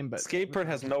longer game. But Skatebird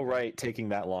has no right taking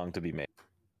that long to be made.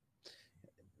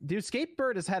 dude,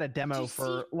 Skatebird has had a Did demo you for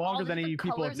see longer all than the any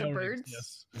people have colors of known it birds?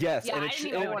 exists. Yes, Yeah, and I it didn't should,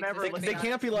 even know no one it ever existed. they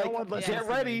can't be like, No one listens get to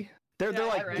me. ready. They're Yeah,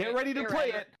 like, right. get ready to You're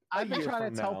play right. it. I've been year trying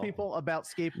from to tell now. people about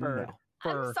Skatebird No.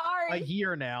 for I'm sorry. a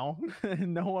year now.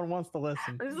 No one wants to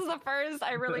listen. This is the first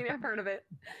I really have heard of it.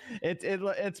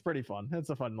 It's pretty fun. It's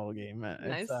a fun little game.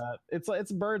 Nice.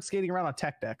 It's birds skating around on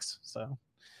tech decks. So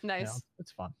you Nice. know,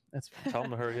 it's fun. It's fun. Tell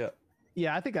them to hurry up.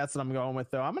 Yeah, I think that's what I'm going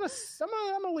with though. I'm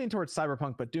gonna lean towards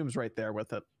Cyberpunk, but Doom's right there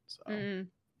with it. So Mm.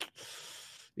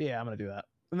 yeah, I'm gonna do that.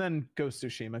 And then Ghost of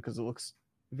Tsushima because it looks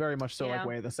very much so Yeah. like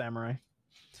Way of the Samurai.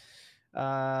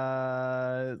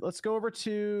 Let's go over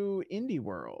to Indie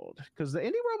World because the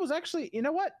Indie World was actually, you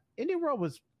know what? Indie World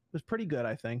was pretty good,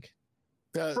 I think,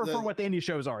 for what the indie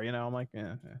shows are. You know, I'm like,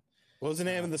 yeah. What was the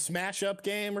name of the Smash Up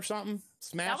game or something? That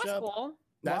Smash was Up. cool.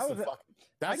 That's Well, the fucking.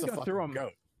 That's can the go through fucking 'em.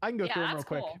 goat. I can go Yeah, through them real that's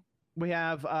quick. cool. We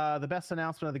have the best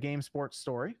announcement of the game sports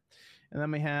story, and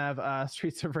then we have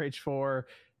Streets of Rage 4,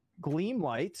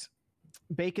 Gleamlight,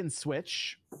 Bacon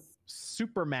Switch,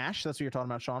 Super Mash. That's what you're talking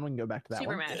about, Sean. We can go back to that Super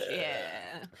one. Mash.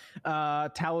 Yeah.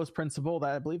 Talos Principle.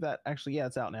 That I believe that actually, yeah,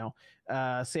 it's out now.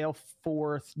 Sail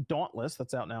Forth Dauntless.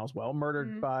 That's out now as well. Murder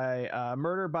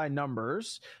by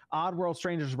Numbers. Oddworld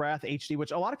Stranger's Wrath HD,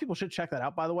 which a lot of people should check that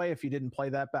out. By the way, if you didn't play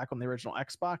that back on the original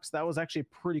Xbox, that was actually a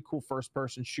pretty cool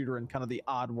first-person shooter in kind of the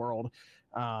Oddworld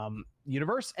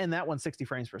universe, and that one's 60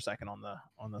 frames per second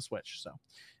on the Switch. So,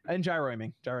 and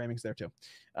gyroaiming's there too.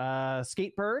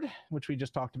 Skatebird, which we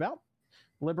just talked about.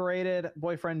 Liberated,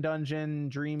 Boyfriend Dungeon,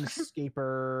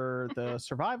 Dreamscaper, The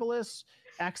Survivalist,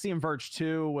 Axiom Verge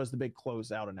 2 was the big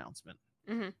closeout announcement.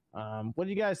 What do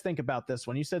you guys think about this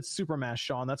one? You said Super Mash,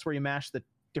 Sean. That's where you mash the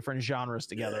different genres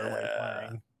together. while you're Yeah.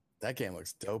 playing. That game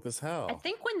looks dope as hell. I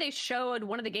think when they showed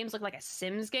one of the games looked like a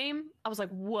Sims game, I was like,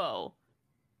 whoa.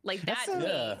 Like that That's to me,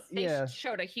 yeah. they Yeah.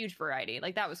 showed a huge variety.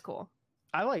 Like that was cool.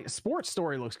 I like Sports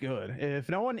Story looks good. If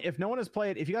no one has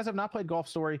played, if you guys have not played Golf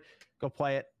Story, go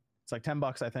play it. It's like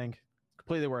 $10, I think.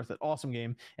 Completely worth it. Awesome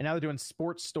game. And now they're doing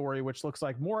Sports Story, which looks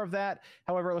like more of that.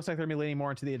 However, it looks like they're gonna be leaning more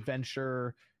into the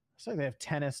adventure. Looks like they have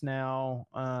tennis now,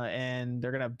 and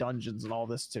they're gonna have dungeons and all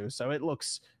this too. So it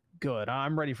looks good.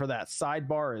 I'm ready for that.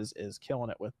 Sidebar is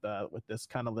killing it with this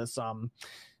kind of this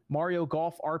Mario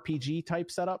Golf RPG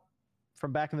type setup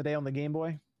from back in the day on the Game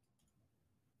Boy.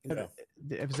 Yeah.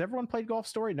 Has everyone played Golf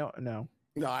Story? No. No,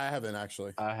 I haven't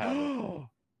actually. I have.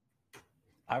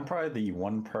 I'm probably the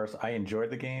one person. I enjoyed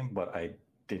the game, but I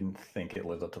didn't think it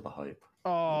lived up to the hype.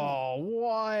 Oh,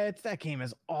 what? That game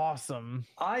is awesome.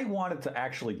 I wanted to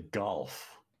actually golf.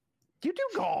 You do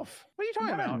golf. What are you talking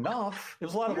Not about? enough. It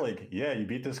was a lot of like, yeah, you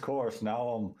beat this course. Now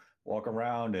I'm walk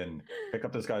around and pick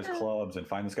up this guy's clubs and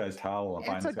find this guy's towel and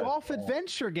find It's a this guy's golf ball.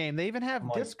 adventure game. They even have I'm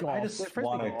like, disc golf. I with just frisbee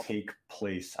want to golf. take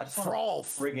place. I just Frolf. want to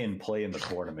friggin' play in the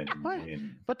tournament and What?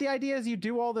 win. But the idea is you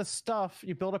do all this stuff,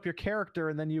 you build up your character,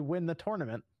 and then you win the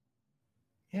tournament.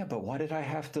 Yeah, but why did I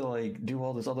have to like do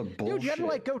all this other bullshit? Dude, you had to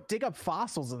like go dig up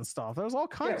fossils and stuff. There's all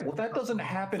kinds. Yeah, well, that doesn't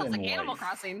happen Sounds in like Animal life.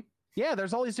 Crossing. Yeah,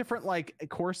 there's all these different like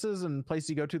courses and places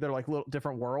you go to. They're like little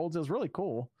different worlds. It was really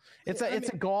cool. It's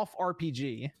a golf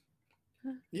RPG.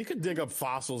 You could dig up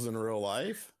fossils in real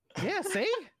life. Yeah, see,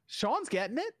 Sean's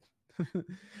getting it.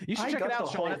 You should check it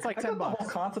out, Sean. It's like $10. The whole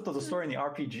concept of the story in the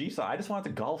RPG, so I just wanted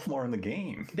to golf more in the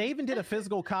game. They even did a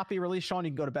physical copy release, Sean.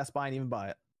 You can go to Best Buy and even buy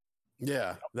it.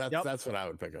 Yeah, that's what I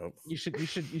would pick up. You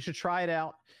should try it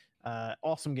out.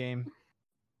 Awesome game.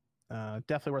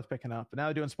 Definitely worth picking up. But now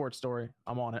they're doing Sports Story.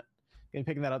 I'm on it. Gonna be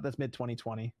picking that up. That's mid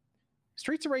 2020.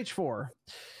 Streets of Rage 4.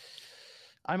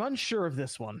 I'm unsure of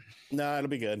this one. No, it'll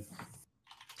be good.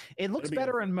 It looks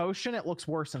better in motion. It looks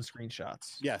worse in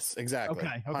screenshots. Yes, exactly.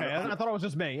 Okay. I thought it was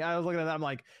just me. I was looking at that. I'm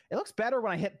like, it looks better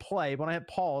when I hit play. When I hit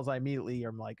pause, I'm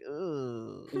like,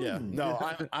 ugh. Yeah. No,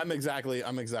 I'm exactly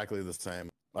the same.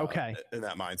 Okay. In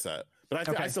that mindset, but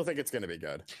I still think it's going to be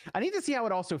good. I need to see how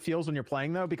it also feels when you're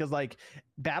playing though, because like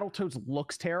Battletoads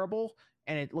looks terrible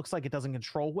and it looks like it doesn't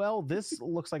control well. This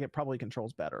looks like it probably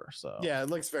controls better. So yeah, it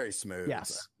looks very smooth.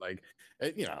 Yes. Like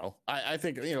I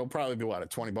think probably be what, a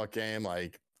 $20 game.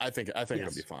 Like I think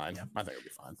it'll be fine. Yeah. I think it'll be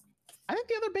fine. I think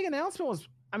the other big announcement was,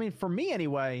 I mean, for me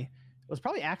anyway, it was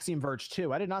probably Axiom Verge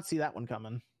 2. I did not see that one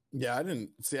coming. Yeah, I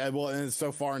didn't see. Well, and it's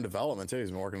so far in development too. He's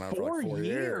been working on it for like 4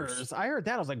 years. I heard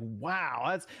that. I was like,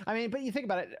 wow. But you think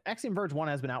about it, Axiom Verge 1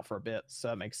 has been out for a bit, so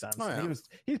that makes sense. Oh, yeah.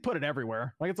 He's put it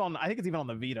everywhere. Like it's on. I think it's even on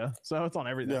the Vita, so it's on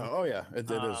everything. Yeah. Oh yeah,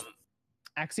 it is.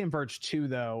 Axiom Verge 2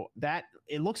 though, that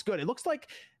it looks good. It looks like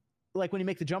when you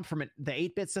make the jump from the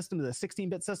 8-bit system to the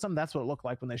 16-bit system, that's what it looked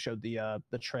like when they showed the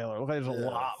trailer. It looked like there's a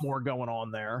lot more going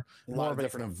on there. A lot of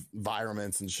different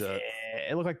environments and shit.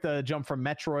 It looked like the jump from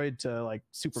Metroid to like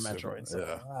Super Metroid. So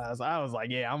yeah. I was like,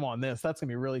 yeah, I'm on this. That's gonna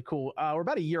be really cool. We're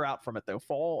about a year out from it though,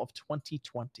 fall of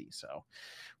 2020. So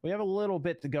we have a little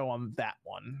bit to go on that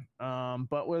one.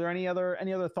 But were there any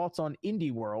other thoughts on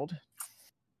Indie World?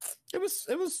 It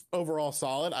was overall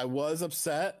solid. I was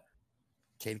upset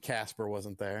Cade Casper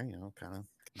wasn't there, kind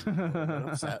of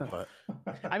upset, but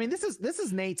I mean, this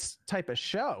is Nate's type of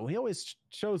show. He always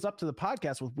shows up to the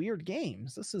podcast with weird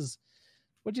games.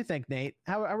 What'd you think, Nate?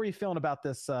 How are you feeling about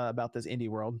this Indie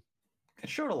World? It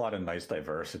showed a lot of nice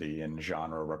diversity in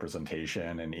genre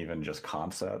representation and even just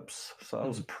concepts. So that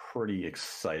was pretty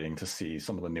exciting to see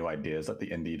some of the new ideas that the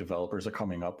indie developers are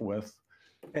coming up with.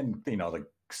 And, like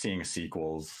seeing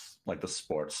sequels like the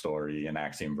Sports Story and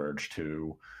Axiom Verge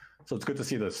 2. So it's good to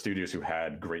see the studios who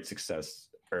had great success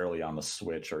early on the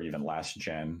Switch or even last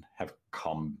gen have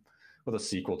come with a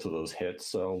sequel to those hits.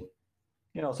 So,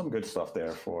 some good stuff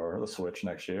there for the Switch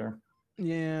next year.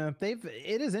 Yeah,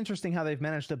 it is interesting how they've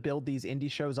managed to build these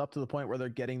indie shows up to the point where they're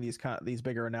getting these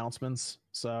bigger announcements.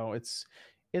 So it's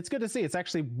good to see. It's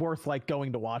actually worth like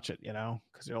going to watch it,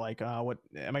 because you're like, what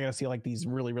am I going to see like these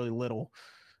really, really little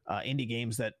indie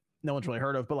games that no one's really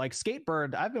heard of? But like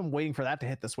Skatebird, I've been waiting for that to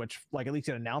hit the Switch, like at least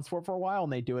get announced for a while,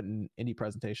 and they do it in indie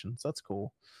presentations. So that's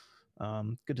cool.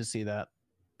 Good to see that.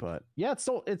 But yeah,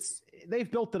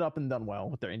 they've built it up and done well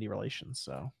with their indie relations.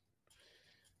 So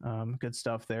good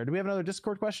stuff there. Do we have another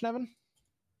Discord question, Evan?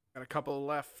 Got a couple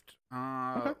left.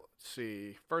 Okay. Let's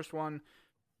see. First one,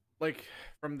 like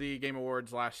from the Game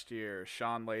Awards last year,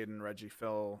 Sean Layden, Reggie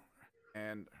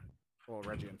and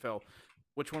Phil.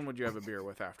 Which one would you have a beer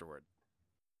with afterward?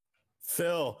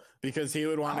 Phil, because he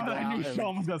would want to go out he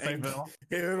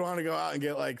would want to go out and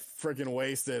get like freaking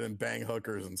wasted and bang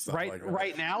hookers and stuff like that.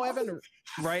 Right now, Evan?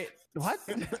 Right? What?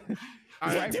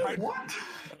 What?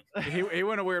 He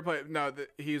went a weird place. No,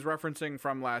 he's referencing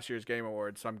from last year's Game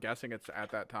Awards, so I'm guessing it's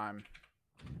at that time.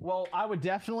 Well, I was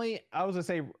gonna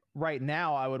say right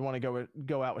now I would want to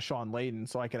go out with Sean Layden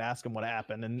so I could ask him what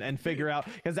happened and figure out,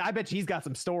 because I bet he's got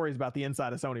some stories about the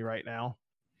inside of Sony right now.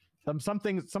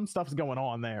 Some stuff's going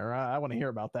on there. I want to hear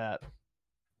about that.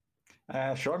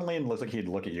 Sean Layden looks like he'd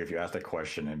look at you if you asked a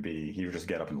question and he would just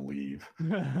get up and leave.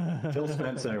 Phil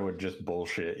Spencer would just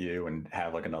bullshit you and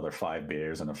have like another 5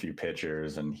 beers and a few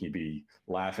pitchers, and he'd be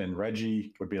laughing.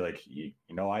 Reggie would be like,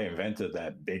 I invented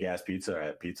that big ass pizza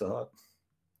at Pizza Hut.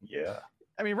 Yeah.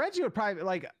 I mean, Reggie would probably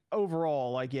like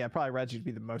overall, like, yeah, probably Reggie would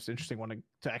be the most interesting one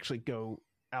to actually go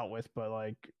out with. But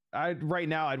like, right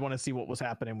now I'd want to see what was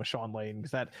happening with Sean Layden,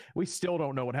 because we still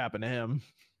don't know what happened to him.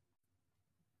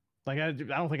 Like, I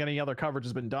don't think any other coverage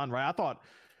has been done, right? I thought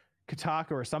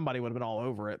Kotaku or somebody would have been all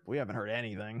over it, but we haven't heard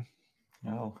anything.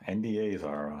 No, NDAs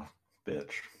are a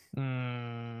bitch.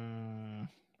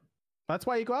 That's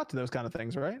why you go out to those kind of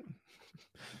things, right?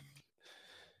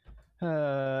 We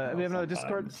have another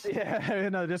Discord. Yeah,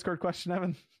 another Discord question,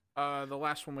 Evan. The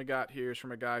last one we got here is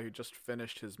from a guy who just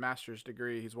finished his master's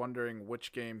degree. He's wondering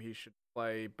which game he should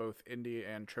play, both indie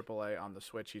and AAA on the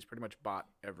Switch. He's pretty much bought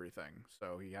everything,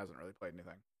 so he hasn't really played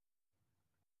anything.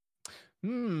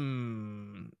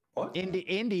 What?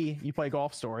 Indie, you play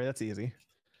Golf Story. That's easy.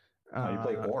 You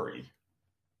play Ori.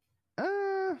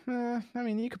 I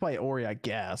mean, you could play Ori, I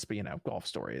guess, but Golf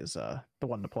Story is the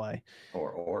one to play.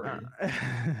 Or Ori.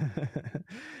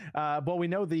 But we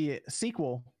know the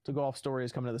sequel to Golf Story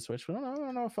is coming to the Switch. I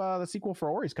don't know if the sequel for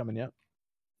Ori is coming yet.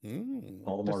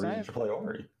 All the more reason to play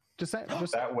Ori. Just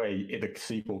that way, the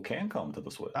sequel can come to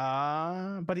the Switch.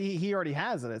 But he already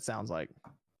has it. It sounds like.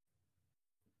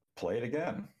 Play it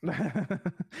again. No,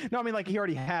 I mean, like, he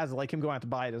already has it. Like, him going out to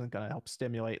buy it isn't going to help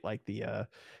stimulate like the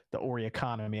Ori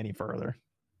economy any further.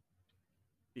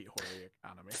 The Ori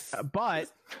economy. But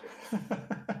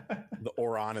The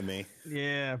Oronomy.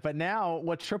 yeah, but now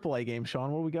what AAA game,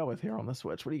 Sean? What do we go with here on the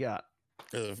Switch? What do you got?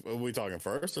 Are we talking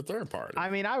first or third party? I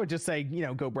mean, I would just say,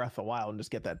 go Breath of the Wild and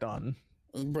just get that done.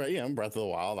 Breath of the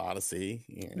Wild, Odyssey,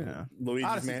 Yeah. Luigi's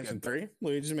Odyssey's Mansion good. 3.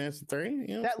 Luigi's Mansion 3.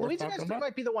 That Luigi's Mansion 3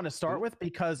 might be the one to start with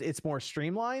because it's more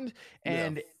streamlined,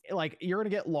 and like, you're gonna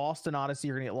get lost in Odyssey,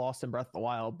 you're gonna get lost in Breath of the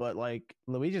Wild, but like,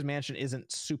 Luigi's Mansion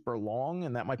isn't super long,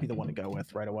 and that might be the one to go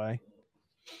with right away.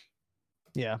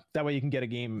 Yeah, that way you can get a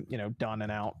game, done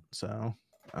and out. So,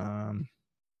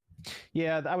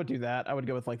 yeah, I would do that. I would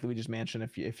go with like Luigi's Mansion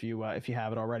if you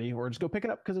have it already, or just go pick it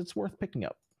up because it's worth picking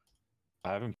up.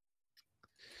 I haven't.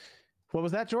 What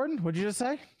was that, Jordan? What'd you just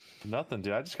say? Nothing,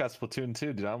 dude. I just got Splatoon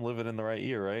 2, dude. I'm living in the right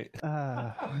year, right?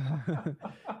 Oh,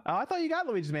 I thought you got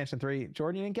Luigi's Mansion 3.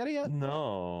 Jordan, you didn't get it yet?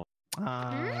 No. Okay.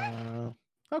 I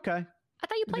thought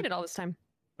you played it all this time.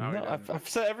 No, No, I've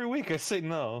said every week I say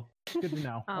no. Good to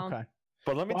know. Oh. Okay.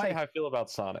 But let me Why? tell you how I feel about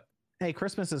Sonic. Hey,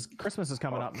 Christmas is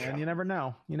coming up, man. You never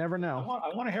know. You never I know.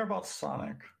 want to hear about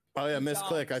Sonic. Oh yeah, Miss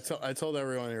Click. I told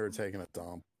everyone you were taking a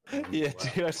dump. Yeah,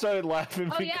 dude. I started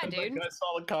laughing. Oh, yeah, because, like, dude. I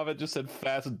saw the comment just said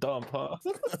fast dump, huh?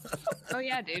 Oh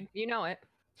yeah, dude. You know it.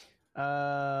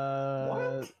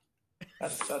 What?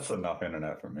 That's enough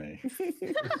internet for me.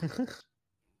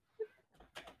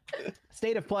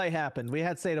 State of Play happened. We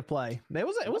had State of Play. It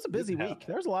was a busy week.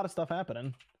 There was a lot of stuff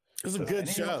happening. It was a good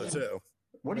show too.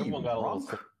 What are you, Everyone got a little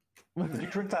drunk? Did you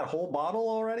drink that whole bottle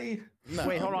already? No.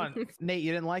 Wait, hold on. Nate,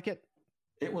 you didn't like it?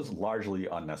 It was largely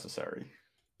unnecessary.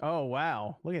 Oh,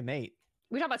 wow. Look at Nate.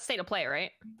 We talk about State of Play,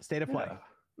 right? State of Play. Yeah.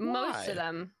 Most Why? of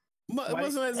them. It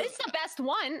wasn't as, It's the best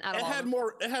one. Out of it all had of them.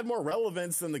 more. It had more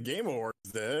relevance than the Game Awards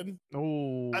did.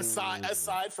 Oh.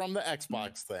 Aside from the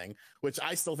Xbox thing, which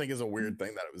I still think is a weird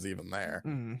thing that it was even there.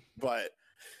 Mm. But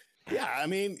yeah, I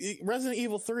mean, Resident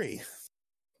Evil 3.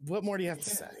 What more do you have to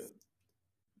say?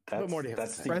 What more do you have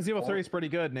to say? Resident Evil 3 is pretty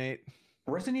good, Nate.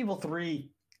 Resident Evil 3,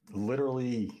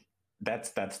 literally, that's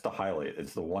the highlight.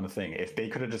 It's the one thing. If they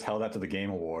could have just held that to the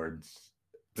Game Awards,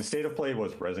 the State of Play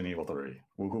was Resident Evil 3,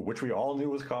 which we all knew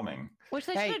was coming. Which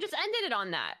they Hey. should have just ended it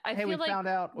on that. I Hey, feel we like found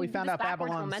out this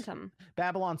backwards momentum.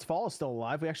 Babylon's Fall is still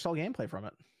alive. We actually saw gameplay from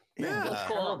it. Yeah. it was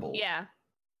Cool. terrible. Yeah.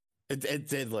 It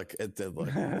did look. I thought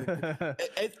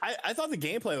the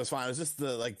gameplay was fine. It was just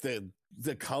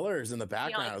the colors in the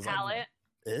background. Neon I was palette. like,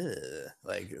 ugh,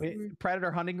 like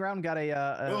Predator Hunting Ground got a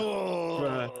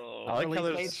oh, I like how release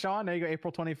there's date, Sean. There you go,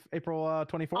 April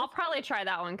 24th. I'll probably try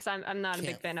that one because I'm not a big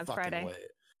can't fan of fucking Friday. wait.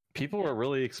 people were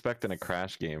really expecting a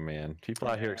Crash game, man. People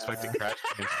out here expecting Crash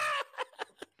games.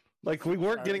 Like, we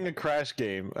weren't getting a Crash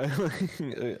game. I don't know,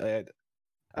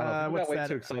 we what's got way that?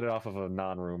 too excited off of a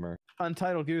non-rumor.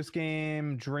 Untitled Goose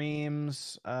Game,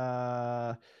 Dreams,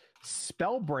 Spellbreak,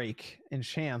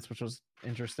 Enchants, which was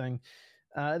interesting.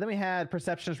 Then we had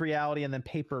Perceptions Reality, and then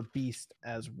Paper Beast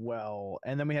as well.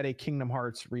 And then we had a Kingdom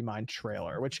Hearts Remind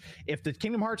trailer, which, if the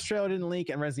Kingdom Hearts trailer didn't leak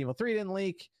and Resident Evil 3 didn't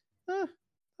leak, that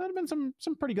would have been some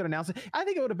pretty good announcements. I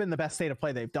think it would have been the best State of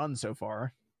Play they've done so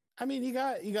far. I mean, you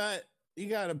got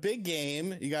a big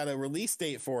game. You got a release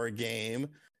date for a game.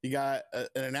 You got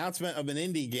an announcement of an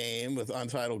indie game with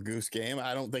Untitled Goose Game.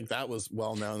 I don't think that was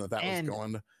well known that was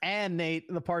going to. And Nate,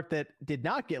 the part that did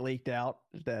not get leaked out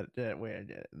that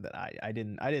I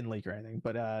didn't leak or anything,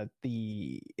 but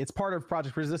it's part of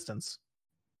Project Resistance,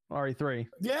 RE3.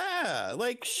 Yeah,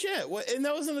 like shit. What? And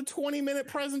that was in a 20-minute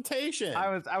presentation.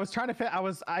 I was trying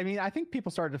to I think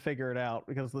people started to figure it out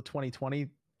because of the 2020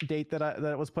 date that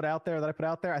it was put out there that I put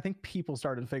out there. I think people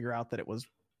started to figure out that it was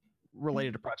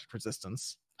related to Project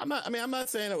Resistance. I'm not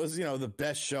saying it was, the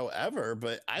best show ever,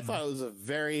 but I thought it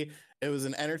was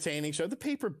an entertaining show. The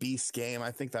Paper Beast game,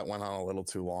 I think that went on a little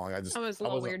too long. That was a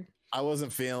little weird. I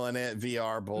wasn't feeling it.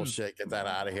 VR bullshit. Get that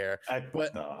out of here.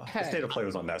 The State of Play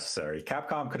was unnecessary.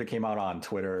 Capcom could have came out on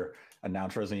Twitter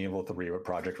announce Resident Evil 3 with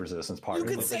Project Resistance You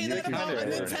partners. can say that about a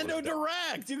kinda- Nintendo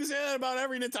Direct. You can say that about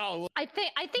every Nintendo. I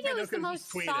think Nintendo it was the could've most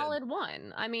just tweeted. solid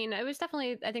one. I mean, it was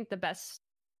definitely, I think, the best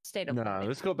state of No, play.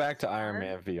 let's go back to Iron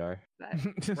Man VR.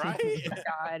 But, Right?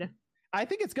 God. I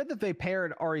think it's good that they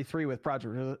paired RE3 with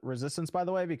Project Resistance, by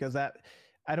the way, because that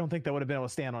I don't think that would have been able to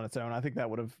stand on its own. I think that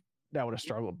would have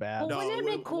struggled bad. Well, No, wouldn't it have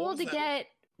been what cool was to that? get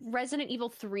Resident Evil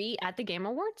 3 at the Game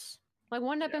Awards? Like,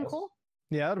 wouldn't that have been Yes. cool?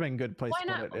 Yeah, that would have been a good place Why to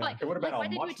not? put it. Yeah. Like, It would have been why a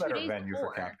did they do much it 2 better days venue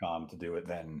before? for Capcom to do it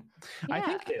than. I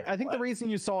Yeah, think the reason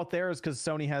you saw it there is because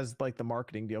Sony has like the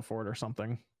marketing deal for it or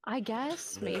something. I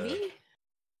guess, Yeah. maybe.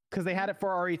 Because they had it for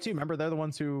RE2. Remember, they're the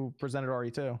ones who presented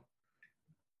RE2.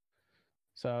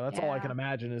 So that's all I can Yeah.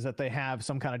 imagine is that they have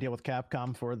some kind of deal with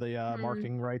Capcom for the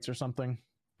marketing rights or something.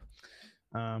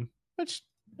 Which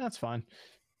that's fine.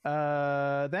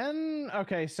 Then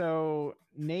okay, so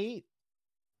Nate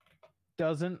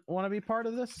doesn't want to be part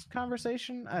of this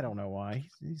conversation. I don't know why.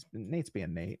 Nate's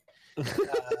being Nate.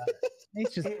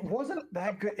 Nate's just It wasn't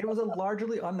that good. It was a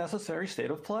largely unnecessary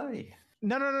state of play.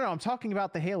 no. I'm talking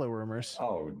about the Halo rumors.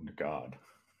 Oh God,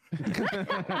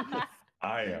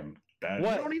 I am. That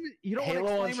What? You don't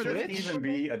Halo on want to explain where shouldn't this even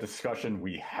be a discussion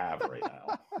we have right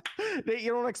now. Nate,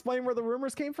 you don't explain where the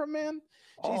rumors came from, man.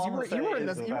 All Jeez, I'm gonna you were say in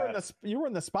is this. that You were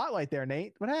in the spotlight there,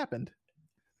 Nate. What happened?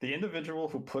 the individual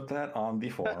who put that on the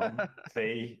forum,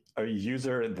 a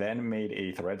user then made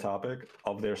a thread topic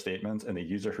of their statements, and the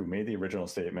user who made the original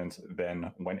statements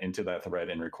then went into that thread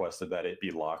and requested that it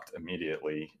be locked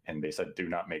immediately. And they said, "Do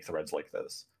not make threads like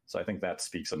this." So I think that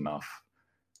speaks enough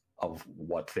of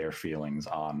what their feelings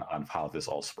on how this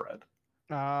all spread.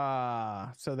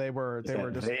 So they were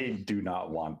just They did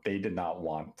not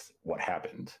want what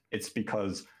happened. It's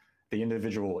because the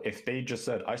individual, if they just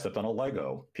said, "I stepped on a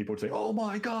Lego," people would say, "Oh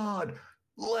my God,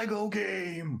 Lego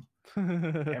game."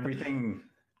 Everything.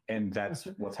 And that's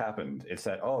what's happened. It's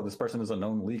that, oh, this person is a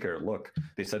known leaker. Look,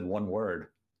 they said one word.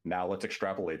 Now let's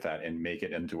extrapolate that and make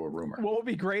it into a rumor. What would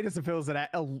be great is if it was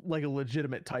like a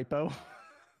legitimate typo.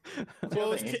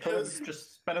 Well, it could have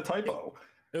just been a typo.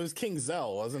 It was King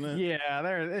Zell, wasn't it? Yeah,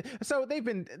 there. So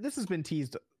this has been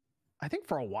teased, I think,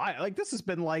 for a while. Like this has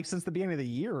been like since the beginning of the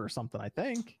year or something. I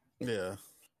think. Yeah.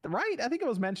 Right. I think it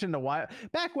was mentioned a while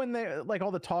back when they like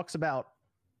all the talks about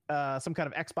some kind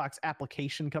of Xbox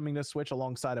application coming to Switch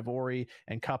alongside of Ori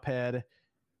and Cuphead.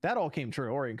 That all came true.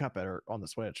 Ori and Cuphead are on the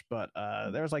Switch, but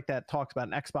there's like that talks about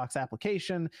an Xbox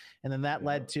application, and then that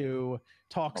led to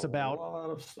talks about a lot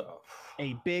of stuff.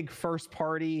 a big first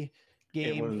party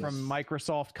game from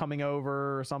Microsoft coming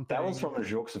over or something. That was from a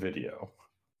Jokes video.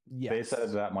 Yes. They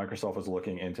said that Microsoft was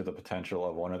looking into the potential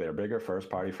of one of their bigger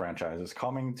first-party franchises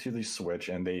coming to the Switch,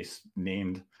 and they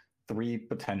named 3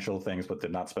 potential things, but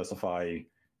did not specify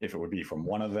if it would be from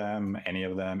one of them, any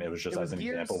of them. It was just as an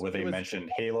example where they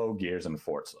mentioned Halo, Gears, and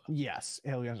Forza. Yes,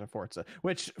 Halo, Gears, and Forza.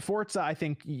 Which Forza, I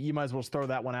think you might as well just throw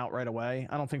that one out right away.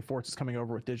 I don't think Forza's coming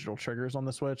over with digital triggers on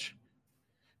the Switch.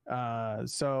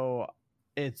 So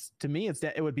it's to me,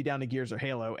 it would be down to Gears or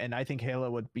Halo, and I think Halo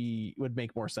would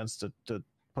make more sense to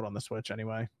put on the Switch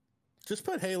anyway. Just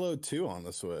put Halo 2 on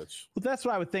the Switch. Well, that's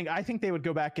what I would think. I think they would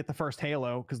go back, get the first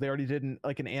Halo because they already did an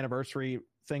anniversary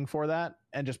thing for that,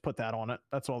 and just put that on it.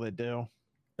 That's all they do.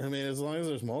 I mean, as long as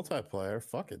there's multiplayer,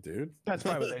 fuck it, dude. That's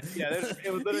probably what they. Yeah, it was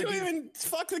You literally. don't even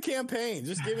fuck the campaign.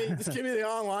 Just give me the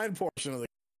online portion of the.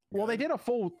 Well, they did a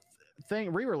full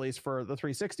thing re-release for the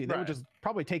 360. They would Right. just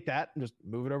probably take that and just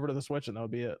move it over to the Switch, and that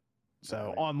would be it. So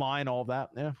Right. online, all of that.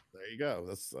 Yeah, There you go.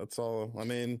 That's all. I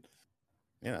mean,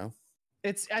 you know.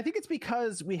 I think it's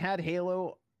because we had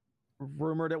Halo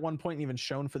rumored at one point and even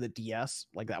shown for the DS.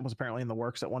 Like that was apparently in the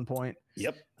works at one point.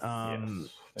 Yep. Yes.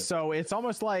 So it's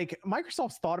almost like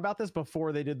Microsoft's thought about this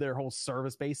before they did their whole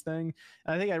service-based thing.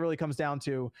 And I think it really comes down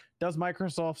to, does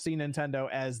Microsoft see Nintendo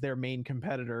as their main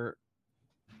competitor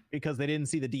because they didn't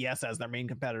see the DS as their main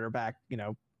competitor back,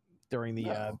 during the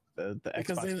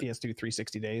Because Xbox PS2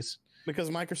 360 days. Because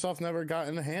Microsoft never got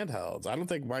into handhelds. I don't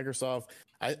think Microsoft.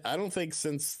 I don't think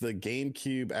since the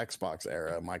GameCube Xbox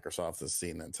era, Microsoft has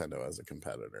seen Nintendo as a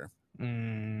competitor.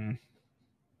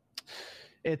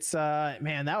 It's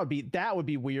man, that would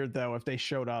be weird though if they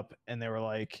showed up and they were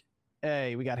like,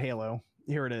 "Hey, we got Halo.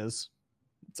 Here it is.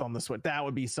 It's on the Switch." That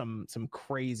would be some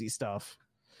crazy stuff.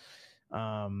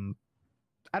 I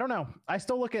don't know. I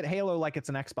still look at Halo like it's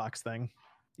an Xbox thing,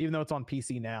 even though it's on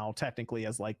PC now, technically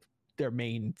as like their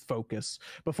main focus.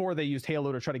 Before they used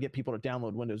Halo to try to get people to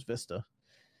download Windows Vista.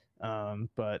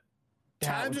 But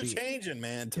Times are changing,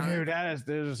 man. dude,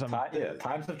 there's some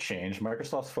times have changed.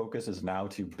 Microsoft's focus is now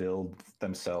to build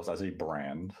themselves as a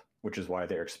brand, which is why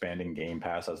they're expanding Game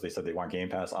Pass. As they said, they want Game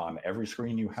Pass on every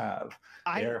screen you have.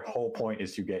 Their whole point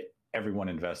is to get everyone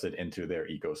invested into their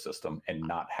ecosystem and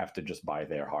not have to just buy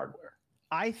their hardware.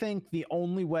 I think the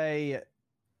only way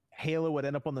Halo would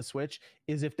end up on the Switch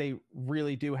is if they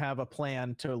really do have a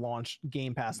plan to launch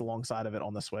Game Pass alongside of it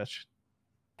on the Switch.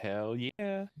 Hell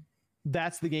yeah.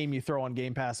 That's the game you throw on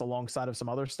Game Pass alongside of some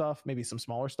other stuff, maybe some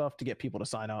smaller stuff to get people to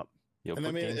sign up. You'll And put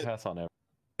I mean, Game Pass on everything.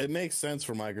 It makes sense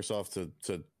for Microsoft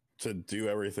to do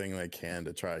everything they can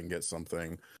to try and get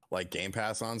something like Game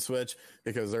Pass on Switch,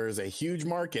 because there is a huge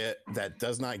market that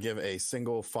does not give a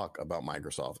single fuck about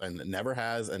Microsoft, and never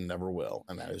has and never will,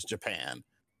 and that is Japan.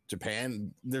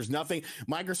 Japan, there's nothing.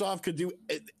 Microsoft could do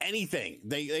anything.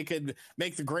 They could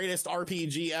make the greatest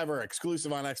RPG ever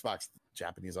exclusive on Xbox.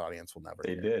 Japanese audience will never.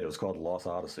 They did. It was called Lost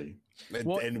Odyssey.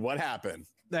 And what happened?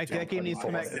 That game needs to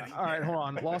come back. All right, hold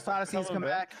on. Lost Odyssey needs to come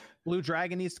back. Blue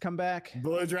Dragon needs to come back.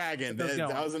 Blue Dragon.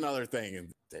 That was another thing.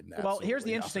 And well, here's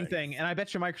the interesting thing, and I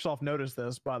bet you Microsoft noticed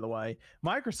this, by the way.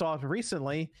 Microsoft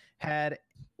recently had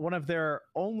one of their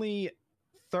only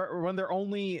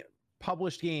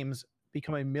published games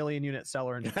become a 1 million unit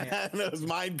seller in Japan. It was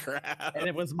Minecraft. And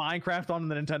it was Minecraft on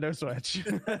the Nintendo Switch.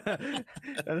 That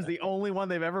is the only one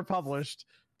they've ever published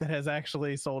that has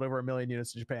actually sold over 1 million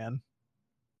units in Japan.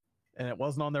 And it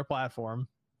wasn't on their platform.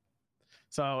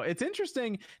 So it's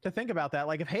interesting to think about that.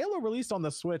 Like, if Halo released on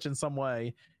the Switch in some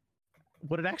way,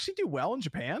 would it actually do well in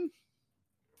Japan?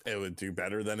 It would do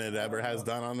better than it ever has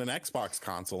done on an Xbox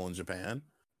console in Japan.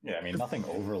 Yeah, I mean, nothing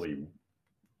overly.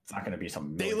 It's not going to be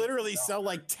some. They literally sell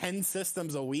like 10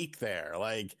 systems a week there.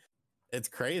 Like, it's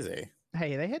crazy.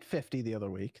 Hey, they hit 50 the other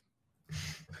week.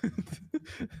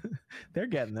 They're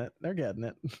getting it.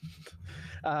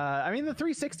 I mean, the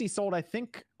 360 sold, I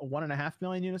think, 1.5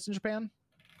 million units in Japan.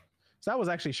 So that was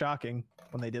actually shocking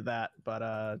when they did that. But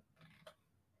I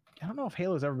don't know if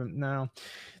Halo's ever been. No,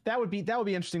 that would be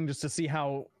interesting just to see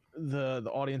how the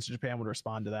audience in Japan would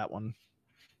respond to that one.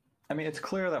 I mean, it's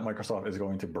clear that Microsoft is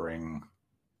going to bring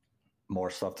more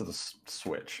stuff to the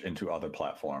Switch into other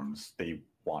platforms. They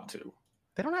want to.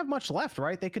 They don't have much left,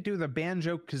 right? They could do the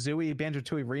Banjo-Tooie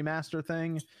remaster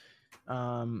thing.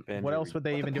 What else would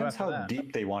they even do after how that?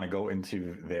 deep they want to go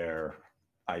into their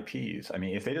IPs. I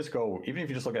mean, if they just go, even if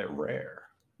you just look at Rare,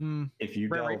 if you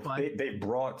Rare delve, they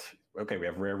brought, we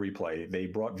have Rare Replay. They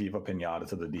brought Viva Pinata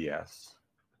to the DS.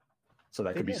 So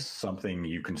that could be something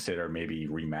you consider, maybe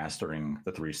remastering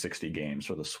the 360 games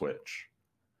for the Switch.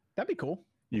 That'd be cool.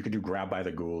 You could do Grab by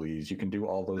the Ghoulies. You can do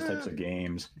all those types of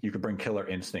games. You could bring Killer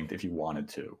Instinct if you wanted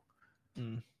to. I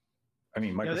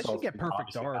mean, Microsoft they should get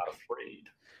Perfect Dark. Not afraid.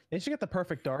 They should get the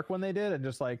Perfect Dark when they did and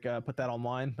just like put that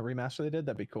online. The remaster they did,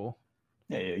 that'd be cool.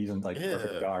 Yeah, even like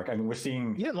Perfect Dark. I mean, we're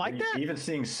seeing. You didn't like that? Even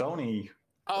seeing Sony.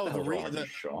 Oh,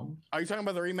 are you talking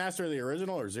about the remaster of the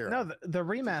original or Zero? No, the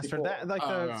remaster, 64. that like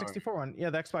the 64 one. Yeah,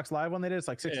 the Xbox Live one they did. It's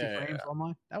like 60 frames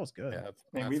online. That was good. Yeah,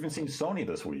 I mean, we even seen Sony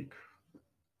this week.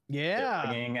 Yeah,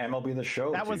 bringing MLB The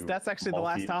Show. That's actually the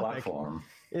last topic. Platform.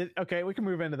 Okay, we can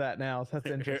move into that now. That's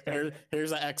interesting.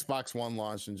 Here's an Xbox One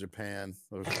launch in Japan.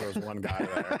 There's one guy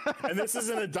there, and this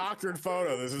isn't a doctored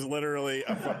photo. This is literally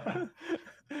a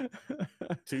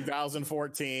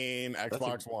 2014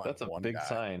 Xbox One. That's a big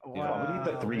sign. Wow. We need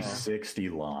the 360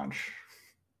 launch.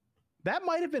 That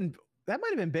might have been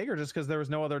bigger just because there was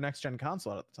no other next gen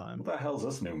console at the time. What the hell's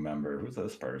this new member? Who's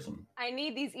this person? I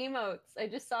need these emotes. I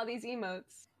just saw these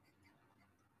emotes.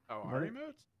 Oh, our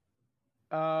emotes?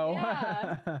 Oh,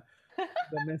 Yeah.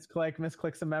 The Miss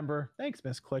Click's a member. Thanks,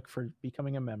 Miss Click, for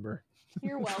becoming a member.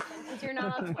 You're welcome, because you're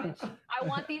not on Twitch. I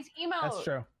want these emotes.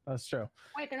 That's true.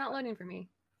 Wait, they're not loading for me.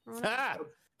 Ah,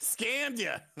 scammed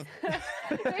you.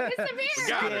 They disappeared.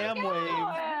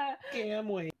 Scam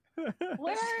wave.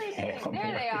 Where is it?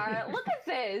 There they are. Look at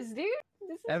this, dude.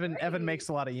 This is Evan great. makes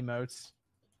a lot of emotes.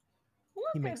 Look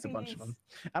He at makes a bunch of these. them.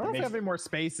 I don't know if we have any more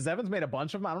spaces. Evan's made a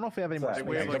bunch of them. I don't know if we have any more I think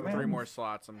we have spaces. like 3 more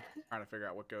slots. I'm trying to figure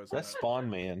out what goes in. That's Spawn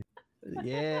Man.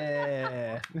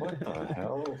 Yeah. What the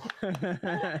hell?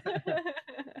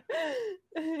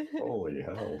 Holy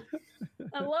hell.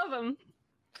 I love them.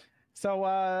 So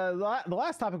the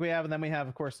last topic we have, and then we have,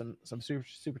 of course, some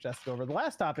super chats to go over. The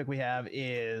last topic we have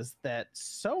is that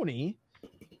Sony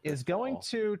is going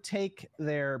to take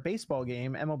their baseball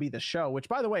game, MLB The Show, which,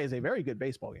 by the way, is a very good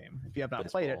baseball game. If you have not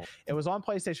played it, it was on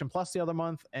PlayStation Plus the other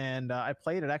month, and I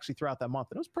played it actually throughout that month,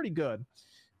 and it was pretty good.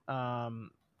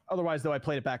 Otherwise, though, I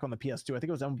played it back on the PS2. I think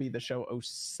it was MLB The Show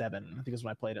 07. I think is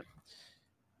when I played it.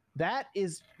 That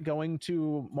is going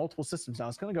to multiple systems now.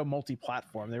 It's going to go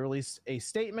multi-platform. They released a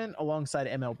statement alongside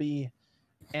MLB,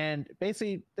 and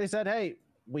basically they said, hey,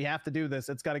 we have to do this.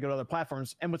 It's got to go to other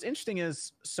platforms. And what's interesting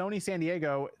is Sony San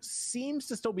Diego seems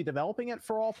to still be developing it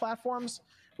for all platforms.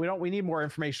 We need more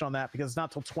information on that because it's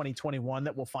not till 2021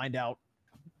 that we'll find out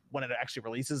when it actually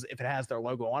releases. If it has their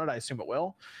logo on it, I assume it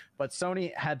will. But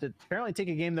Sony had to apparently take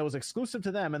a game that was exclusive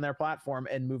to them and their platform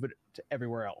and move it to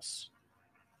everywhere else.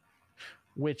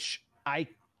 Which I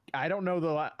don't know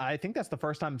though. I think that's the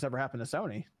first time it's ever happened to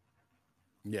Sony.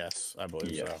 Yes, I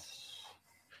believe so.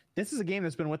 This is a game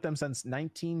that's been with them since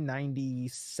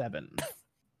 1997.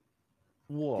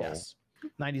 Whoa. Yes,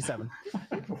 97.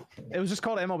 It was just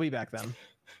called MLB back then.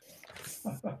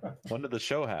 When did the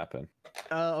show happen?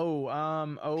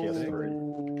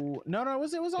 PS3. No, it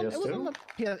was on the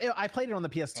PS. I played it on the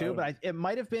PS2, Oh. but it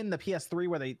might have been the PS3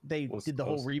 where they Was did the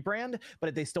whole close. rebrand,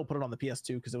 but they still put it on the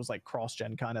PS2 because it was like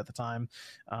cross-gen kind of at the time.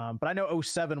 But I know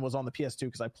 07 was on the PS2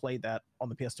 because I played that on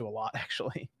the PS2 a lot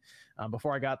actually,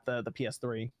 before I got the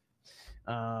PS3.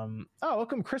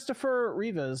 Welcome Christopher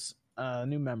Rivas,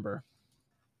 new member.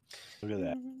 Look at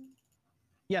that.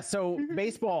 Yeah, so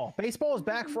baseball is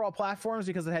back for all platforms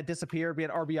because it had disappeared. We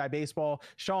had RBI baseball.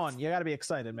 Sean, you got to be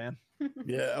excited, man.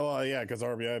 Yeah, well, yeah, because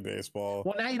RBI baseball.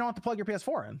 Well, now you don't have to plug your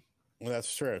PS4 in. Well,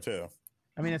 that's true too.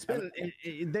 I mean, it's been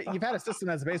you've had a system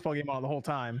as a baseball game on the whole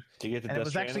time. Do you get the And it Death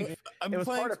was Stranding? actually I'm it was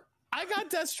playing. part of I got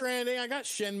Death Stranding. I got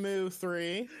Shenmue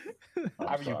 3. How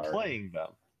are you playing them?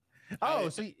 Oh,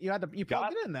 so you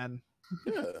plugged it in then.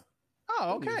 Yeah.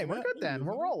 Oh, okay. We're good then.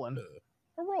 We're rolling.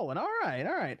 We're rolling. All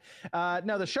right.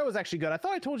 No, the show is actually good. I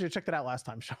thought I told you to check that out last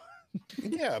time, Sean.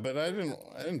 Yeah, but I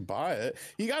didn't buy it.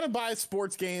 You got to buy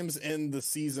sports games in the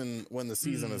season when the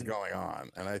season is going on,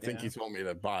 and I think Yeah. you told me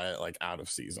to buy it like out of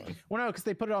season. Well, no, because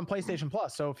they put it on PlayStation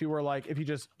Plus. So if you were like,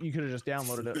 you could have just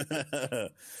downloaded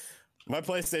it. My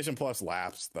PlayStation Plus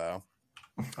lapsed though.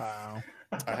 Wow.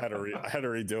 I had to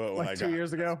redo it when Like I 2 got.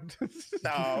 years ago.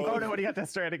 No. Oh no, when you got that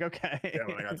Stranding. Okay. Yeah,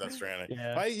 when I got Death Stranding.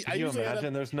 Yeah. I Can you usually end up-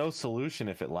 imagine? There's no solution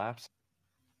if it lapses.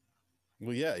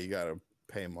 well, yeah, you got to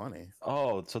pay money.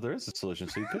 Oh, so there is a solution.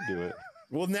 So you could do it.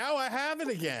 Well, now I have it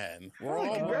again. We're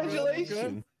all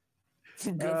Congratulations.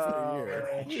 Good for a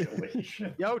year.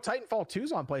 Congratulations. Yo, Titanfall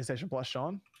 2's on PlayStation Plus,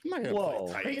 Sean. I'm not gonna Whoa.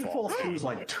 play Painful 2 is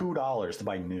like $2 to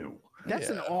buy new. That's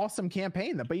an Yeah. awesome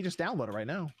campaign, but you just download it right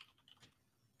now.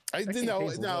 I That didn't know.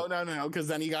 campaign's a little- No, because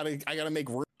then I gotta make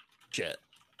room shit.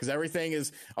 Because everything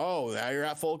is, now you're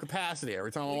at full capacity.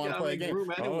 Every time I You want to gotta play a make game,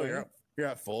 room anyway. you're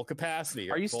at full capacity.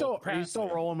 You're Are you at full still capacity.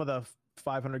 rolling with a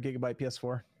 500 gigabyte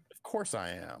PS4? Of course I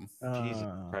am. Jesus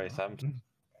Christ, I'm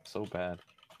so bad.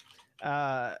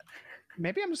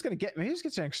 Maybe I'm just gonna get you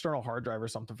an external hard drive or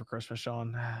something for Christmas,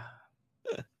 Sean.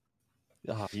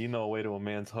 Oh, you know a way to a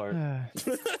man's heart.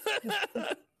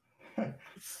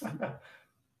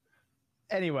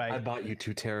 Anyway, I bought you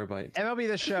 2 terabytes. MLB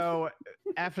The Show.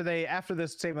 after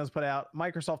this statement was put out,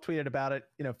 Microsoft tweeted about it.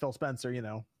 Phil Spencer,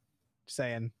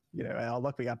 saying, oh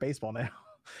look, we got baseball now.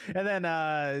 And then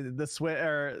the Switch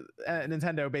or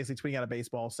Nintendo basically tweeting out a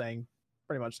baseball saying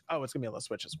pretty much, oh, it's gonna be on the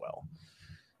Switch as well.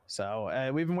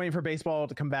 So we've been waiting for baseball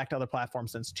to come back to other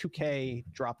platforms since 2K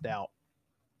dropped out,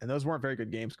 and those weren't very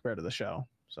good games compared to the show.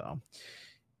 So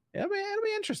it'll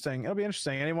be interesting. It'll be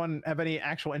interesting. Anyone have any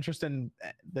actual interest in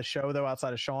the show though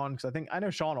outside of Sean? Because I know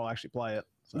Sean will actually play it.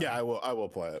 So. Yeah, I will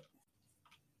play it.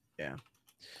 Yeah.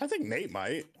 I think Nate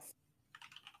might.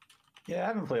 Yeah, I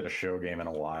haven't played a show game in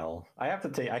a while. I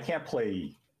can't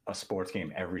play a sports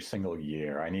game every single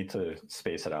year. I need to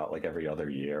space it out like every other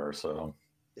year or so.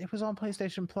 It was on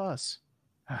PlayStation Plus.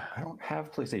 I don't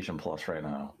have PlayStation Plus right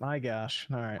now. My gosh.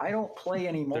 All right. I don't play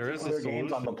any There is a multiplayer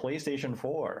games on the solution. PlayStation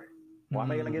 4. Why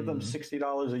am I going to give them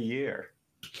 $60 a year?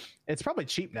 It's probably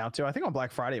cheap now too. I think on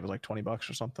Black Friday it was like $20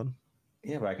 or something.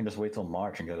 Yeah, but I can just wait till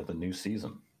March and go to the new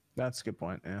season. That's a good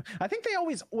point. Yeah. I think they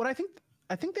always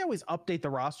update the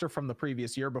roster from the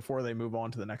previous year before they move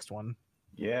on to the next one.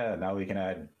 Yeah, now we can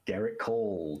add Garrett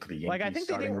Cole to the Yankees Like I think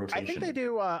starting rotation. I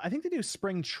think they do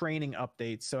spring training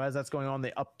updates. So as that's going on,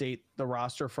 they update the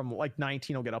roster from like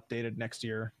 19 will get updated next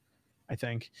year. I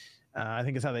think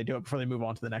is how they do it before they move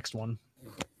on to the next one.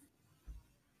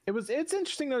 It's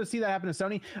interesting though to see that happen to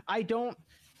Sony. I don't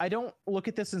look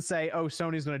at this and say, oh,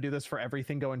 Sony's going to do this for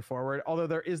everything going forward. Although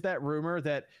there is that rumor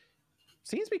that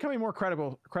seems becoming more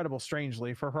credible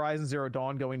strangely for Horizon Zero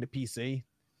Dawn going to PC.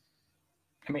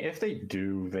 I mean, if they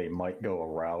do, they might go a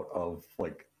route of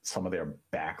like some of their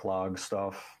backlog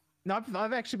stuff. No,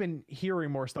 I've actually been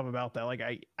hearing more stuff about that. Like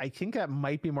I think that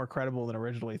might be more credible than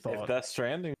originally If thought. Death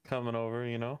Stranding coming over,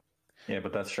 Yeah,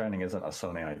 but Death Stranding isn't a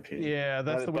Sony IP. Yeah,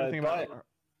 that's the weird thing about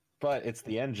But it's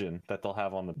the engine that they'll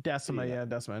have on the Decima. Yeah,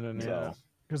 Decima engine. Yeah, So-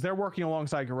 because they're working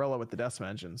alongside Gorilla with the Decima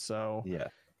engine. So yeah.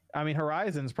 I mean,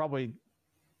 Horizon's probably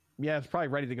it's probably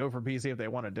ready to go for PC if they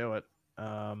want to do it.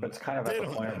 But it's kind of at the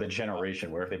point of the generation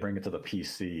where if they bring it to the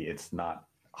PC, it's not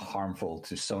harmful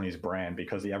to Sony's brand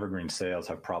because the Evergreen sales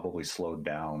have probably slowed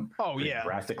down pretty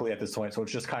drastically at this point. So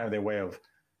it's just kind of their way of,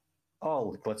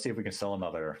 oh, let's see if we can sell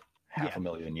another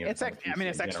 500,000 units.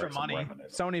 It's extra money.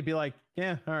 Sony would be like,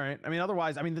 yeah, all right. I mean,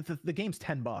 otherwise, I mean, the game's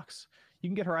 $10. You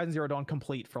can get Horizon Zero Dawn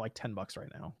complete for like $10 right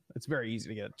now. It's very easy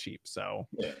to get it cheap. So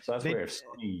yeah, so that's where if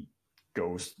Sony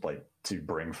goes like to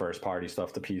bring first party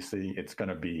stuff to PC, it's going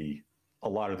to be a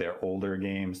lot of their older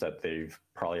games that they've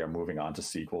probably are moving on to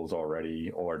sequels already,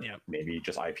 or maybe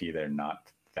just IP they're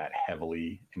not that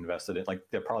heavily invested in. Like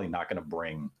they're probably not going to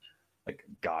bring like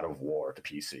God of War to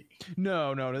PC.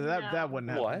 No, that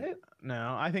wouldn't happen. What?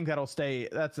 No, I think that'll stay.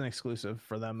 That's an exclusive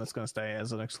for them. That's going to stay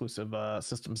as an exclusive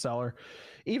system seller.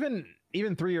 Even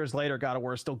 3 years later, God of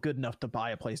War is still good enough to buy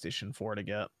a PlayStation 4 to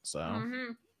get. So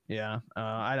yeah,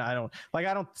 I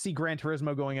don't see Gran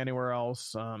Turismo going anywhere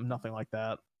else. Nothing like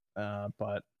that.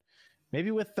 But maybe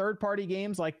with third-party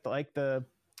games like the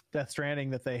Death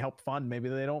Stranding that they help fund, maybe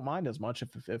they don't mind as much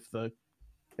if it's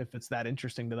that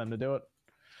interesting to them to do it.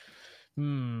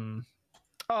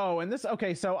 Oh, and this,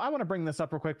 okay, so I want to bring this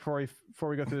up real quick before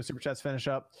we go through the super chats, finish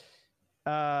up.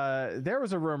 There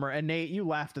was a rumor, and Nate, you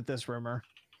laughed at this rumor,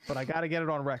 but I got to get it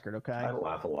on record, okay? I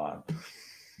laugh a lot.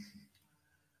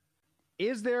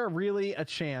 Is there really a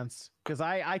chance, because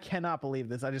I cannot believe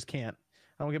this, I just can't.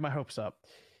 I don't get my hopes up.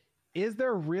 Is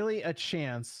there really a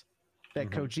chance that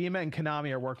Kojima and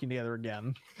Konami are working together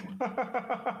again?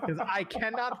 Because I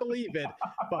cannot believe it,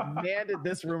 but man, did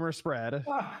this rumor spread.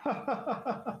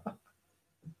 I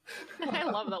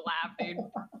love the laugh, dude.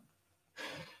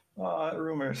 Oh, that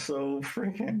rumor is so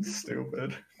freaking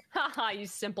stupid. Haha, you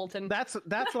simpleton. That's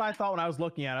what I thought when I was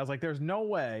looking at it. I was like, there's no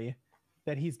way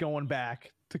that he's going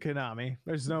back to Konami.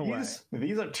 There's no way.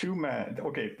 These are two men.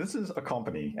 Okay, this is a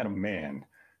company and a man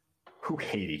who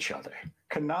hate each other.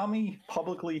 Konami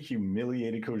publicly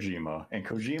humiliated Kojima, and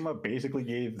Kojima basically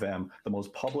gave them the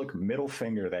most public middle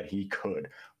finger that he could.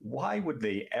 Why would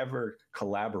they ever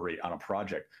collaborate on a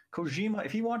project? Kojima,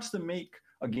 if he wants to make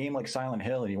a game like Silent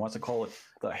Hill and he wants to call it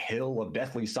the Hill of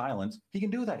Deathly Silence, he can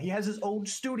do that. He has his own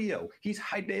studio. He's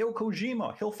Hideo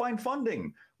Kojima. He'll find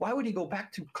funding. Why would he go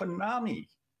back to Konami?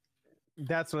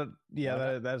 That's what,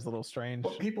 that is a little strange.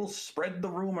 But people spread the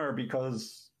rumor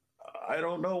because I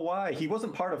don't know why. He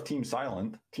wasn't part of Team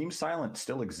Silent. Team Silent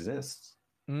still exists.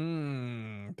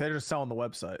 They're just selling the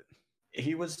website.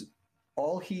 He was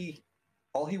all he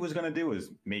was going to do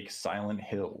is make Silent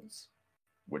Hills,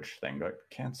 which then got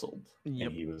canceled. Yep.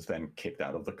 And he was then kicked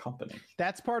out of the company.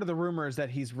 That's part of the rumor, is that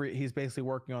he's basically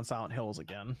working on Silent Hills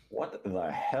again. What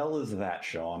the hell is that,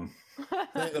 Sean?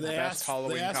 The best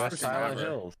Halloween costume Silent ever.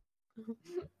 Hills.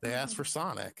 They asked for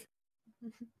Sonic.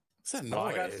 What's that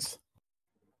noise?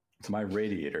 It's my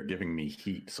radiator giving me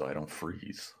heat so I don't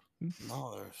freeze.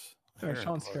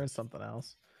 Sean's hearing something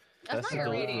else. That's not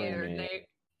your radiator, Nate.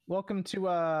 Welcome to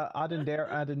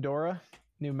Adendora,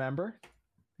 new member.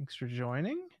 Thanks for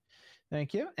joining.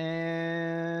 Thank you.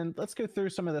 And let's go through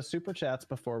some of the super chats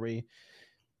before we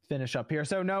finish up here.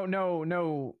 So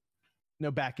no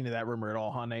backing to that rumor at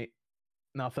all, huh, Nate?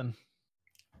 Nothing.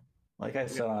 Like I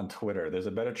said on Twitter, there's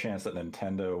a better chance that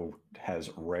Nintendo has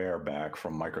Rare back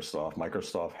from Microsoft.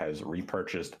 Microsoft has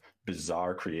repurchased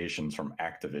Bizarre Creations from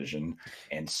Activision,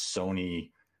 and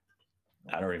Sony,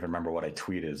 I don't even remember what I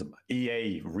tweeted,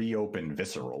 EA reopened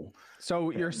Visceral. So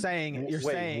you're saying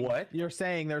what? You're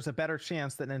saying there's a better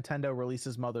chance that Nintendo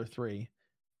releases Mother 3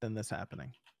 than this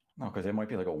happening? No, because there might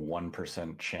be like a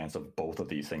 1% chance of both of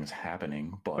these things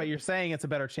happening. But you're saying it's a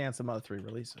better chance that Mother 3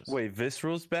 releases. Wait,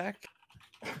 Visceral's back?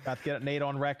 Got to get Nate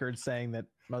on record saying that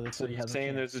Mother 3 has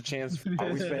there's a chance.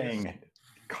 Are we saying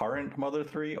current Mother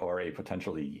 3 or a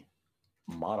potentially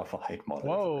modified Mother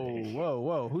 3?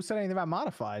 Whoa. Who said anything about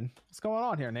modified? What's going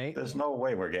on here, Nate? There's no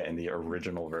way we're getting the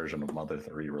original version of Mother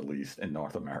 3 released in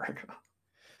North America.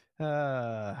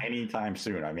 Anytime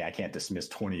soon. I mean, I can't dismiss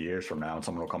 20 years from now and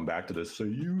someone will come back to this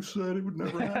and say, you said it would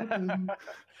never happen. And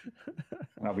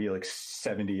I'll be like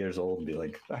 70 years old and be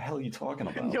like, the hell are you talking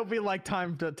about? You'll be like,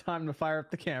 time to fire up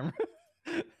the camera.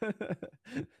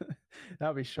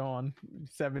 That'll be Sean,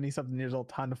 70-something years old,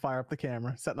 time to fire up the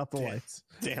camera, setting up the lights.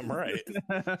 Damn right.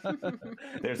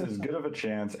 There's as good of a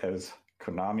chance as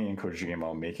Konami and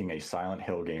Kojima making a Silent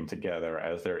Hill game together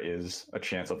as there is a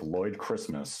chance of Lloyd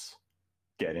Christmas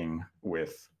getting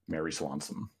with Mary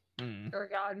Swanson. Oh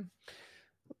God.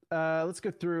 Let's go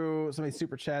through some of these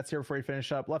super chats here before we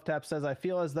finish up. Left Tap says, I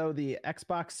feel as though the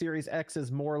Xbox Series X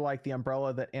is more like the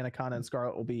umbrella that Anaconda and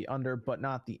Scarlet will be under, but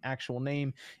not the actual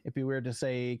name. It'd be weird to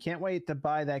say, can't wait to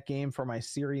buy that game for my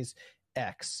Series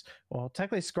X. Well,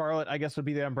 technically Scarlet, I guess, would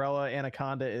be the umbrella.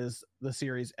 Anaconda is the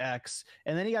Series X.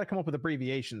 And then you got to come up with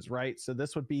abbreviations, right? So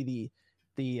this would be the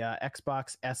the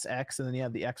Xbox SX, and then you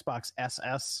have the Xbox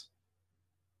SS.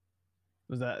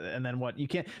 Was that, and then what? You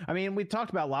can't. I mean, we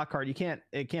talked about Lockhart. You can't.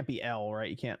 It can't be L, right?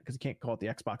 You can't, because you can't call it the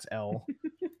Xbox L.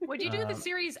 Would you do the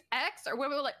Series X, or what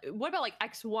about like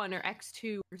X1 or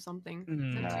X2 or something?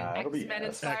 it'll be X-Men S.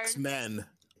 inspired. X-Men.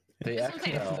 The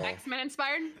XL. X-Men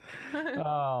inspired.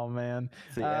 Oh man.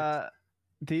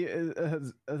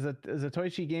 The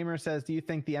Zatoichi Gamer says, do you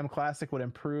think the M Classic would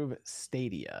improve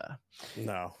Stadia?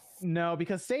 No,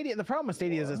 because Stadia, the problem with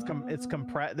Stadia is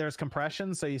there's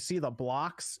compression, so you see the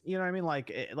blocks. You know what I mean?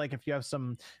 Like if you have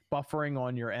some buffering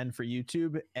on your end for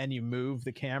YouTube and you move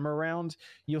the camera around,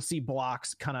 you'll see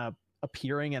blocks kind of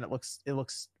appearing, and it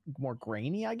looks more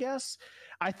grainy, I guess.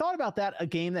 I thought about that. A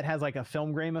game that has like a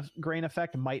film grain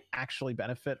effect might actually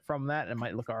benefit from that, and it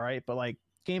might look all right. But like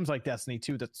games like Destiny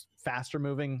 2 that's faster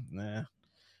moving,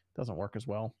 doesn't work as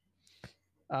well.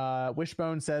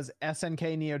 Wishbone says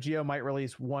SNK Neo Geo might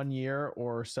release 1 year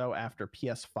or so after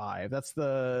PS5. That's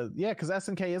because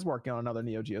SNK is working on another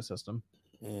Neo Geo system.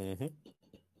 Mm-hmm.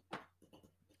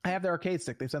 I have the arcade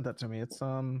stick. They sent that to me. It's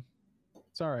all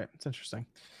right. It's interesting.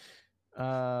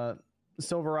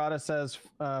 Silverado says,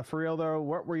 for real though,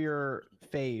 what were your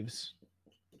faves?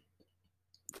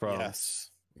 Yes.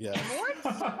 Awards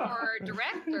or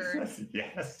directors?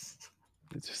 Yes.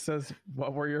 It just says,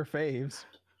 what were your faves?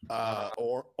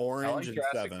 Orange I like and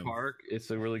Jurassic 7. Park.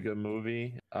 It's a really good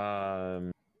movie.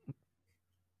 Yeah.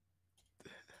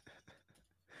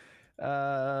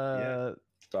 That's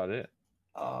about it.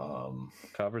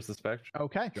 Covers the spectrum.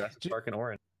 Okay. Jurassic Park and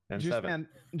Orange. And 7.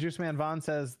 Juice Man Vaughn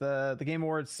says the Game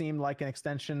Awards seemed like an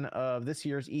extension of this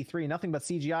year's E3. Nothing but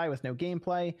CGI with no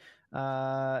gameplay.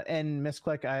 And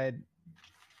Misclick, I'd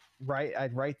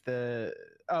write the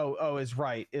is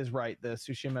right. The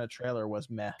Tsushima trailer was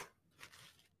meh.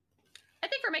 I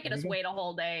think for making us wait a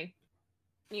whole day.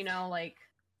 You know, like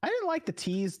I didn't like the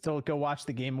tease to go watch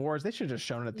the Game Awards. They should have just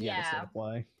shown it at the end of State of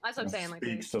Play. That's what I'm saying. Like,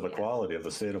 Speaks to the quality of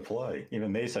the State of Play.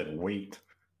 Even they said wait.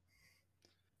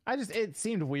 It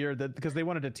seemed weird that because they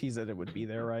wanted to tease it would be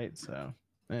there, right? So,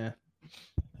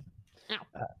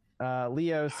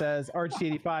 Leo says,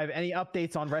 RG85, any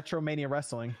updates on Retromania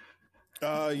Wrestling?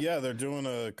 Yeah, they're doing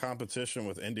a competition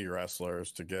with indie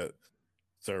wrestlers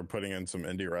they're putting in some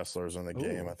indie wrestlers in the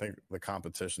game. I think the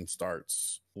competition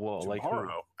starts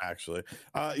tomorrow, actually.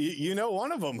 You know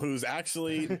one of them who's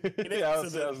actually to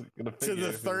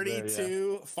the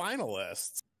 32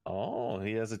 finalists. Oh,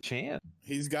 he has a chance.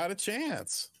 He's got a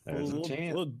chance. There's a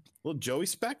chance. Little Joey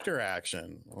Spector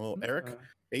action. A little Eric,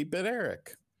 8-bit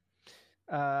Eric.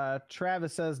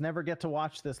 Travis says, never get to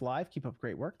watch this live. Keep up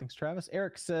great work. Thanks, Travis.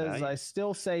 Eric says, I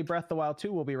still say Breath of the Wild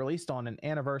 2 will be released on an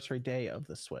anniversary date of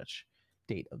the Switch.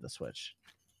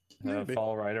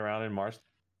 Fall right around in March.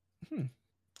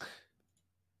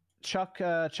 Chuck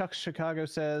Chicago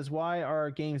says, why are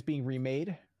games being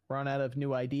remade? Run out of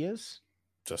new ideas?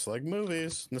 Just like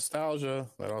movies, nostalgia.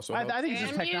 That also I think it's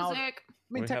just and technology. music.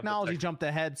 I mean, technology jumped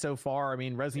ahead so far. I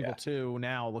mean, Resident Evil 2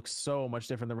 now looks so much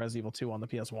different than Resident Evil 2 on the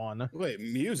PS1. Wait,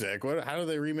 music? How do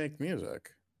they remake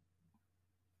music?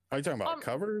 Are you talking about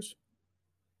covers?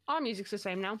 All music's the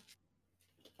same now.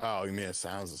 Oh, you mean it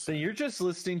sounds the So same? you're just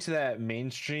listening to that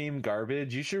mainstream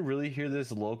garbage. You should really hear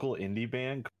this local indie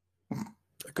band.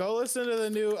 Go listen to the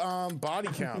new Body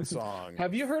Count song.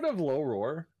 Have you heard of Low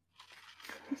Roar?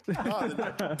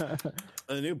 The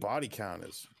new Body Count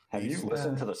is. Have you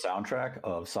listened to the soundtrack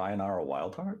of Sayonara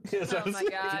Wild Heart? Yes, Oh my It's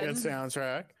a god. good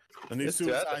soundtrack. The new It's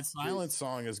Suicide good. Silence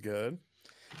song is good.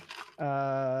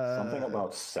 Something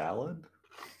about salad?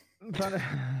 Salad.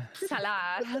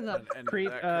 And Creep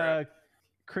that crap.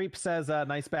 Creep says,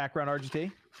 nice background,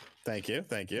 RGT. Thank you.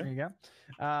 There you go.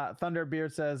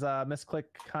 Thunderbeard says, Misclick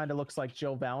kind of looks like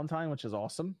Jill Valentine, which is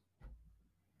awesome.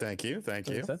 Thank you. That's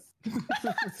what it said.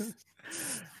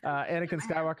 Anakin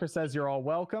Skywalker says, you're all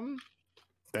welcome.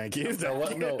 Thank you. As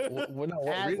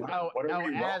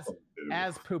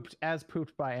As pooped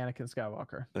by Anakin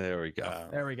Skywalker. There we go.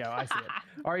 There we go. I see it.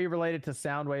 Are you related to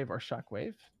Soundwave or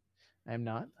Shockwave? I'm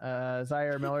not.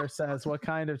 Zaire Miller says, what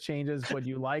kind of changes would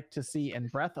you like to see in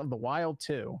Breath of the Wild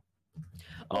 2?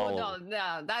 No,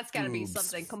 that's got to be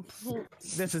something complete.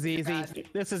 This is easy.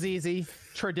 This is easy.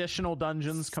 Traditional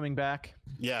dungeons coming back.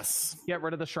 Yes. Get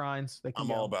rid of the shrines. They can I'm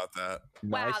go. all about that.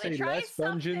 Wow, I they say tried less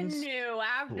something dungeons. new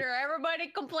after everybody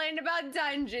complained about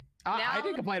dungeons. I Now-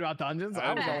 didn't complain about dungeons.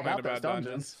 I was all complained about those about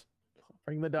dungeons.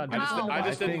 Bring the dungeons. I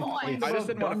just didn't want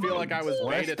to feel like I was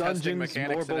Less beta testing dungeons,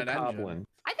 mechanics in more an engine. Bokoblin.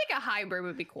 I think a hybrid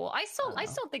would be cool. I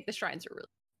still think the shrines are really.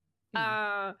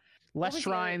 Less was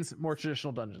shrines, more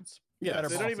traditional dungeons. Yeah, better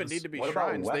They don't even bosses. need to be What about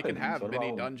shrines. They can weapons? have What mini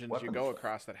about dungeons you weapons go stuff?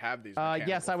 across that have these. Yes,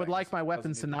 mechanical I would like things. my Doesn't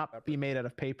weapons to need not separate. be made out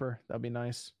of paper. That'd be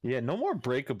nice. Yeah, no more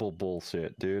breakable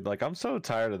bullshit, dude. Like, I'm so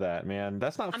tired of that, man.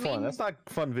 That's not I fun. mean- That's not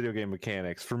fun video game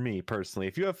mechanics for me personally.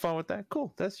 If you have fun with that,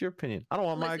 cool. That's your opinion. I don't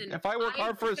want Listen, my. If I work I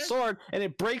hard for a just- sword and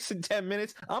it breaks in 10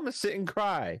 minutes, I'm gonna sit and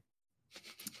cry.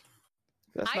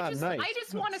 That's not nice. I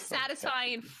just want a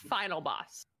satisfying final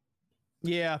boss.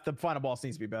 Yeah, the final boss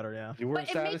needs to be better. Yeah. You weren't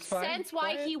But it makes satisfied sense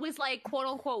why by it? he was like quote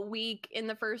unquote weak in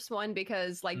the first one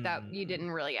because like that you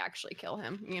didn't really actually kill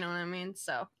him. You know what I mean?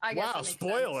 So I guess. Wow, it makes sense.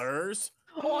 spoilers.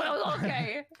 Oh,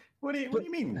 okay. What do you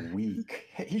mean weak?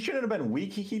 He shouldn't have been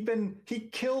weak. He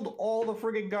killed all the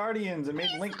friggin' Guardians and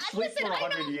made Link sleep listen, for I know-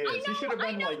 100 years. I He should have know-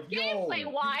 I been know like, yo,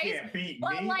 gameplay-wise, you can't beat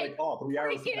but, me. like, Oh, 3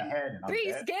 arrows in the freaking head and I'm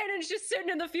Beast dead. Ganon's just sitting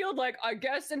in the field like, I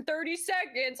guess in 30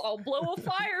 seconds I'll blow a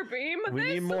fire beam We this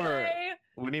need more way.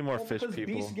 We need more Well, fish because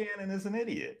people. Beast Ganon is an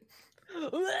idiot.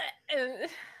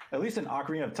 That's At least in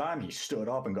Ocarina of Time, he stood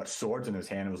up and got swords in his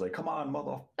hand and was like, come on,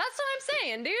 mother. what I'm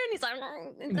saying, dude. He's like,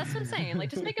 that's what I'm saying. Like,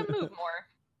 just make him move more.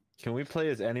 Can we play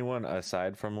as anyone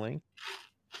aside from Link?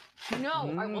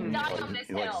 No, I will die on this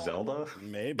You like hill. Zelda?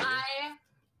 Maybe.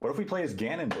 What if we play as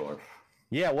Ganondorf?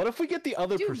 Yeah, what if we get the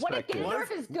other Dude, what if perspective?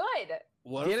 Ganondorf is good?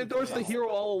 What if we Ganondorf's the play- hero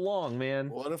all along,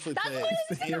 man. What if we That's play? what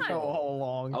it is. Hero all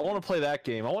along. I want to play that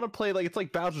game. I want to play like it's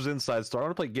like Bowser's Inside Story. I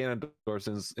want to play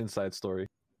Ganondorf's Inside Story.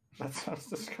 That sounds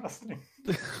disgusting.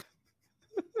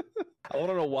 I want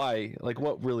to know why, like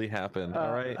what really happened.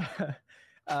 All right.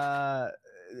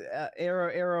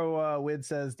 Arrow Wid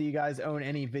says, "Do you guys own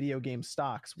any video game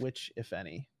stocks? Which, if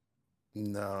any?"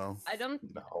 No. I don't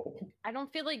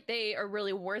feel like they are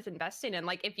really worth investing in.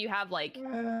 Like if you have like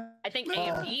I think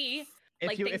AMD,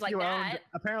 like things like that.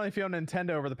 Apparently, if you own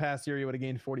Nintendo over the past year, you would have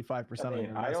gained 45% of your I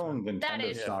investment. owned That Nintendo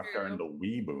is stock true. during the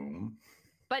Wii boom.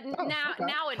 But now okay.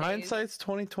 nowadays, Hindsight's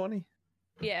 2020.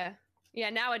 yeah,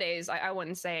 nowadays I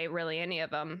wouldn't say really any of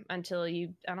them until I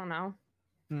don't know.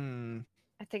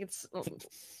 I think it's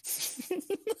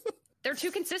they're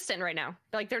too consistent right now.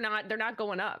 Like they're not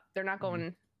going up. They're not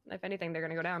going. If anything, they're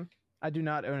going to go down. I do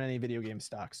not own any video game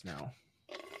stocks now.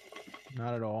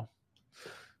 Not at all.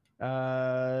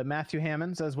 Matthew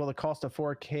Hammond says, will the cost of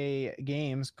 4K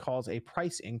games cause a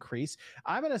price increase?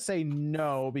 I'm going to say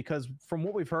no, because from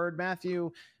what we've heard,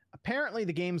 Matthew, apparently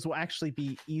the games will actually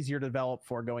be easier to develop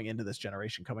for going into this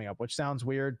generation coming up, which sounds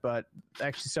weird, but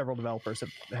actually several developers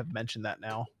have mentioned that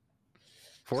now.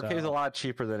 4K is So- a lot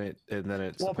cheaper than it Well,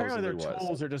 apparently their supposedly was.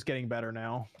 tools are just getting better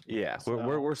now. Yeah, So-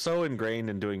 we're so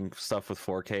ingrained in doing stuff with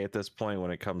 4K at this point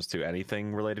when it comes to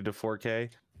anything related to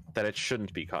 4K that it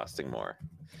shouldn't be costing more.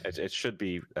 It should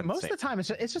be at Most the of the time, it's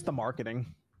just the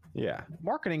marketing. yeah.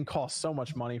 Marketing costs so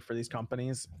much money for these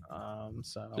companies.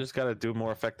 So Just got to do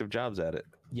more effective jobs at it.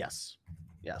 yes,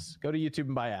 go to YouTube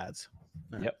and buy ads.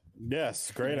 Yep. Yes,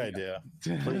 great idea.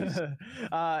 Please.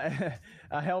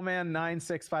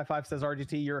 Hellman9655 says,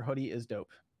 RGT, your hoodie is dope.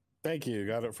 Thank you.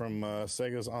 Got it from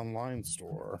Sega's online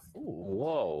store.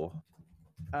 Whoa.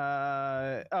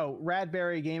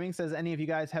 Radberry Gaming says, any of you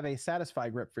guys have a Satisfy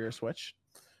grip for your Switch?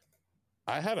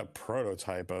 I had a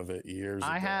prototype of it years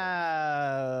ago. I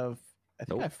have. I think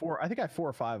Nope. I have four. I think I have 4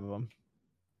 or 5 of them.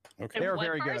 Okay. They are what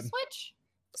very for a good. Switch?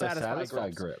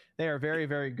 Satisfy grips. They are very,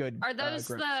 very good. Are those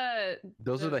grips.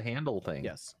 Those are the handle thing.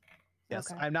 Yes.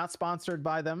 Yes. Okay. I'm not sponsored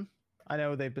by them. I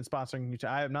know they've been sponsoring you.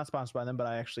 I am not sponsored by them, but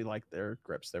I actually like their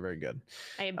grips. They're very good.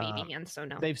 I have baby hands, so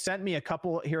no. They've sent me a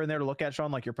couple here and there to look at,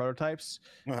 Sean, like your prototypes.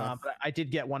 Uh-huh. But I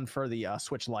did get one for the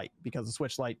Switch Lite because the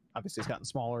Switch Lite obviously has gotten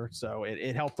smaller, so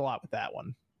it helped a lot with that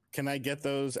one. Can I get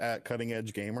those at Cutting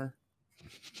Edge Gamer?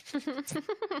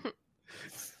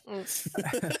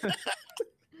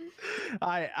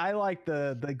 I like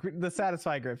the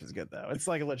Satisfy grip is good though. It's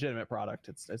like a legitimate product.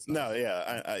 It's No,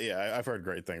 yeah, I've heard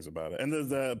great things about it, and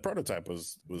the prototype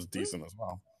was decent as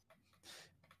well.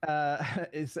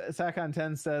 Sakon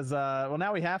 10 says, well,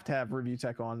 now we have to have Review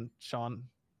Tech on, Sean.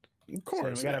 Of So course,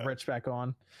 we got to yeah. have Rich back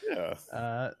on.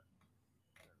 Yeah.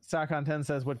 Sakon 10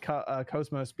 says, would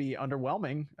Cosmos be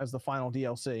underwhelming as the final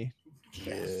DLC?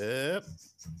 Yep.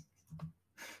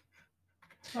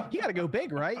 You got to go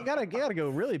big, right? You got to go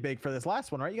really big for this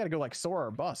last one, right? You got to go like Sora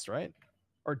or Bust, right?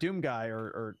 Or Doom Guy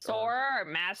or Sora or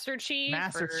Master Chief.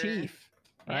 Master or- Chief.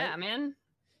 Right? Yeah, man.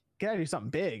 Got to do something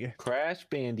big. Crash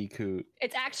Bandicoot.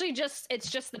 It's actually just the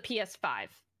PS5.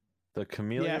 The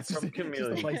chameleon Yeah, it's just, from it's just the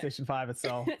Chameleon. PlayStation 5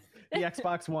 itself. The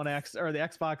Xbox One X or the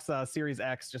Xbox Series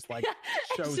X just like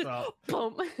shows Just up.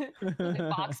 Boom. Like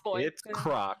Box Boy. It's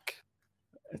Croc.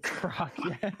 It's Croc,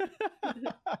 yeah.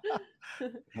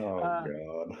 Oh,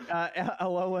 God.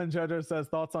 Alola and JoJo says,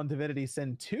 thoughts on Divinity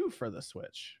Sin 2 for the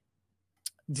Switch?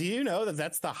 Do you know that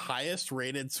that's the highest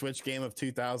rated Switch game of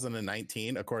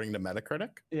 2019 according to Metacritic?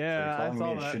 Yeah, so I you're telling saw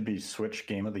me it that. should be Switch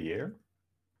Game of the Year?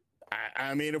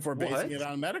 I mean, if we're basing What? it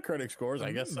on Metacritic scores,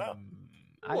 I guess so.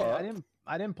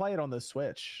 I didn't play it on the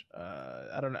Switch.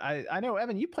 I don't know. I know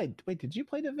Evan, you played. Wait, did you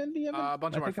play Divinity? Evan? A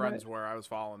bunch Am of I my thinking about friends it? were. I was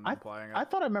following them playing it. I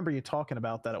thought I remember you talking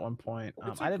about that at one point.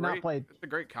 It's a I did not great- play. It's a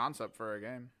great concept for a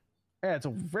game. Yeah, it's a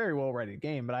very well rated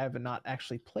game, but I have not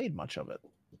actually played much of it.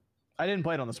 I didn't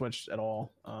play it on the Switch at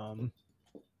all.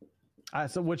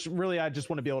 So which really I just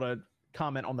want to be able to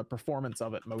comment on the performance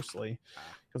of it mostly,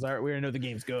 because we already know the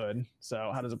game's good. So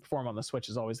how does it perform on the Switch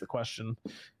is always the question.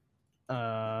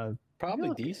 Probably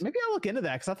decent. Maybe I'll look into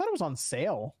that because I thought it was on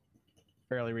sale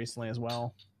fairly recently as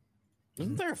well.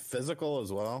 Isn't there a physical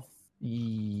as well?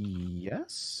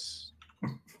 Yes.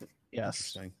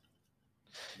 Yes. Interesting.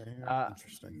 Very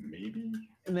interesting. Maybe.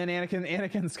 And then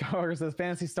Anakin Scholar says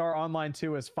Phantasy Star Online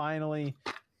 2 is finally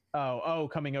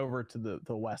coming over to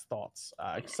the West. Thoughts?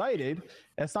 Excited.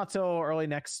 It's not till early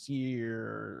next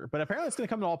year, but apparently it's going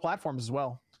to come to all platforms as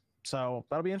well. So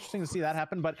that'll be interesting to see that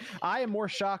happen. But I am more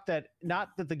shocked that not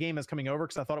that the game is coming over,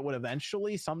 because I thought it would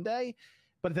eventually someday,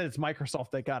 but that it's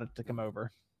Microsoft that got it to come over.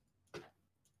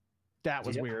 That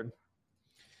was weird.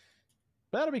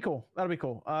 But that'll be cool. That'll be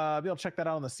cool. Be able to check that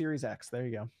out on the Series X. There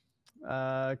you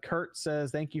go. Kurt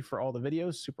says, thank you for all the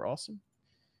videos. Super awesome.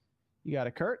 You got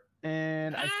it, Kurt.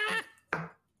 And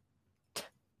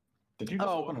Did you just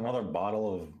open another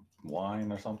bottle of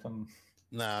wine or something?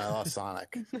 No, I lost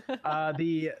Sonic.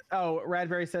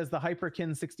 Radberry says the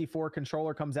Hyperkin 64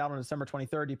 controller comes out on December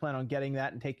 23rd. Do you plan on getting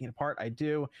that and taking it apart? I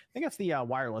do. I think that's the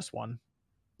wireless one.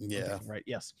 Yeah. Right.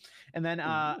 Yes. And then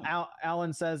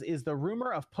Alan says, is the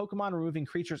rumor of Pokemon removing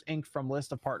Creatures Inc. from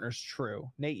list of partners true?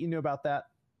 Nate, you knew about that?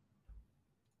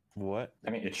 What? I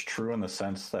mean, it's true in the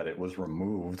sense that it was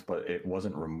removed, but it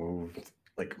wasn't removed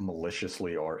like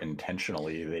maliciously or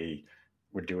intentionally. They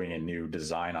were doing a new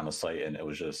design on the site and it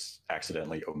was just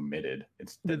accidentally omitted.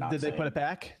 Did they put it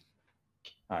back?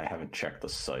 I haven't checked the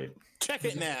site. Check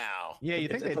it now. Yeah, you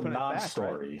think it's they a put it back,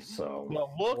 non-story, so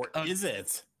Well, look, Or is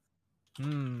it?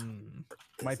 right?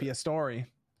 Might be a story.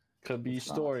 could be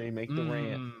story. Make the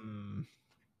rant.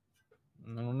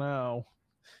 I don't know.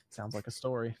 Sounds like a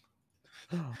story.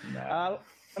 nah.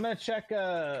 I'm gonna check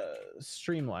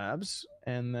Streamlabs,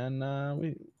 and then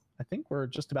I think we're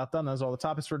just about done. Those are all the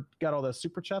topics. We got all the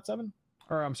super chats, Evan,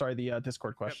 or I'm sorry, the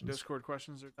Discord questions. Yep, Discord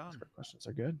questions are done. Discord questions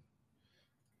are good.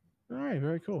 All right,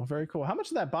 very cool, very cool. How much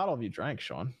of that bottle have you drank,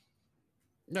 Sean?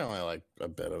 No, I like a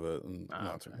bit of it, and Ah,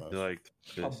 not too okay. much. You like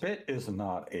A this. bit is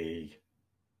not a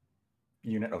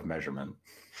unit of measurement,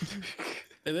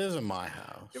 It is in my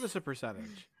house. Give us a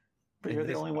percentage. but you're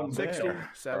the only one 60, there.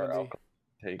 70.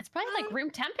 Take. It's probably like room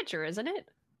temperature, isn't it?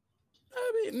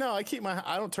 I mean, no, I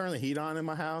don't turn the heat on in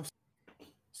my house,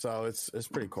 so it's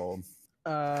pretty cold.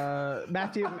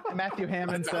 Matthew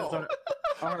Hammond says,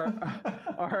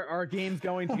 are games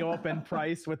going to go up in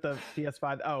price with the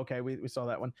PS5? Oh, okay, we saw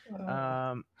that one.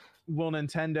 Will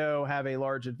Nintendo have a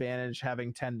large advantage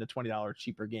having $10 to $20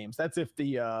 cheaper games? That's if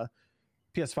the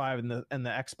PS5 and the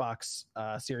Xbox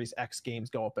Series X games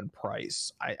go up in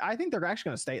price. I think they're actually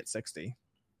going to stay at 60.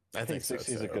 I think so,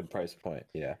 60 is a too. good price point.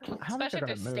 Yeah. How much Especially they're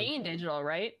if they're gonna move. staying digital,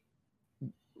 right?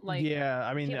 Like, Yeah,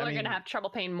 I mean, people are gonna have trouble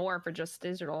paying more for just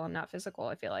digital and not physical.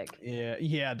 I feel like.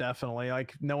 Yeah, definitely.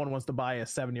 Like, no one wants to buy a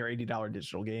 $70 or $80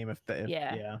 digital game if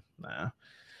nah.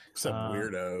 Some Um,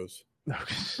 weirdos.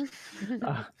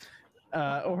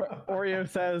 Oreo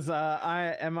says,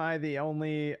 "I the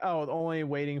only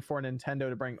waiting for Nintendo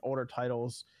to bring older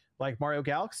titles like Mario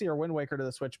Galaxy or Wind Waker to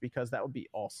the Switch, because that would be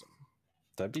awesome.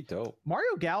 That'd be dope.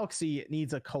 Mario Galaxy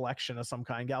needs a collection of some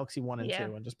kind, Galaxy 1 and Yeah.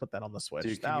 2, and just put that on the Switch.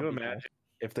 Dude, That can you would be cool. imagine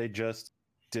if they just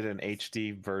did an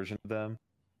HD version of them?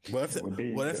 What It would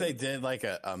be if good. they did like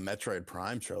a Metroid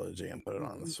Prime trilogy and put it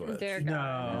on the Switch? Dear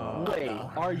No. Wait,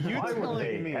 are you Why would they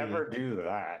telling me? ever do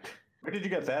that? Where did you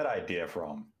get that idea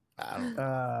from? I don't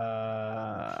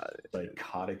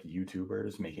Psychotic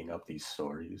YouTubers making up these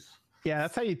stories. Yeah,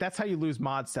 that's how you lose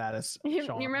mod status. You,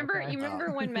 Sean, you remember? okay? You remember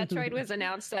when Metroid was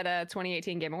announced at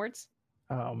 2018 Game Awards?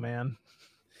 Oh man.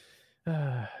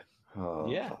 Oh.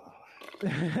 Yeah.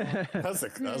 that was a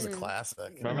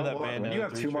classic. Remember that When Bandai you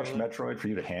have 3 too much trailer? Metroid for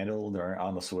you to handle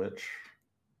on the Switch.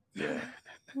 Yeah.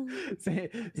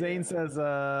 Zane says,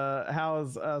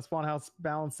 how's Spawn House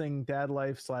balancing dad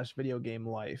life / video game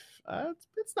life?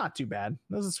 It's not too bad.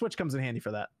 The Switch comes in handy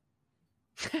for that.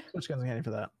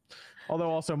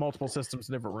 Although also multiple systems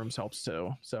in different rooms helps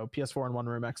too. So PS4 in one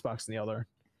room, Xbox in the other.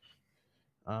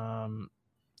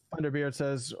 Thunderbeard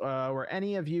says, were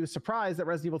any of you surprised that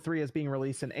Resident Evil 3 is being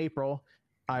released in April?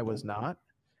 I was not.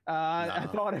 I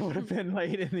No. thought it would have been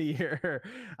late in the year.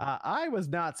 I was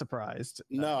not surprised.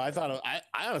 No, I thought I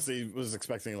honestly was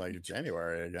expecting like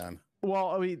January again. Well,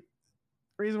 I mean,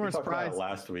 reason We we're talked about it surprised.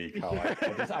 last week.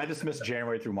 How I just missed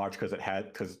January through March because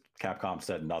Capcom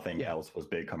said nothing Yeah. else was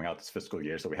big coming out this fiscal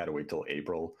year, so we had to wait till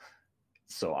April.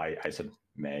 So I said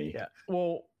May. Yeah.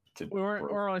 Well, to we're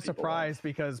rope only people surprised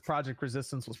because Project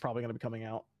Resistance was probably going to be coming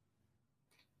out.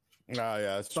 Oh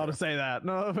yeah, that's So true. to say that,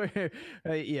 no,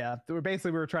 yeah,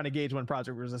 we were trying to gauge when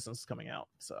Project Resistance is coming out,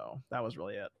 so that was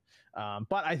really it.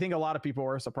 But I think a lot of people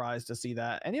were surprised to see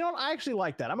that, and I actually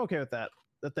like that. I'm okay with that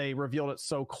they revealed it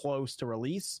so close to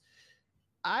release.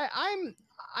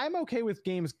 I'm okay with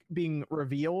games being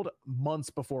revealed months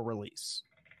before release,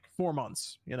 4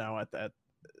 months, at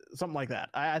something like that.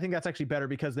 I think that's actually better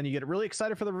because then you get really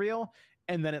excited for the reveal,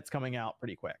 and then it's coming out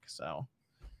pretty quick. So.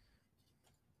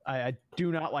 I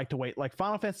do not like to wait. Like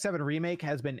Final Fantasy VII Remake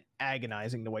has been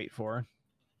agonizing to wait for.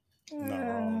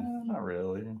 Not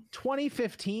really.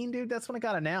 2015, dude, that's when it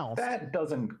got announced. That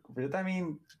doesn't. I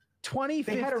mean, 2015.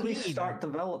 they had to restart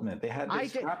development. They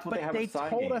scrapped what they have they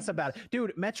inside told games. us about it,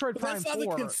 dude. Metroid But Prime that's not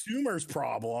 4, the consumer's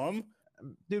problem.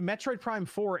 dude. Metroid Prime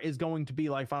 4 is going to be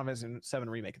like Final Fantasy VII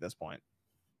Remake at this point.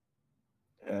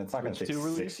 And it's not going to Switch take 2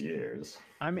 release? 6 years.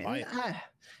 I mean, Might.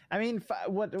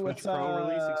 what's Pro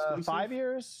release exclusive? 5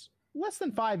 years? Less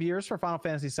than 5 years for Final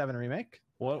Fantasy VII Remake.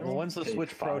 When's the Take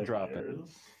Switch Pro 5 dropping?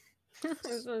 years.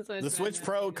 The Switch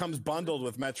Pro comes bundled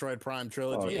with Metroid Prime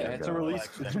Trilogy. Oh, Yeah, yeah, it's a God. release.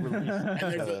 It's a release.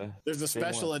 And there's a Day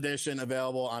special one. edition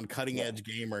available on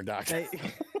cuttingedgegamer.com.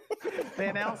 They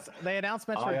announced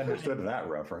I Metroid. understood that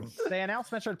reference. They announced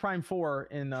Metroid Prime 4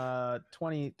 in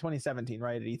 2017,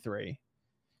 right at E3.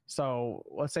 So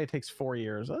let's say it takes 4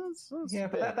 years. That's Yeah,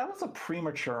 but that was a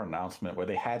premature announcement where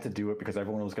they had to do it because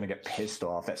everyone was going to get pissed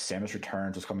off that Samus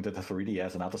Returns was coming to the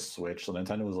 3DS and not the Switch. So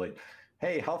Nintendo was like,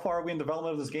 hey, how far are we in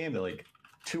development of this game? They're like,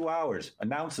 2 hours.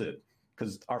 Announce it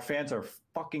because our fans are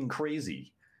fucking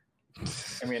crazy.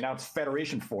 And we announced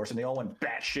Federation Force and they all went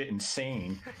batshit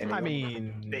insane. And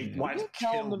they wanted to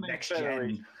kill next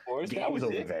gen games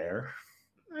over there.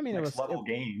 I mean, Next level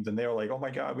games, and they were like, "Oh my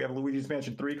god, we have Luigi's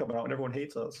Mansion 3 coming out, and everyone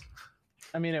hates us."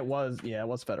 it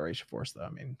was Federation Force though. I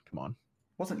mean, come on.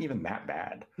 Wasn't even that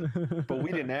bad. But we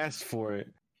didn't ask for it.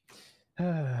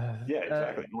 Yeah,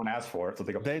 exactly. No one asked for it, so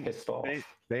they got pissed off.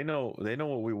 They know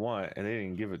what we want, and they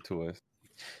didn't give it to us.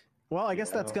 Well, I guess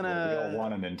that's We all gonna.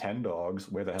 want a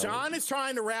Nintendogs. Where the hell? John is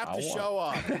trying to wrap I the want- show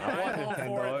up. I want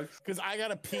Nintendogs. Because I got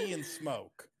to pee and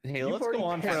smoke. Hey, You've let's already go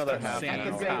on for passed another the half same an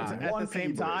At the hour. same, at One the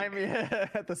same pee time, break. yeah.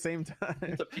 At the same time.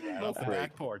 It's a pee Go break. for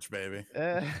back porch, baby.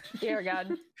 Dear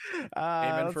God.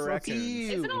 Amen for let's see raccoons.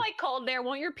 you. Isn't it like cold there?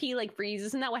 Won't your pee like freeze?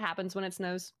 Isn't that what happens when it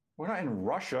snows? We're not in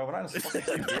Russia. We're not in fucking I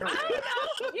Siberia. know.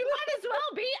 You might as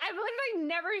well be. I've literally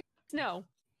never snow.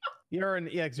 You're in,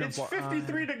 yeah, 'cause you're in It's Florida.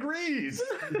 53 degrees.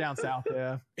 You're down south,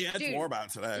 yeah. Yeah, it's Dude, warm out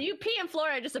today. You pee in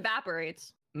Florida, it just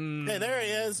evaporates. Hey, there he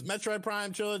is. Metroid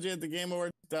Prime Trilogy at the Game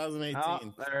Awards 2018.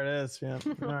 Oh, there it is. Yeah.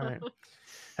 All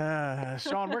right.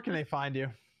 Sean, where can they find you?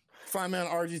 Find me on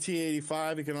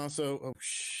RGT85. You can also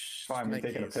Find me Thank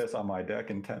taking a you. piss on my deck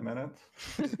in 10 minutes.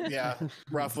 Yeah,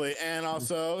 roughly. And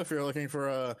also, if you're looking for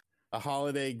a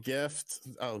holiday gift,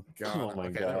 oh god, Oh my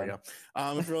there we go.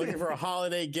 If you're looking for a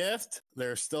holiday gift,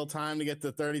 there's still time to get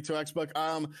the 32X book.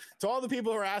 To all the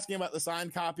people who are asking about the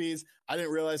signed copies, I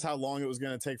didn't realize how long it was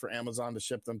going to take for Amazon to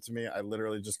ship them to me. I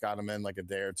literally just got them in like a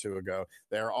day or two ago.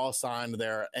 They're all signed.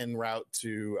 They're en route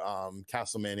to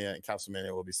Castlemania, and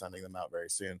Castlemania will be sending them out very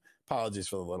soon. Apologies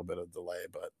for the little bit of delay,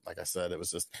 but like I said, it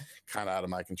was just kind of out of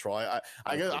my control.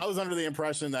 I guess I was under the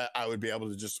impression that I would be able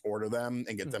to just order them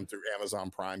and get them through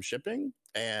Amazon Prime shipping,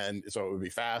 and so it would be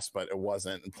fast, but it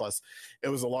wasn't. And plus, it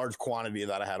was a large quantity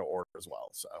that I had to order as well.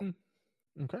 So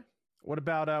Okay. What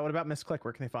about Miss Click?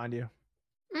 Where can they find you?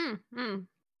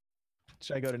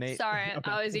 Should I go to Nate? Sorry,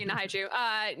 Okay. I was eating a haichu.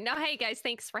 No, hey guys,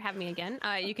 thanks for having me again.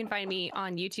 You can find me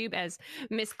on YouTube as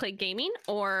Miss Click Gaming,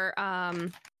 or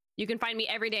you can find me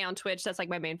every day on Twitch. That's like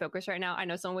my main focus right now. I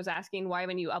know someone was asking why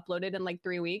haven't you uploaded in like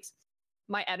 3 weeks.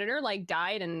 My editor like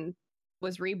died and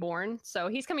was reborn, so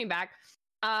he's coming back.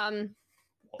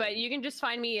 But you can just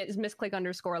find me as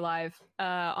MissClick_live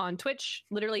on Twitch,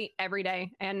 literally every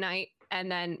day and night, and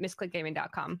then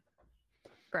MissClickGaming.com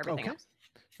for everything Okay. else.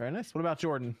 Very nice. What about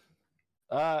Jordan?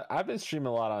 I've been streaming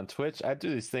a lot on Twitch. I do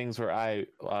these things where I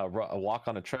walk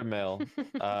on a treadmill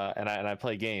and I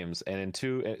play games. And in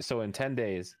 10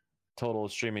 days total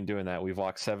streaming doing that, we've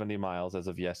walked 70 miles as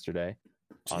of yesterday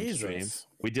on stream. Jesus.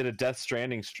 We did a Death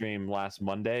Stranding stream last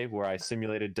Monday where I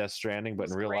simulated Death Stranding, but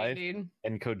in real life. Dude.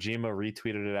 And Kojima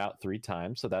retweeted it out 3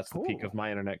 times. So that's the peak Cool. of my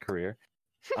internet career.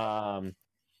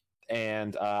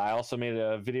 And I also made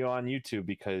a video on YouTube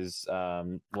because,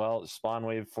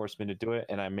 Spawnwave forced me to do it,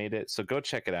 and I made it. So go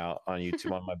check it out on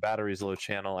YouTube on my Batteries Low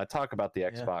channel. I talk about the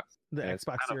Xbox. The and it's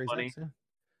Xbox kinda Series funny. X. Yeah.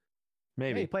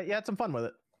 Maybe. Hey, you had some fun with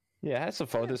it. Yeah, I had some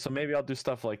fun with it. So maybe I'll do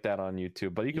stuff like that on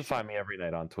YouTube. But you can find me every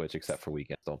night on Twitch, except for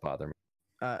weekends. Don't bother me.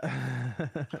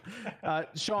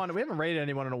 Sean, we haven't raided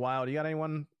anyone in a while. Do you got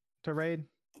anyone to raid?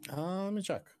 Let me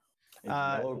check.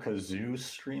 Yellow Kazoo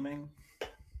streaming.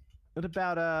 What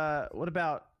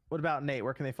about Nate?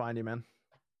 Where can they find you, man?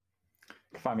 You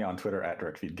can find me on Twitter at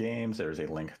DirectFeedGames. There's a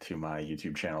link to my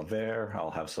YouTube channel there.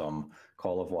 I'll have some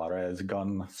Call of Juarez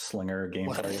Gunslinger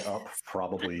gameplay up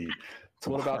probably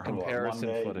tomorrow. What about comparison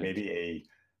Monday, footage? Maybe a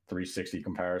 360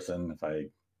 comparison if I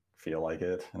feel like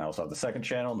it. And I also have the second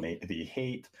channel, Nate the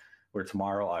Hate, where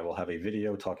tomorrow I will have a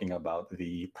video talking about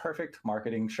the perfect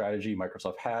marketing strategy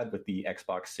Microsoft had with the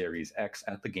Xbox Series X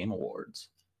at the Game Awards.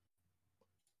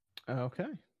 Okay,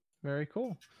 very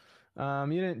cool.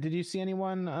 Did you see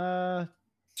anyone? I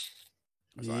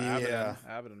saw Yeah.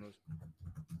 Abaddon was.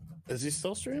 Is he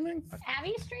still streaming?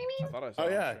 Abby I streaming? thought I saw. Oh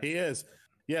him yeah, stream. he is.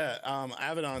 Yeah,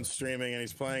 Abaddon's streaming and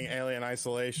he's playing Alien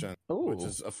Isolation, Ooh. which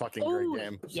is a fucking Ooh, great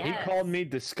game. yeah. He Yes. called me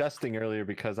disgusting earlier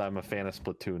because I'm a fan of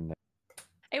Splatoon now.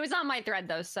 It was on my thread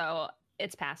though, so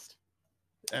it's passed.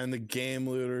 And the game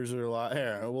looters are a lot.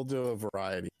 Here, we'll do a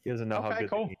variety. He doesn't know how Okay, good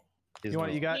cool. he is. You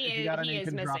want? You got? He you got is- any he you is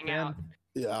can drop missing in? out.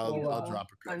 Yeah, I'll Well, drop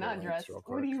a couple I'm not links dressed. real What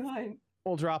quick. do you want?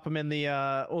 We'll drop them in the.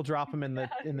 We'll drop them in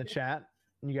the chat.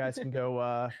 You guys can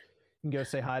go. You can go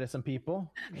say hi to some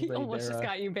people. He Raid almost their, just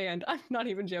got you banned. I'm not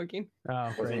even joking. Oh,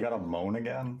 Was he great. got a moan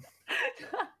again?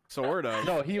 Sort of.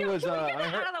 No, he was. Can we get I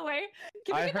that heard, out of the way?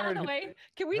 Can we I get that out of the heard- way?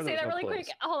 Can we heard say there that was really no quick?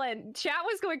 place. Hold on. Chat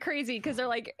was going crazy because they're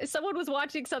like, someone was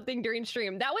watching something during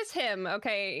stream. That was him,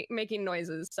 okay, making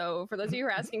noises. So for those of you who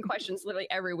are asking questions literally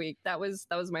every week, that was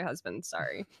my husband.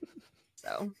 Sorry.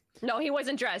 So no, he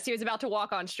wasn't dressed. He was about to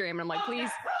walk on stream, and I'm like, please.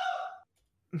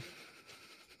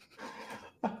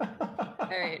 All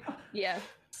right. Yeah.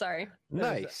 Sorry.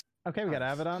 nice. Okay, we got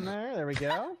Avid on there. There we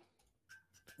go.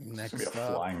 Next It's gonna be a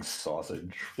up, flying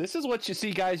sausage. This is what you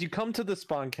see, guys. You come to the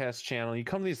Spawncast channel, you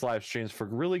come to these live streams for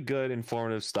really good,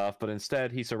 informative stuff, but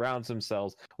instead he surrounds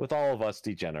himself with all of us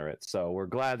degenerates. So we're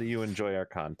glad that you enjoy our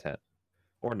content.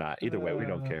 Or not. Either way, we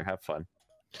don't care. Have fun.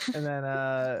 And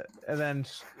then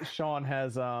Sean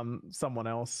has someone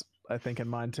else I think in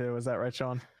mind too. Is that right,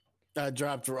 Sean? I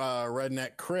dropped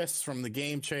Redneck Chris from the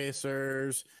Game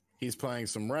Chasers. He's playing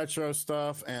some retro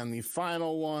stuff, and the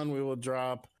final one we will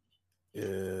drop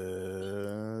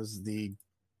is the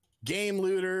Game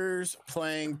Looters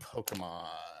playing Pokemon. I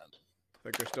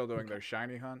think they're still doing their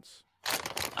shiny hunts.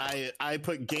 I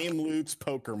put Game Loots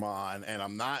Pokemon, and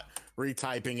I'm not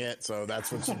retyping it, so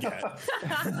that's what you get.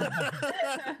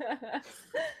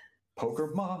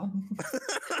 Pokemon,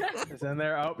 Is in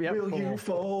there? Oh, yep. will cool. you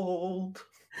fold?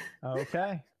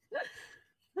 Okay.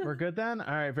 We're good then?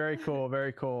 All right, very cool,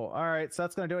 very cool. All right, so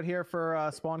that's going to do it here for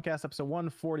Spawncast episode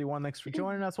 141. Thanks for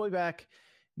joining us. We'll be back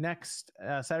next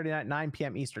Saturday night, 9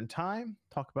 p.m. Eastern time.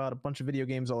 Talk about a bunch of video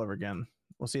games all over again.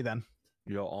 We'll see you then.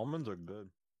 Yo, almonds are good.